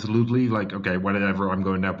quite resolutely, like, okay, whatever, I'm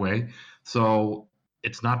going that way. So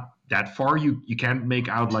it's not that far. You can't make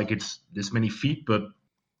out like it's this many feet, but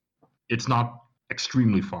it's not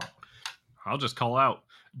extremely far. I'll just call out.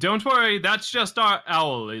 Don't worry, that's just our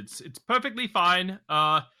owl. It's perfectly fine.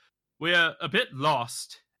 We're a bit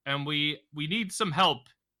lost, and we need some help,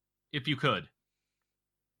 if you could.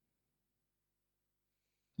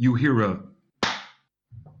 You hear a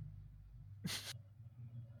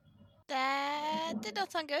That did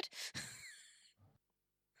not sound good.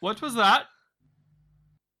 What was that?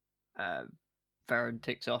 Varen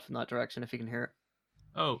takes off in that direction if he can hear it.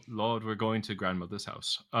 Oh, Lord, we're going to grandmother's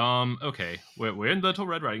house. Okay. We're in Little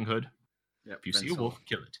Red Riding Hood. Yep, If you see a wolf,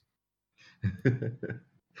 kill it.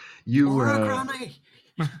 Granny!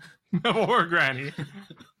 Or Granny.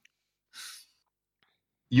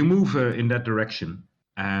 You move in that direction,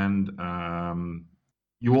 and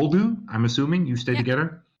you all do. I'm assuming you stay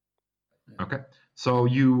together. Okay, so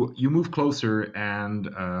you move closer, and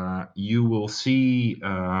you will see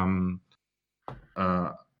a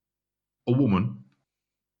woman.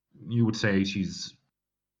 You would say she's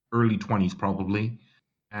early 20s probably,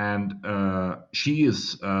 and she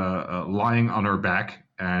is lying on her back,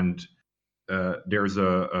 and there's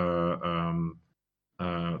a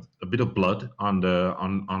bit of blood on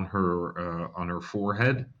her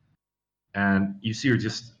forehead, and you see her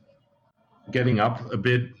just getting up a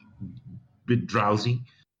bit drowsy,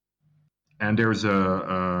 and there's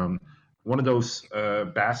a one of those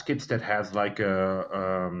baskets that has like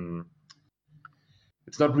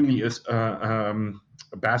it's not really a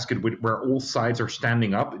basket where all sides are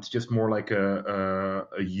standing up. It's just more like a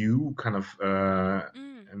U kind of,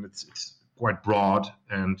 and it's quite broad,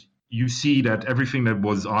 and you see that everything that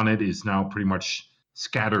was on it is now pretty much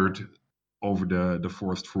scattered over the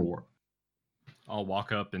forest floor. I'll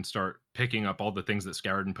walk up and start picking up all the things that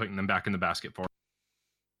scattered and putting them back in the basket for her.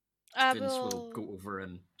 I Vince will will. go over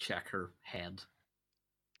and check her head.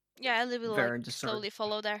 Yeah, I will Varen like just sort of slowly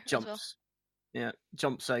follow there as Jumps. well. Yeah,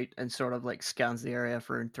 jumps out and sort of like scans the area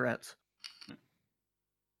for threats.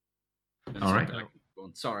 And All so, right. like,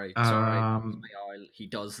 going, sorry, that was Um, my owl. He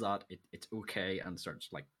does that. It's okay, and starts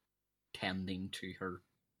like tending to her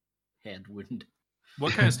head wound.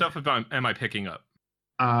 What kind of stuff am I picking up?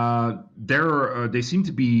 They seem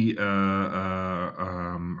to be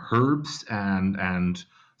herbs and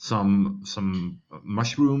some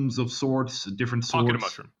mushrooms of sorts, different sorts. Pocket of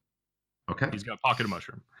mushroom. Okay. He's got a pocket of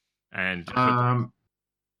mushroom. And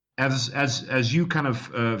As you kind of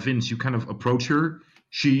Vince, you kind of approach her.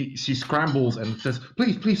 She scrambles and says,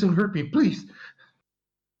 "Please don't hurt me, please."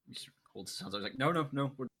 He sort of holds his hands. I was like,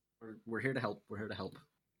 no, we're here to help. We're here to help.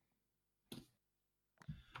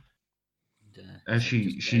 And, As so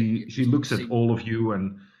just, she looks at see- all of you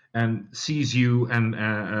and sees you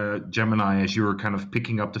and Gemini as you're kind of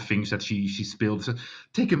picking up the things that she spilled. Says,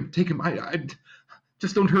 take him. I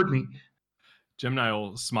just don't hurt me. Gemini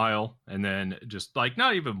will smile and then just like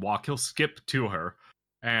not even walk, he'll skip to her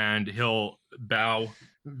and he'll bow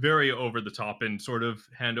very over the top and sort of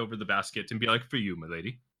hand over the basket and be like, "For you, my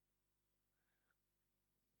lady."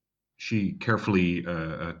 She carefully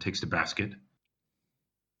takes the basket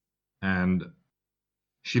and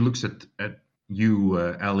she looks at you,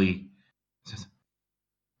 Ellie. Says,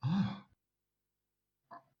 "Oh,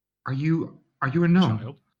 are you a gnome?"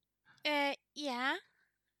 Child. Yeah.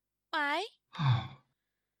 Why? Oh,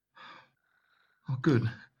 good.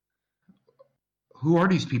 Who are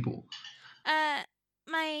these people? My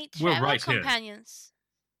We're travel right here. companions.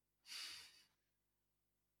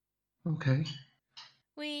 Okay.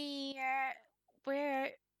 We're.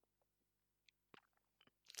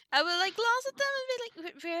 I will like glance at them and be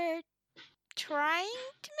like, we're trying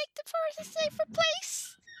to make the forest a safer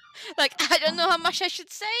place. Like, I don't know how much I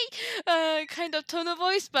should say, kind of tone of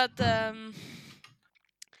voice, but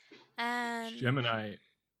and Gemini.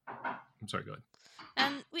 I'm sorry, go ahead.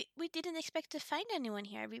 and we didn't expect to find anyone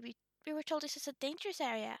here. We were told this is a dangerous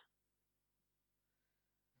area.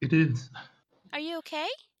 It is. Are you okay?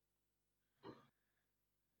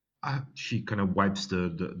 She kind of wipes the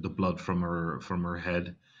blood from her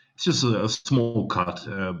head. It's just a small cut,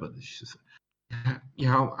 but she's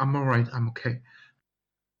yeah, I'm all right. I'm okay.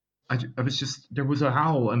 I was just there was a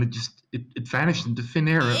howl and it vanished into thin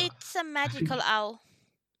air. It's a magical owl.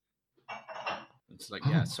 It's like, Oh.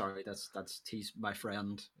 yeah, sorry, that's he's my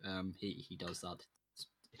friend. He does that.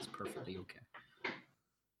 It's perfectly okay.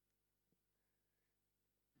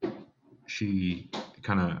 She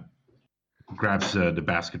kind of grabs the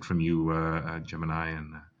basket from you, Gemini,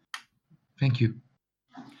 and thank you.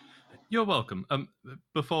 You're welcome.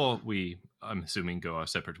 Before we, I'm assuming, go our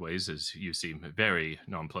separate ways, as you seem very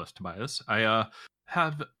nonplussed by us, I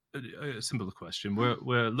have a simple question.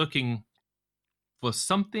 We're looking for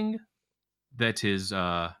something that is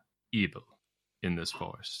evil in this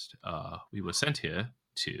forest. We were sent here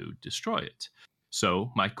to destroy it.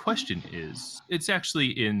 So my question is, it's actually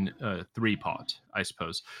in three-part, I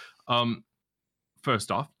suppose.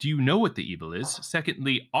 First off, do you know what the evil is?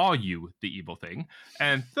 Secondly, are you the evil thing?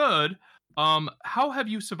 And third, how have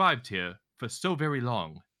you survived here for so very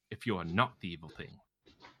long if you are not the evil thing?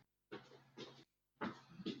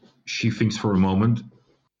 She thinks for a moment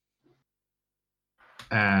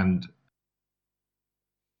and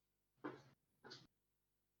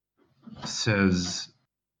says,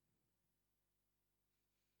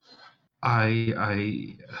 I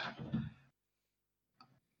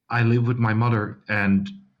live with my mother and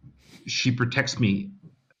she protects me.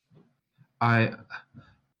 I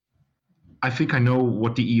think I know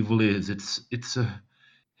what the evil is. It's a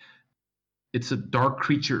dark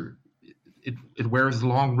creature. It wears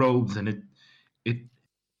long robes and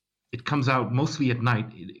it comes out mostly at night.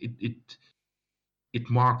 It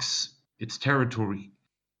marks its territory.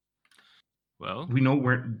 Well, We know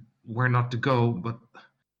where not to go, but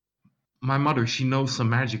my mother, she knows some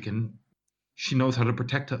magic and she knows how to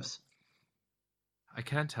protect us. I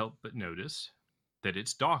can't help but notice that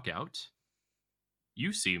it's dark out.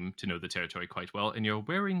 You seem to know the territory quite well, and you're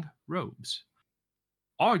wearing robes.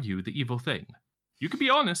 Are you the evil thing? You can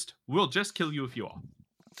be honest. We'll just kill you if you are.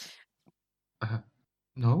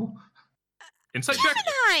 No? Insight check.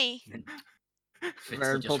 Gemini!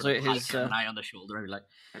 Varen pulls out his, an eye on the shoulder. And be like,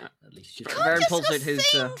 at least you Varen Just pulls for out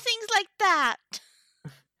his saying things like that.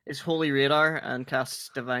 his holy radar and casts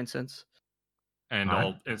divine sense. And Alright.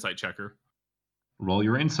 I'll insight check her. roll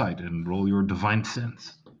your insight and roll your divine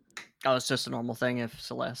sense. Oh, it's just a normal thing if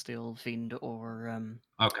Celestial, Fiend, or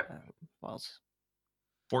Okay. was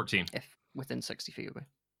 14. if within 60 feet away.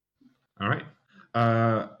 All right.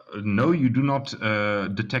 No, you do not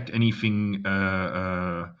detect anything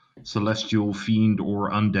celestial, fiend,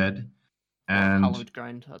 or undead, and Hallowed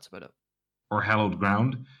ground. That's about it. or hallowed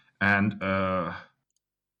ground. And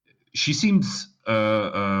she seems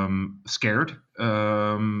scared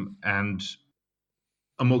and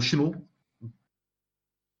emotional,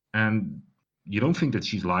 and you don't think that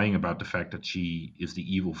she's lying about the fact that she is the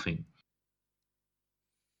evil thing.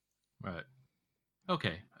 Right.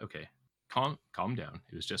 Okay. Calm down.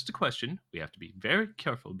 It was just a question. We have to be very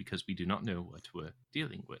careful because we do not know what we're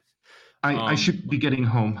dealing with. I should be getting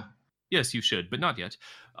home. Yes, you should, but not yet.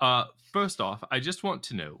 First off, I just want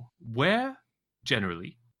to know where,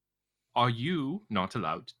 generally, are you not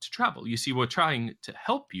allowed to travel? You see, we're trying to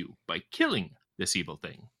help you by killing this evil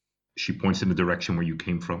thing. She points in the direction where you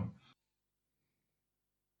came from.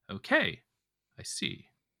 Okay, I see.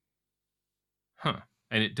 Huh.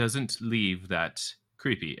 And it doesn't leave that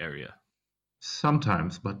creepy area.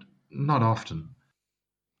 Sometimes, but not often.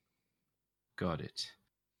 Got it.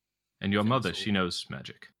 And your mother, she knows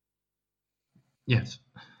magic. Yes.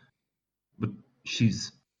 But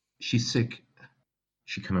she's sick.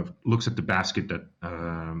 She kind of looks at the basket that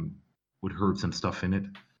with herbs and stuff in it.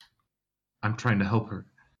 I'm trying to help her.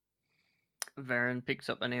 Varen picks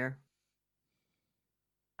up an ear.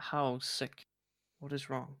 How sick? What is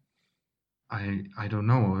wrong? I don't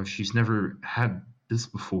know. She's never had this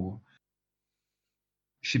before.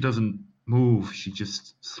 She doesn't move. She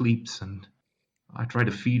just sleeps, and I try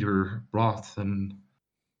to feed her broth, and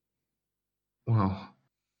well,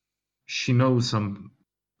 she knows some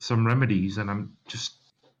remedies, and I'm just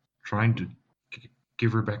trying to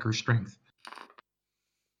give her back her strength.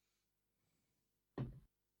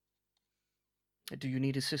 Do you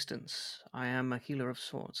need assistance? I am a healer of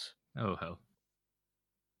sorts. Oh, hell.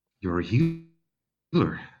 You're a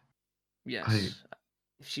healer. Yes.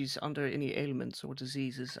 If she's under any ailments or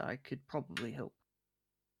diseases, I could probably help.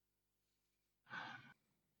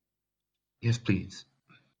 Yes, please.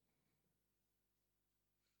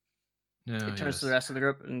 No, It turns to the rest of the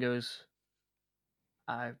group and goes,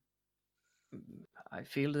 I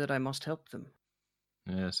feel that I must help them.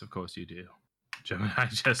 Yes, of course you do. Gemini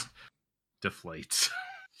just deflates.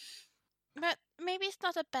 But maybe it's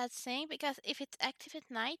not a bad thing, because if it's active at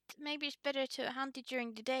night, maybe it's better to hunt it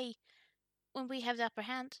during the day when we have the upper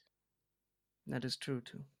hand. That is true,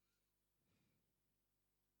 too.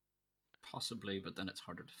 Possibly, but then it's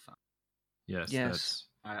harder to find. Yes, Yes. that's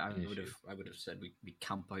I an would issue. have said we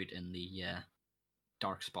camp out in the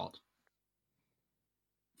dark spot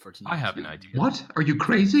for tonight. I have an idea. What? Are you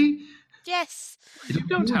crazy? Yes, You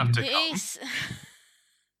don't have to it come. is.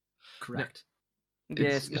 Correct.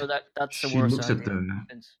 Yes, no, that's the She worst looks at idea.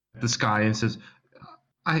 the sky and says,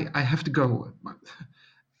 I have to go.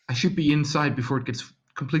 I should be inside before it gets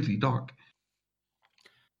completely dark.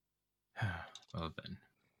 Well then,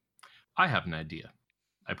 I have an idea.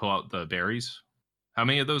 I pull out the berries. How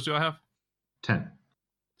many of those do I have? 10.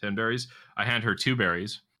 10 berries. I hand her 2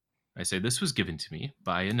 berries. I say, this was given to me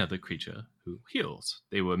by another creature who heals.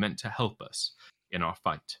 They were meant to help us in our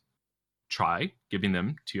fight. Try giving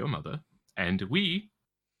them to your mother, and we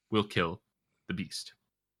will kill the beast.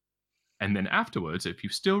 And then afterwards, if you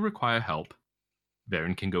still require help,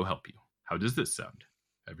 Varen can go help you. How does this sound?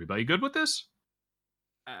 Everybody good with this?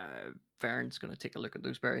 Varen's going to take a look at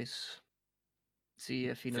those berries, see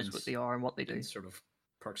if he knows what Vince- they are and what they do. Vince sort of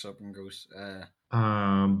perks up and goes,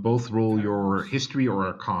 Both roll your history or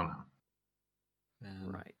arcana.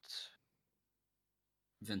 Right.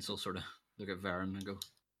 Vince will sort of look at Varen and go, do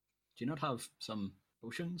you not have some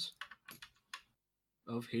potions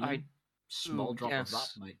of healing? Small drop of that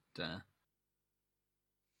yes. might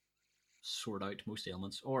sort out most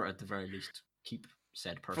ailments, or at the very least keep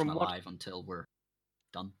said person From what- alive until we're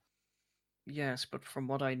done. Yes, but from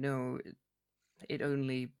what I know, it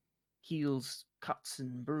only heals cuts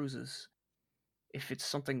and bruises. If it's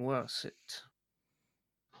something worse,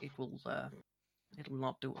 it'll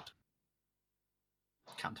not do it.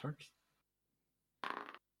 Can't hurt.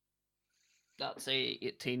 That's a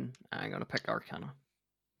 18. I'm going to pick Arcana.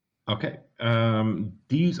 Okay.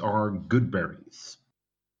 These are good berries.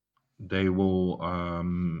 They will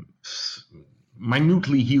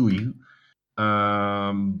minutely heal you.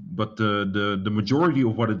 But the majority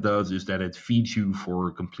of what it does is that it feeds you for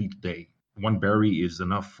a complete day. One berry is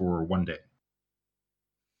enough for one day.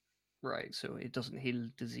 Right, so it doesn't heal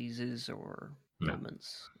diseases or No.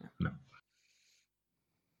 ailments. No.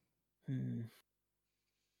 Hmm.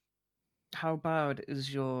 How bad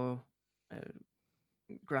is your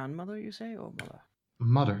grandmother, you say, or mother?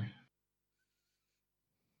 Mother.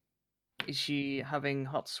 Is she having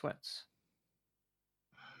hot sweats?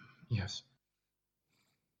 Yes.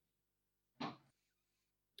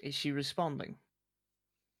 Is she responding?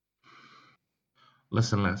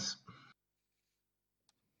 Less and less.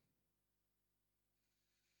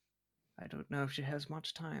 I don't know if she has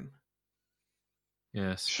much time.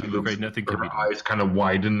 Yes, She I'm looks. afraid nothing can Her be done. eyes kind of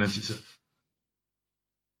widen as she says,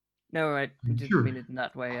 No, I didn't Sure. mean it in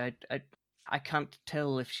that way. I can't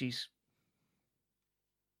tell if she's.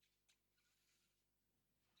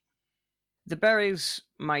 The berries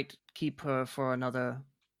might keep her for another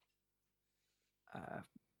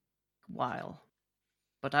while,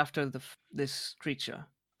 but after this creature,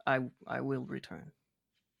 I will return.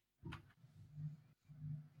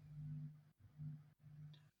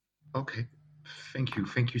 Okay. Thank you.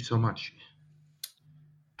 Thank you so much.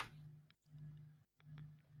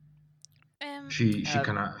 She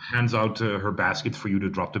kind of hands out her basket for you to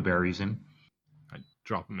drop the berries in. I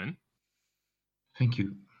drop them in. Thank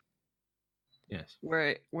you. Yes.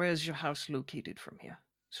 Where is your house located from here,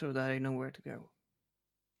 so that I know where to go?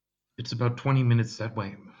 It's about 20 minutes that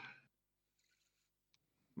way.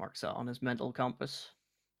 Marks that on his mental compass.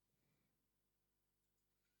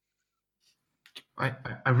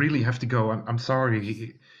 I really have to go. I'm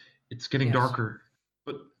sorry. It's getting Yes. darker.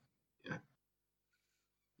 But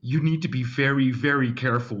you need to be very, very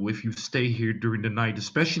careful if you stay here during the night,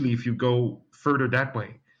 especially if you go further that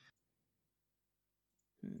way.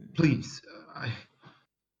 Please,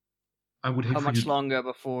 I would hate How for much you. longer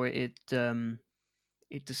before it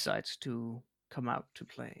decides to come out to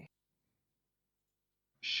play?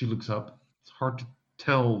 She looks up. It's hard to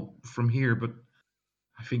tell from here, but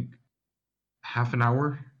I think half an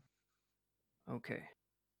hour. Okay.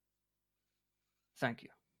 Thank you.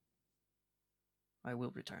 I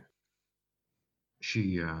will return.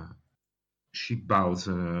 She bows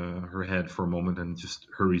her head for a moment and just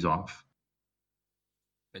hurries off.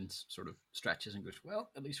 Vince sort of stretches and goes,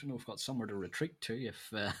 "Well, at least we know we've got somewhere to retreat to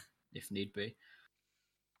if need be."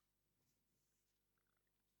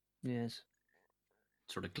 Yes.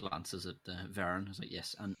 Sort of glances at Varen. Is like,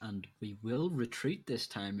 "Yes, and we will retreat this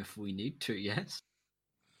time if we need to. Yes."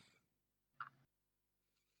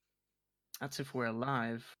 That's if we're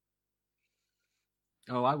alive.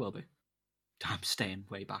 Oh, I will be. I'm staying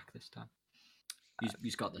way back this time.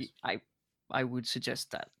 He's got this. I would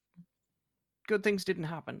suggest that. Good things didn't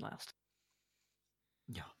happen last.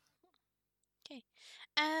 Yeah. Okay.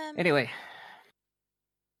 Anyway.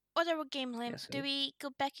 What are our game plan? Yes, Do we go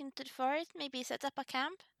back into the forest? Maybe set up a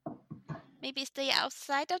camp? Maybe stay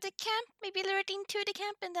outside of the camp? Maybe lure it into the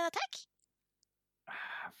camp and then attack?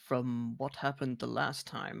 From what happened the last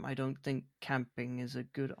time, I don't think camping is a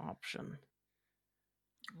good option.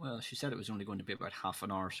 Well, she said it was only going to be about half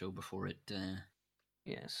an hour or so before it.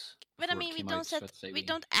 Yes. But I before it mean, we came don't out, so I'd say we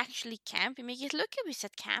don't actually camp. We make it look like we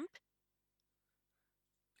set camp.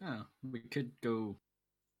 Oh, we could go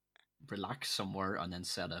relax somewhere and then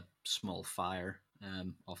set a small fire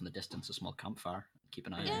off in the distance, a small campfire. Keep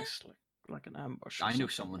an eye on it. Yes, like an ambush. I know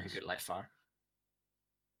someone who could light fire.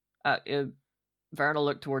 Varen will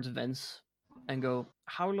look towards Vince and go,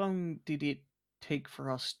 how long did it take for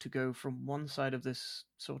us to go from one side of this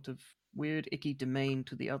sort of weird, icky domain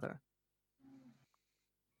to the other?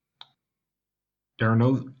 There are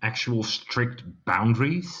no actual strict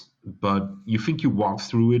boundaries, but you think you walk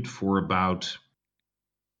through it for about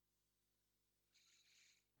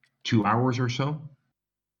 2 hours or so.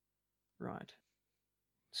 Right.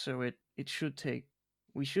 So it should take...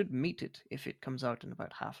 We should meet it if it comes out in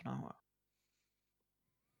about half an hour.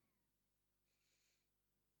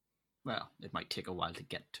 Well, it might take a while to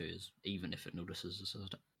get to us, even if it notices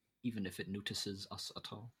us at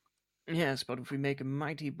all. Yes, but if we make a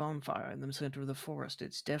mighty bonfire in the center of the forest,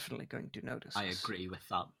 it's definitely going to notice I us. agree with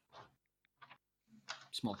that.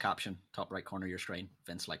 Small caption, top right corner of your screen.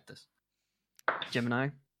 Vince like this. Gemini,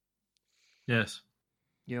 Yes,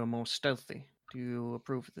 you're more stealthy. Do you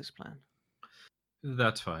approve of this plan?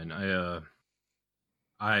 that's fine.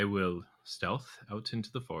 I will stealth out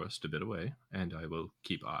into the forest a bit away, and I will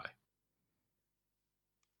keep eye.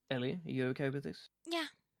 Ellie, are you okay with this? Yeah.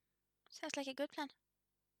 Sounds like a good plan.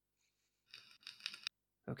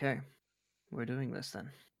 Okay, we're doing this then.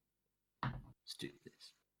 Let's do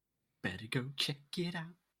this. Better go check it out.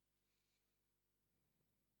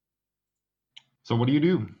 So what do you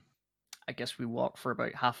do? I guess we walk for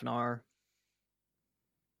about half an hour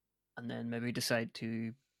and then maybe decide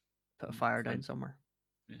to put a fire down somewhere.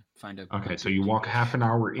 Yeah, find out. Okay, so you walk half an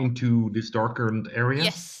hour into this darkened area?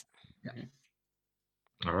 Yes. Yeah.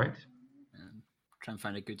 All right. try and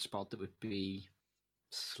find a good spot that would be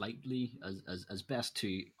slightly as best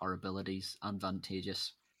to our abilities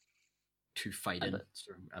advantageous to fight in.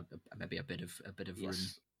 So maybe a bit of room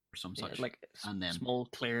Yes. or some Yeah, such. like and then small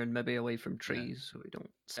clearing, maybe away from trees, so we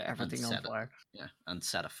don't set everything on set it. fire. Yeah, and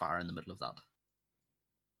set a fire in the middle of that.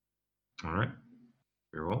 All right.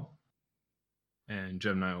 Very well. And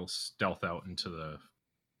Gemini will stealth out into the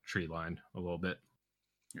tree line a little bit.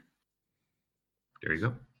 There you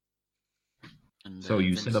go. And So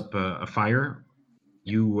you set up a fire.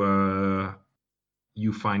 You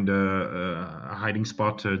find a hiding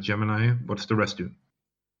spot, Gemini. What's the rest do?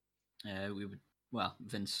 we would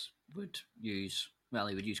Vince would use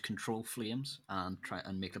he would use control flames and try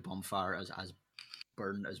and make the bonfire as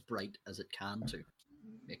burn as bright as it can to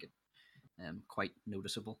make it quite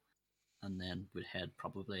noticeable, and then would head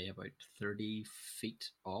probably about 30 feet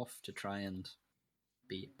off to try and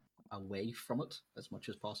be away from it as much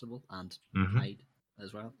as possible and hide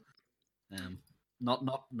as well. Not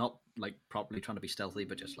like properly trying to be stealthy,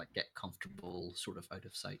 but just like get comfortable, sort of out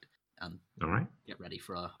of sight, and All right. get ready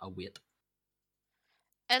for a wait.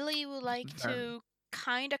 Ellie would like to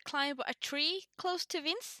kind of climb a tree close to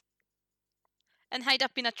Vince and hide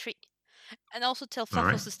up in a tree, and also tell Fluffles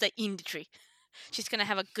Alright. to stay in the tree. She's gonna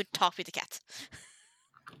have a good talk with the cat.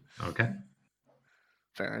 Okay.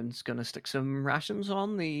 Farron's gonna stick some rations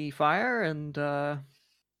on the fire and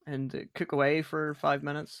cook away for 5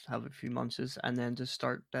 minutes, have a few munches, and then just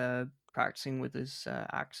start practicing with his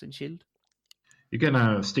axe and shield. You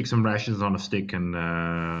can stick some rations on a stick and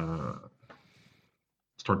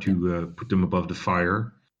start to put them above the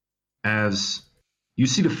fire. As you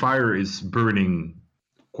see, the fire is burning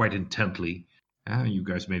quite intently. You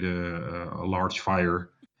guys made a large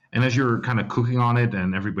fire, and as you're kind of cooking on it,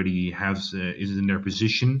 and everybody is in their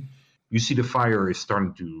position, you see the fire is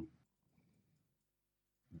starting to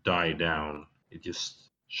die down. It just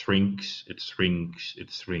shrinks, it shrinks,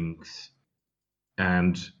 it shrinks,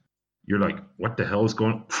 and you're like, "What the hell is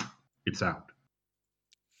going?" It's out.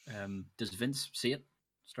 Does Vince see it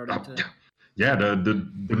starting to? Yeah,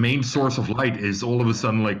 the main source of light is all of a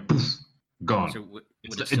sudden like poof, gone. So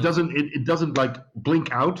it doesn't like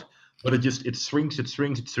blink out, but it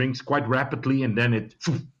shrinks quite rapidly, and then it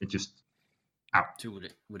just out. So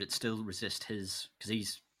would it still resist his? Because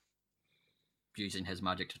he's using his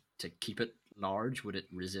magic to keep it large. Would it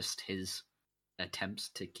resist his attempts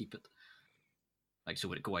to keep it? Like, so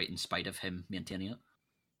would it go out in spite of him maintaining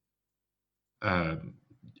it?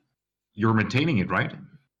 You're maintaining it, right?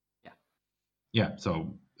 Yeah. Yeah.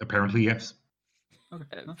 So apparently, yes.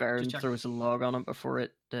 Okay. Farron throws a log on it before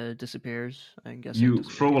it disappears. I guess You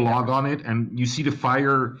throw a log on it, and you see the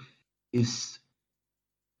fire is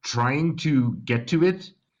trying to get to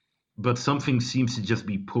it, but something seems to just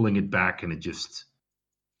be pulling it back, and it just.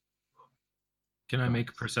 Can I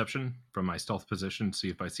make perception from my stealth position, see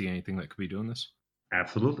if I see anything that could be doing this?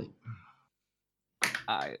 Absolutely.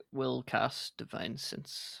 I will cast Divine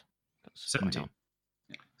Sense. 17.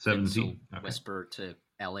 17. Okay. Whisper to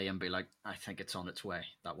Ellie and be like, "I think it's on its way.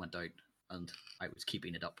 That went out, and I was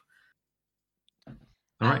keeping it up." All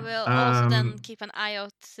right. I will also then keep an eye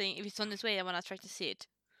out, seeing if it's on its way. I want to try to see it.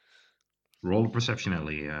 Roll a perception,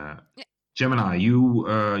 Ellie. Gemini,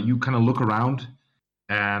 you kind of look around,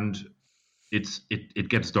 and it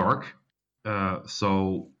gets dark,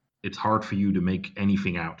 so it's hard for you to make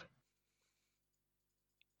anything out.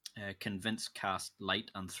 Can Vince cast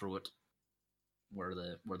light and throw it where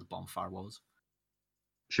the bonfire was?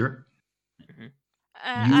 Sure. Mm-hmm.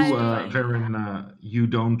 Varen, you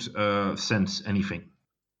don't sense anything.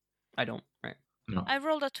 I don't. Right. No. I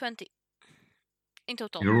rolled a 20 in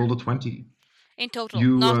total. You rolled a 20. In total,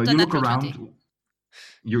 You not the you look natural around. 20.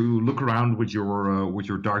 You look around with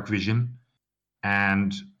your dark vision,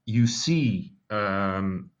 and you see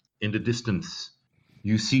in the distance,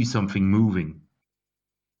 you see something moving.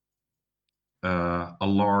 A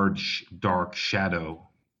large dark shadow,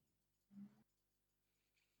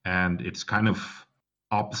 and it's kind of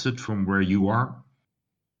opposite from where you are.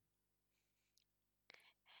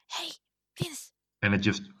 Hey, Vince! And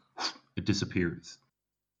it disappears.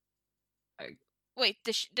 Wait,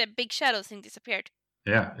 the big shadow thing disappeared.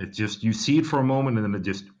 Yeah, it just, you see it for a moment, and then it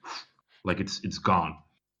just like it's gone,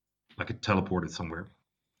 like it teleported somewhere.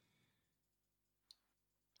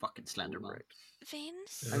 Fucking Slenderman. Right.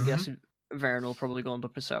 Vince? I guess Varen will probably go into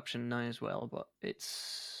perception now as well, but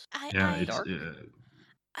it's I dark.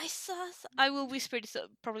 I saw. I will whisper this.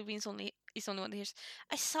 Probably Vince is only one that hears.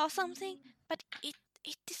 I saw something, but it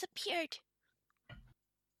disappeared.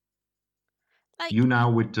 Like You now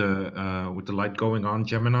with the light going on,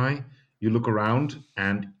 Gemini, You look around,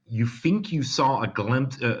 and you think you saw a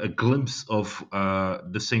glimpse of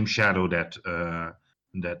the same shadow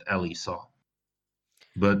that Ellie saw,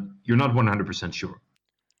 but you're not 100% sure.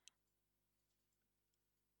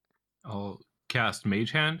 I'll cast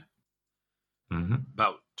Mage Hand Hmm.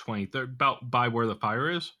 about 23rd, about by where the fire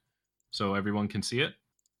is, so everyone can see it,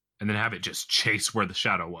 and then have it just chase where the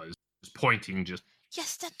shadow was, just pointing. Just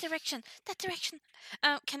Yes, that direction. That direction.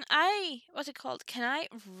 Can I? What's it called? Can I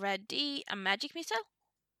ready a magic missile?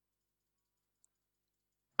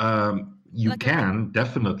 You Like a can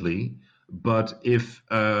definitely, but if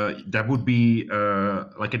that would be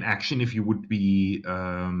like an action, if you would be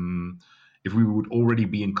if we would already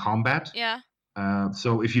be in combat. Yeah.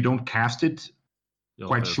 So if you don't cast it you'll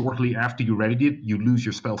quite have to- shortly after you readied it, you lose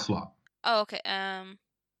your spell slot. Oh, okay.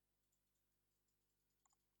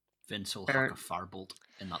 Vince will Fair. huck a firebolt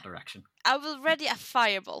in that direction. I will ready a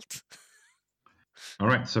firebolt. All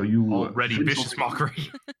right, so you already Vince vicious mockery.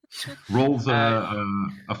 rolls a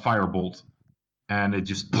firebolt, and it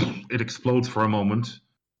just it explodes for a moment,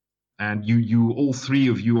 and you all three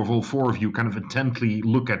of you, or all four of you, kind of intently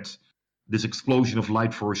look at this explosion of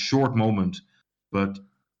light for a short moment, but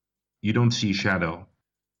you don't see shadow.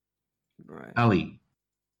 Right. Ellie,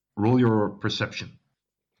 roll your perception.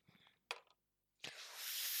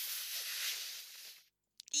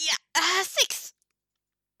 Yeah. 6.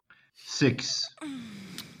 6.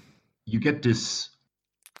 You get this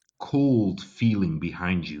cold feeling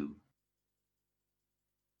behind you.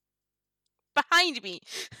 Behind me.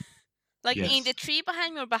 Like in Yes. the tree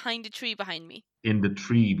behind me or behind the tree behind me? In the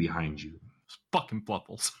tree behind you. Fucking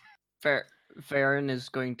fluffles. Varen is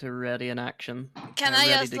going to ready an action. Can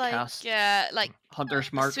ready I just to cast like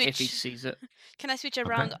Hunter's Mark if he switch? sees it. Can I switch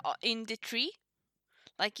around in the tree?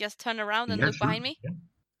 Like just turn around and Yeah, look sure. behind me?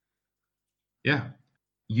 Yeah.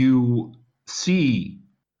 You see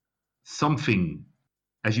something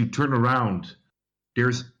as you turn around.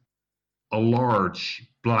 There's a large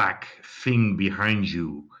black thing behind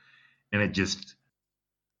you, and it just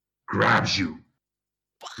grabs you.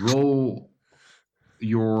 Roll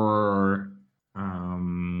your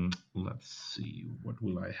let's see, what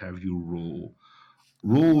will I have you roll?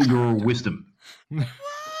 Roll your wisdom.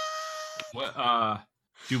 What?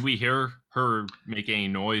 Do we hear her make any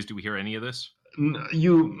noise? Do we hear any of this?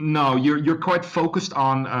 You're quite focused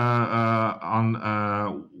on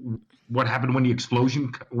what happened when the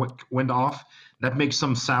explosion went off. That makes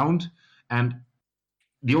some sound, and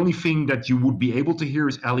the only thing that you would be able to hear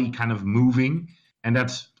is Ellie kind of moving, and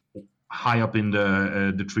that's high up in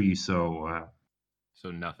the tree. So So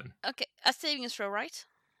nothing. Okay, a saving throw, right?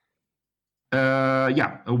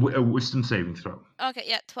 yeah, a wisdom saving throw. Okay,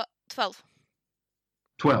 yeah, 12.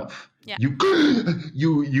 12. Yeah.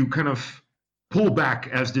 You kind of pull back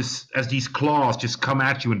as these claws just come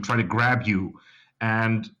at you and try to grab you,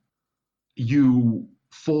 and you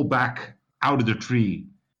fall back out of the tree,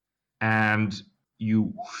 and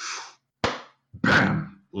you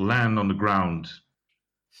bam land on the ground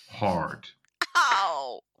hard.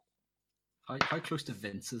 Ow! How close to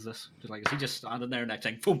Vince is this? Is he just standing there next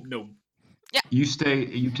thing? Boom, no.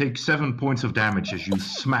 You take 7 points of damage as you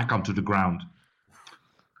smack onto the ground.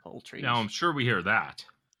 Whole trees. Now I'm sure we hear that.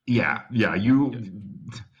 Yeah, you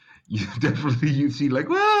definitely you see like,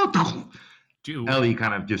 well, Do Ellie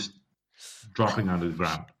kind of just dropping onto the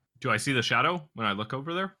ground. do I see the shadow when I look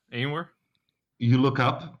over there anywhere? You look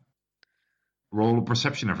up, roll a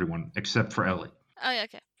perception, everyone, except for Ellie. Oh, yeah,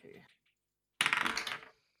 okay.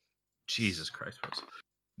 Jesus Christ!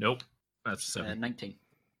 Nope. That's a 7. 19.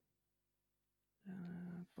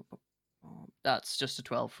 That's just a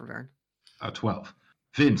 12 for Varen. 12.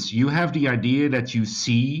 Vince, you have the idea that you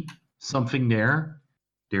see something there.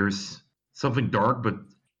 There's something dark, but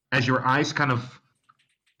as your eyes kind of,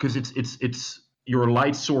 because it's your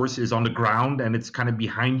light source is on the ground and it's kind of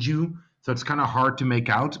behind you, so it's kind of hard to make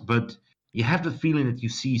out. But you have the feeling that you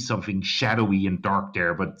see something shadowy and dark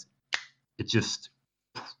there, but it just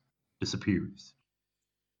disappears.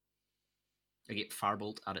 I get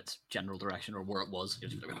firebolt at its general direction or where it was.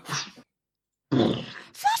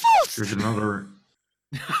 Fluffles! There's another.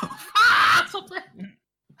 Ah, something.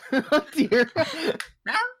 Oh dear.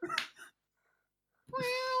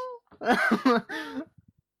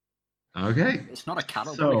 Okay. It's not a cat.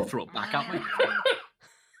 I'll So- probably throw it back at me.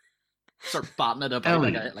 Start batting it up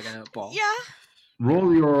Ellie. like a ball. Yeah.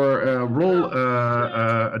 Roll your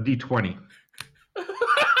a d20.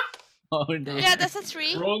 Oh, no. Yeah, that's a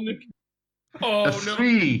 3. Roll new. Oh A no!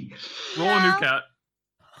 3. Roll a new Yeah. cat.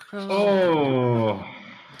 Oh.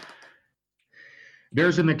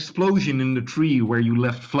 There's an explosion in the tree where you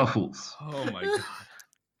left Fluffles. Oh my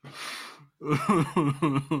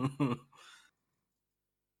god!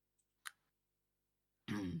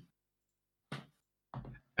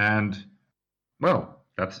 And well,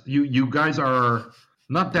 that's you guys are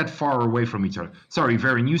not that far away from each other. Sorry,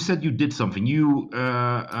 Varian, you said you did something. You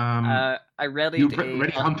I you readied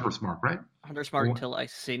ready a Hunter's Mark, right? Hunter's Mark Or- until I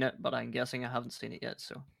seen it, but I'm guessing I haven't seen it yet.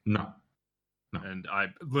 So No. And I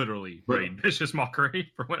literally But- read Vicious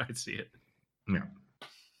Mockery for when I see it. Yeah.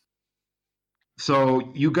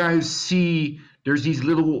 So you guys see there's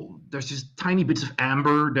just tiny bits of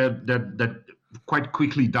amber that quite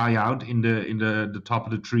quickly die out in the top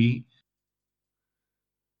of the tree.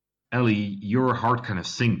 Ellie, your heart kind of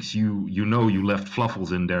sinks. You know you left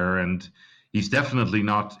Fluffles in there, and he's definitely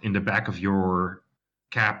not in the back of your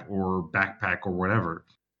cap or backpack or whatever.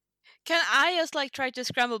 Can I just like try to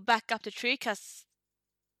scramble back up the tree?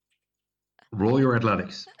 Roll your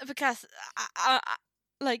athletics. Because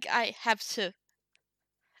I have to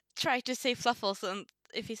try to save Fluffles, and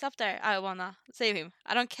if he's up there, I wanna save him.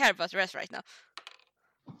 I don't care about the rest right now.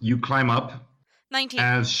 You climb up 19.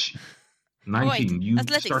 as 19. Oh, wait. You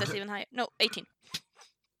Athletics, start that's to, even higher. No, 18.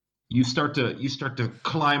 you start to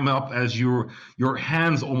climb up as your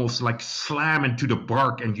hands almost like slam into the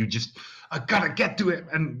bark, and you just I gotta get to it,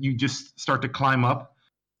 and you just start to climb up.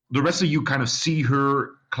 The rest of you kind of see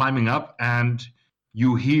her climbing up, and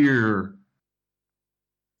you hear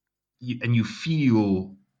and you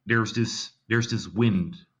feel there's this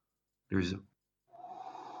wind.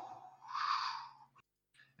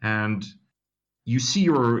 And you see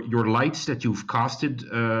your lights that you've casted,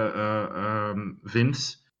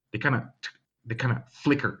 Vince. They kind of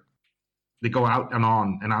flicker. They go out and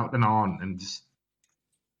on and out and on, and just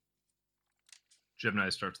Gemini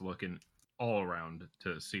starts looking all around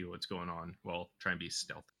to see what's going on while trying to be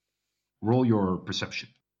stealthy. roll your perception.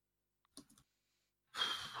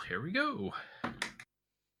 Here we go.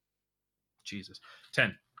 Jesus.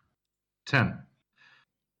 10. 10.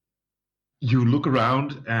 You look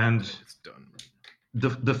around, and It's done.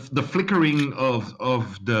 the flickering of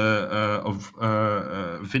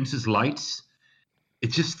Vince's lights,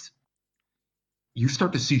 it just you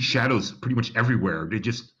start to see shadows pretty much everywhere. They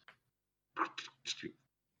just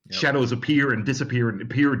shadows appear and disappear and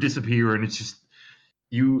appear and disappear, and it's just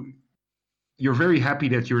you're very happy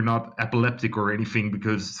that you're not epileptic or anything,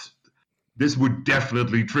 because this would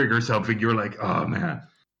definitely trigger something. You're like, oh man,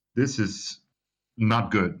 this is not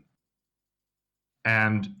good.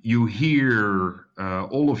 And you hear,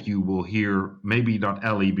 all of you will hear, maybe not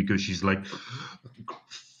Ellie because she's like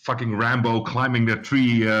fucking Rambo climbing the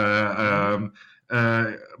tree,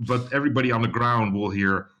 but everybody on the ground will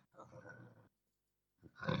hear.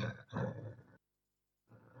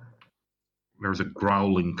 There's a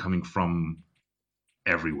growling coming from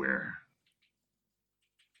everywhere.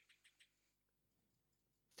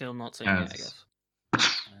 still not seeing it, I As guess.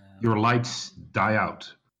 your lights die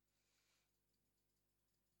out.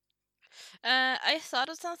 I thought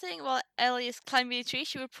of something. While Ellie is climbing the tree,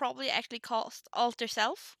 she would probably actually cast Alter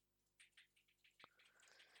Self.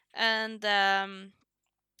 And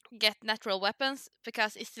get natural weapons,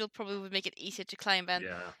 because it still probably would make it easier to climb. And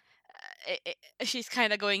she's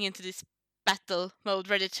kind of going into this battle mode,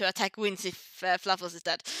 ready to attack Wince if Fluffles is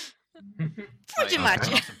dead. Pretty Right, much.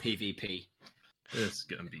 okay, that's a PvP. It's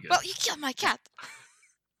gonna be good. Well, you killed my cat.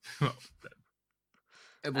 Well,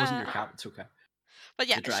 It wasn't your cat, it's okay. But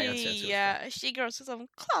yeah, The dryad says it was she grows some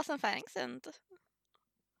claws and fangs and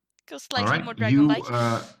goes All slightly right, more dragon-like.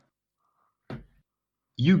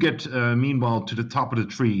 you get meanwhile to the top of the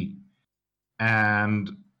tree, and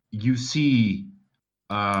you see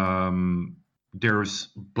there's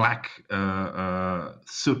black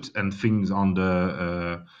soot and things on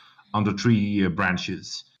the tree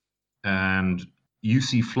branches, and you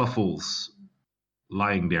see Fluffles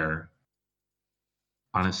lying there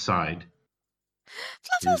on his side.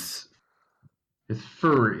 Fluffles! His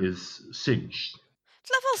fur is singed.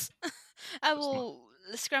 Fluffles! I will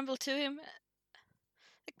scramble to him,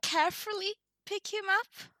 carefully pick him up.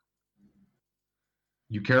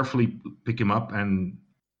 You carefully pick him up, and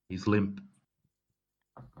he's limp.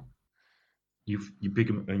 You pick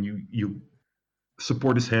him and you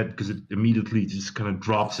support his head, because it immediately just kind of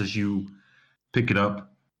drops as you pick it up.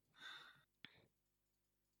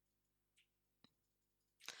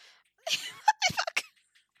 Fuck.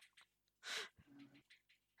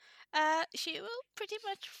 She will pretty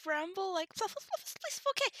much ramble like Fluffles, please,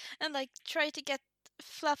 okay, and like try to get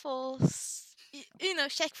Fluffles,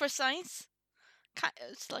 check for signs,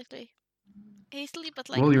 slightly hastily, but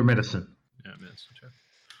like. Roll your medicine. yeah, medicine check.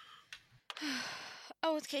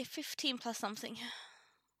 Oh, okay, 15 plus something.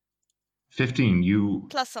 15. You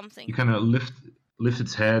Plus something. you kind of lift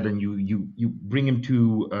its head, and you bring him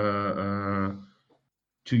to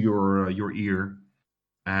your ear,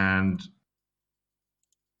 and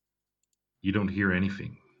You don't hear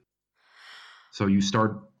anything. So you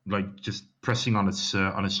start like just pressing on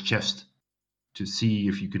its chest to see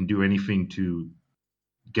if you can do anything to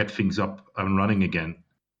get things up and running again.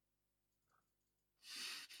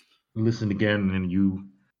 Listen again, and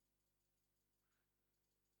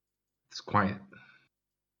it's quiet.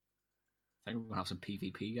 I think we're gonna have some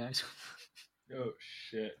PvP, guys. Oh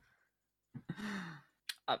shit.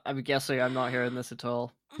 I'm guessing I'm not hearing this at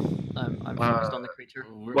all. I'm focused on the creature.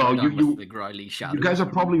 We're Well, done you- with the growly shadows. You guys are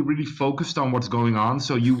probably really focused on what's going on,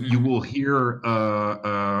 so you will hear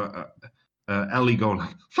Ellie going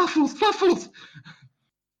like, Fluffles!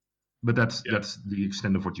 But that's the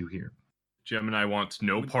extent of what you hear. Gemini wants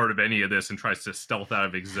no part of any of this and tries to stealth out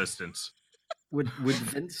of existence. Would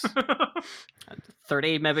Vince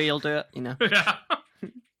 30, maybe you'll do it, you know. Yeah.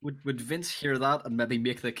 would Vince hear that and maybe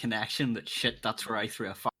make the connection that shit? That's where I threw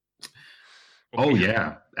a fire. Oh yeah,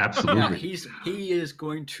 Yeah, absolutely. he is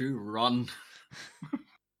going to run.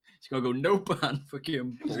 He's gonna go nope and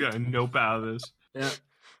fucking. He's got a nope out of this. Yeah.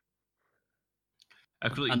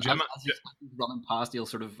 Actually, And Gemini, as he's running past, he'll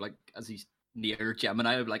sort of like as he's near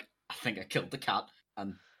Gemini, he'll be like, I think I killed the cat,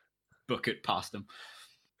 and book it past him.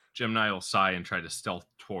 Gemini will sigh and try to stealth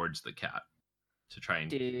towards the cat to try and.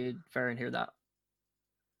 Did Farron hear that?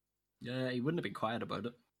 Yeah, he wouldn't have been quiet about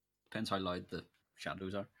it. Depends how loud the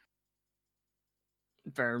shadows are.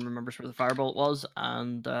 Farron remembers where the firebolt was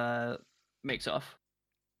and makes off.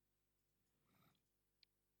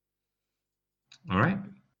 All right.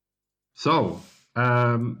 So,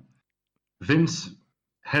 Vince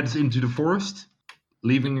heads into the forest,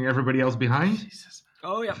 leaving everybody else behind. Jesus.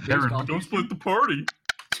 Oh yeah, Fair Vince enough. gone. Don't split the party.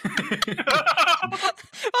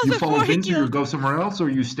 You follow Vince, or you go somewhere else, or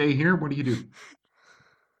you stay here. What do you do?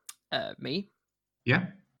 Me? Yeah.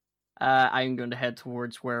 I'm going to head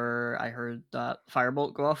towards where I heard that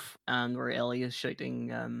firebolt go off and where Ellie is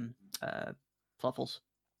shouting Fluffles.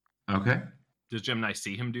 Okay. Does Gemini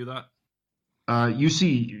see him do that? You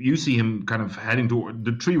see him kind of heading toward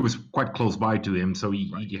the tree. Was quite close by to him, so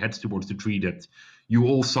he heads towards the tree that you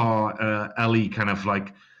all saw. Ellie kind of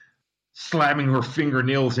like slamming her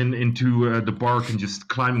fingernails into the bark and just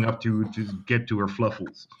climbing up to get to her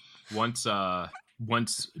Fluffles. Once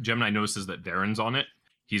Gemini notices that Varen's on it,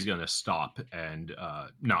 he's gonna stop and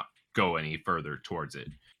not go any further towards it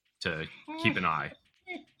to keep an eye.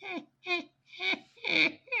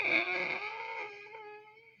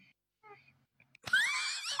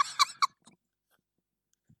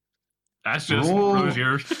 That's just Roll.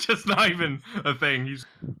 Rosier. Just not even a thing. He's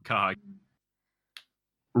God.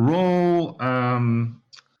 Roll.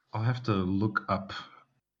 I'll have to look up.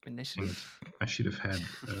 Initiative. I should have had.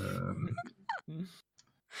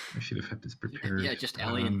 I should have had this prepared. Yeah, just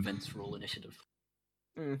Ellie and Vince roll initiative.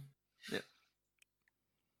 One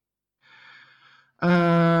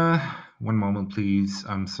moment, please.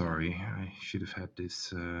 I'm sorry. I should have had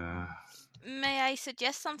this. May I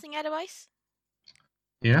suggest something otherwise?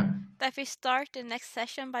 Yeah. That we start the next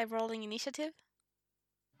session by rolling initiative?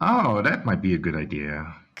 Oh, that might be a good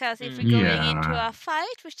idea. Because if we're going into Yeah. a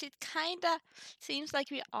fight, which it kinda seems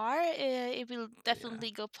like we are, it will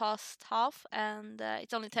definitely go past half, and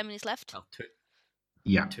it's only 10 minutes left. Well,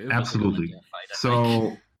 Yeah, two of us are gonna absolutely. get a fight, I think.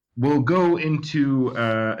 So we'll go into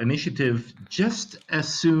initiative just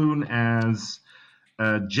as soon as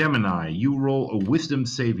Gemini. You roll a Wisdom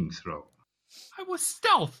saving throw. I was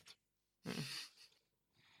stealthed.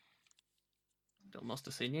 Bill must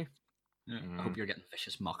have seen you. Yeah, I hope you're getting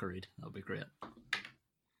vicious mockeried. That'll be great. It's like,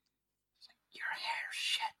 your hair,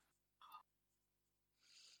 shit.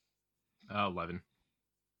 11,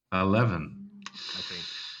 11. I think.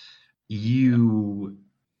 You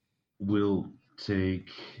will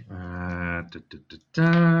take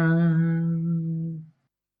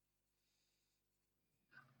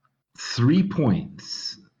 3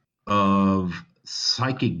 points of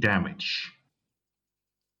psychic damage.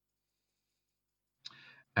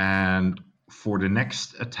 And for the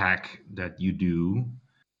next attack that you do,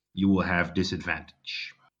 you will have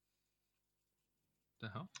disadvantage. The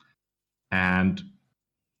hell? And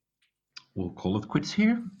we'll call it quits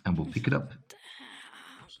here, and we'll pick it up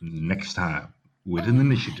next time with an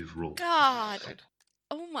initiative roll. God!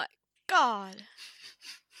 Oh my god!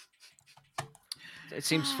 It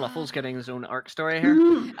seems Fluffle's getting his own arc story here.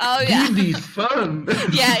 Oh yeah, D&D's fun.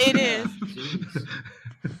 yeah, it is. Jeez.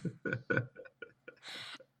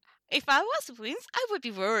 If I was Vince, I would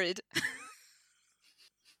be worried.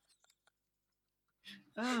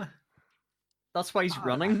 That's why he's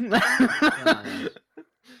running. Yeah.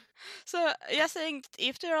 So you're saying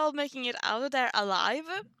if they're all making it out of there alive,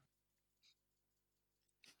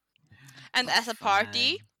 and as a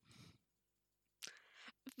party,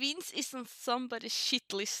 Vince is on somebody's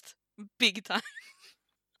shit list big time.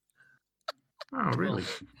 Oh, really?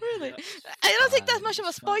 Really? That's I don't think that's fine, much of a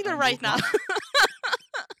it's fine, spoiler I right now.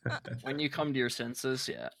 know When you come to your senses,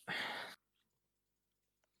 yeah.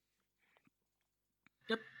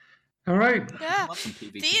 All right. Yeah. Love some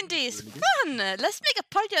PvP, D&D it's is really good. fun. Let's make a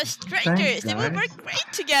party of strangers. They will guys. work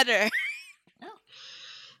great together.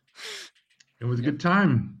 It was a Yep. good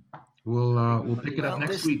time. We'll pick it Well, up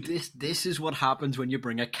next this, week. this is what happens when you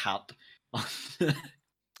bring a cat. on-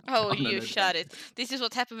 Oh, on an you shut it. adventure. This is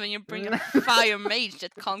what happens when you bring a fire mage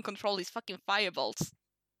that can't control his fucking firebolts.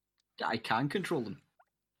 I can control them.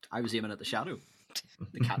 I was aiming at the shadow.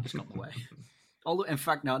 The cat just got in the way. Although, in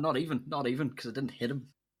fact, no, not even, because I didn't hit him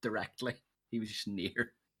directly. He was just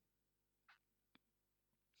near.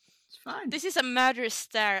 It's fine. This is a murderous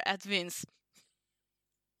stare at Vince.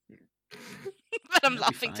 But I'm It'll be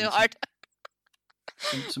laughing too fine. hard.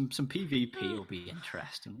 Some PvP will be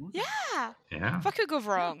interesting. won't it? Yeah. Yeah. What could go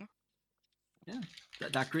wrong?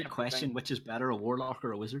 That great question: which is better, a warlock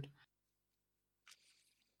or a wizard?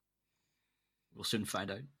 We'll soon find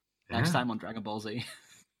out. Next Yeah. time on Dragon Ball Z.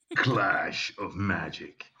 Clash of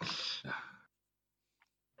Magic.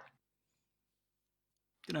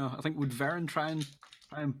 You know, I think would Varen try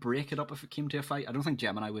and break it up if it came to a fight? I don't think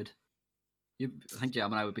Gemini would. I think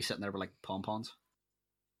Gemini would be sitting there with like pom-poms.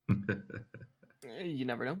 You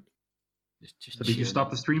never know. Just So did you cheering. stop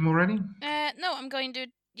the stream already? No, I'm going to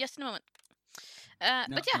just in a moment. No,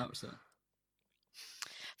 But yeah, that was that.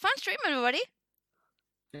 fun stream, everybody.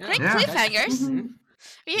 Yeah. Great Yeah. cliffhangers. Mhm.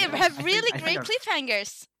 We Yeah, have I really think great our-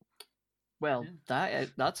 cliffhangers. Well, Yeah.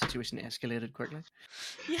 that situation escalated quickly.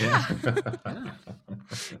 Yeah. Yeah.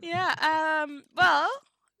 Yeah. Well,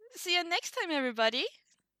 see you next time, everybody.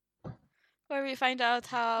 Where we find out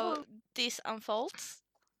how this unfolds.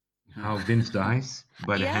 How Vince dies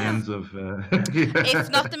by the Yeah. hands of. If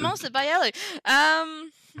not the monster by Ellie.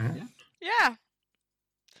 Yeah. Yeah.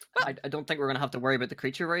 I don't think we're gonna have to worry about the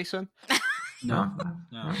creature very soon. No.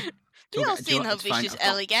 No. You'll Okay, see how it's fine. vicious I've got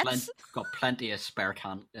Ellie gets. got plenty of spare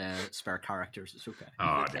characters. It's okay.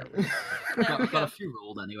 Oh, Okay. there we go. There we I've got go. a few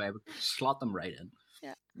rolled anyway, but slot them right in.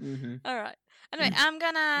 Mm-hmm. All right. Anyway, I'm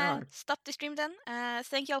gonna Alright. stop the stream then.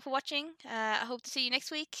 Thank you all for watching. I hope to see you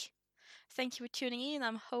next week. Thank you for tuning in.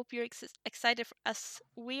 I hope you're excited as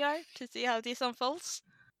we are to see how this unfolds.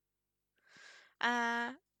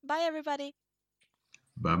 Bye, everybody.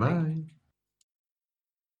 Bye bye.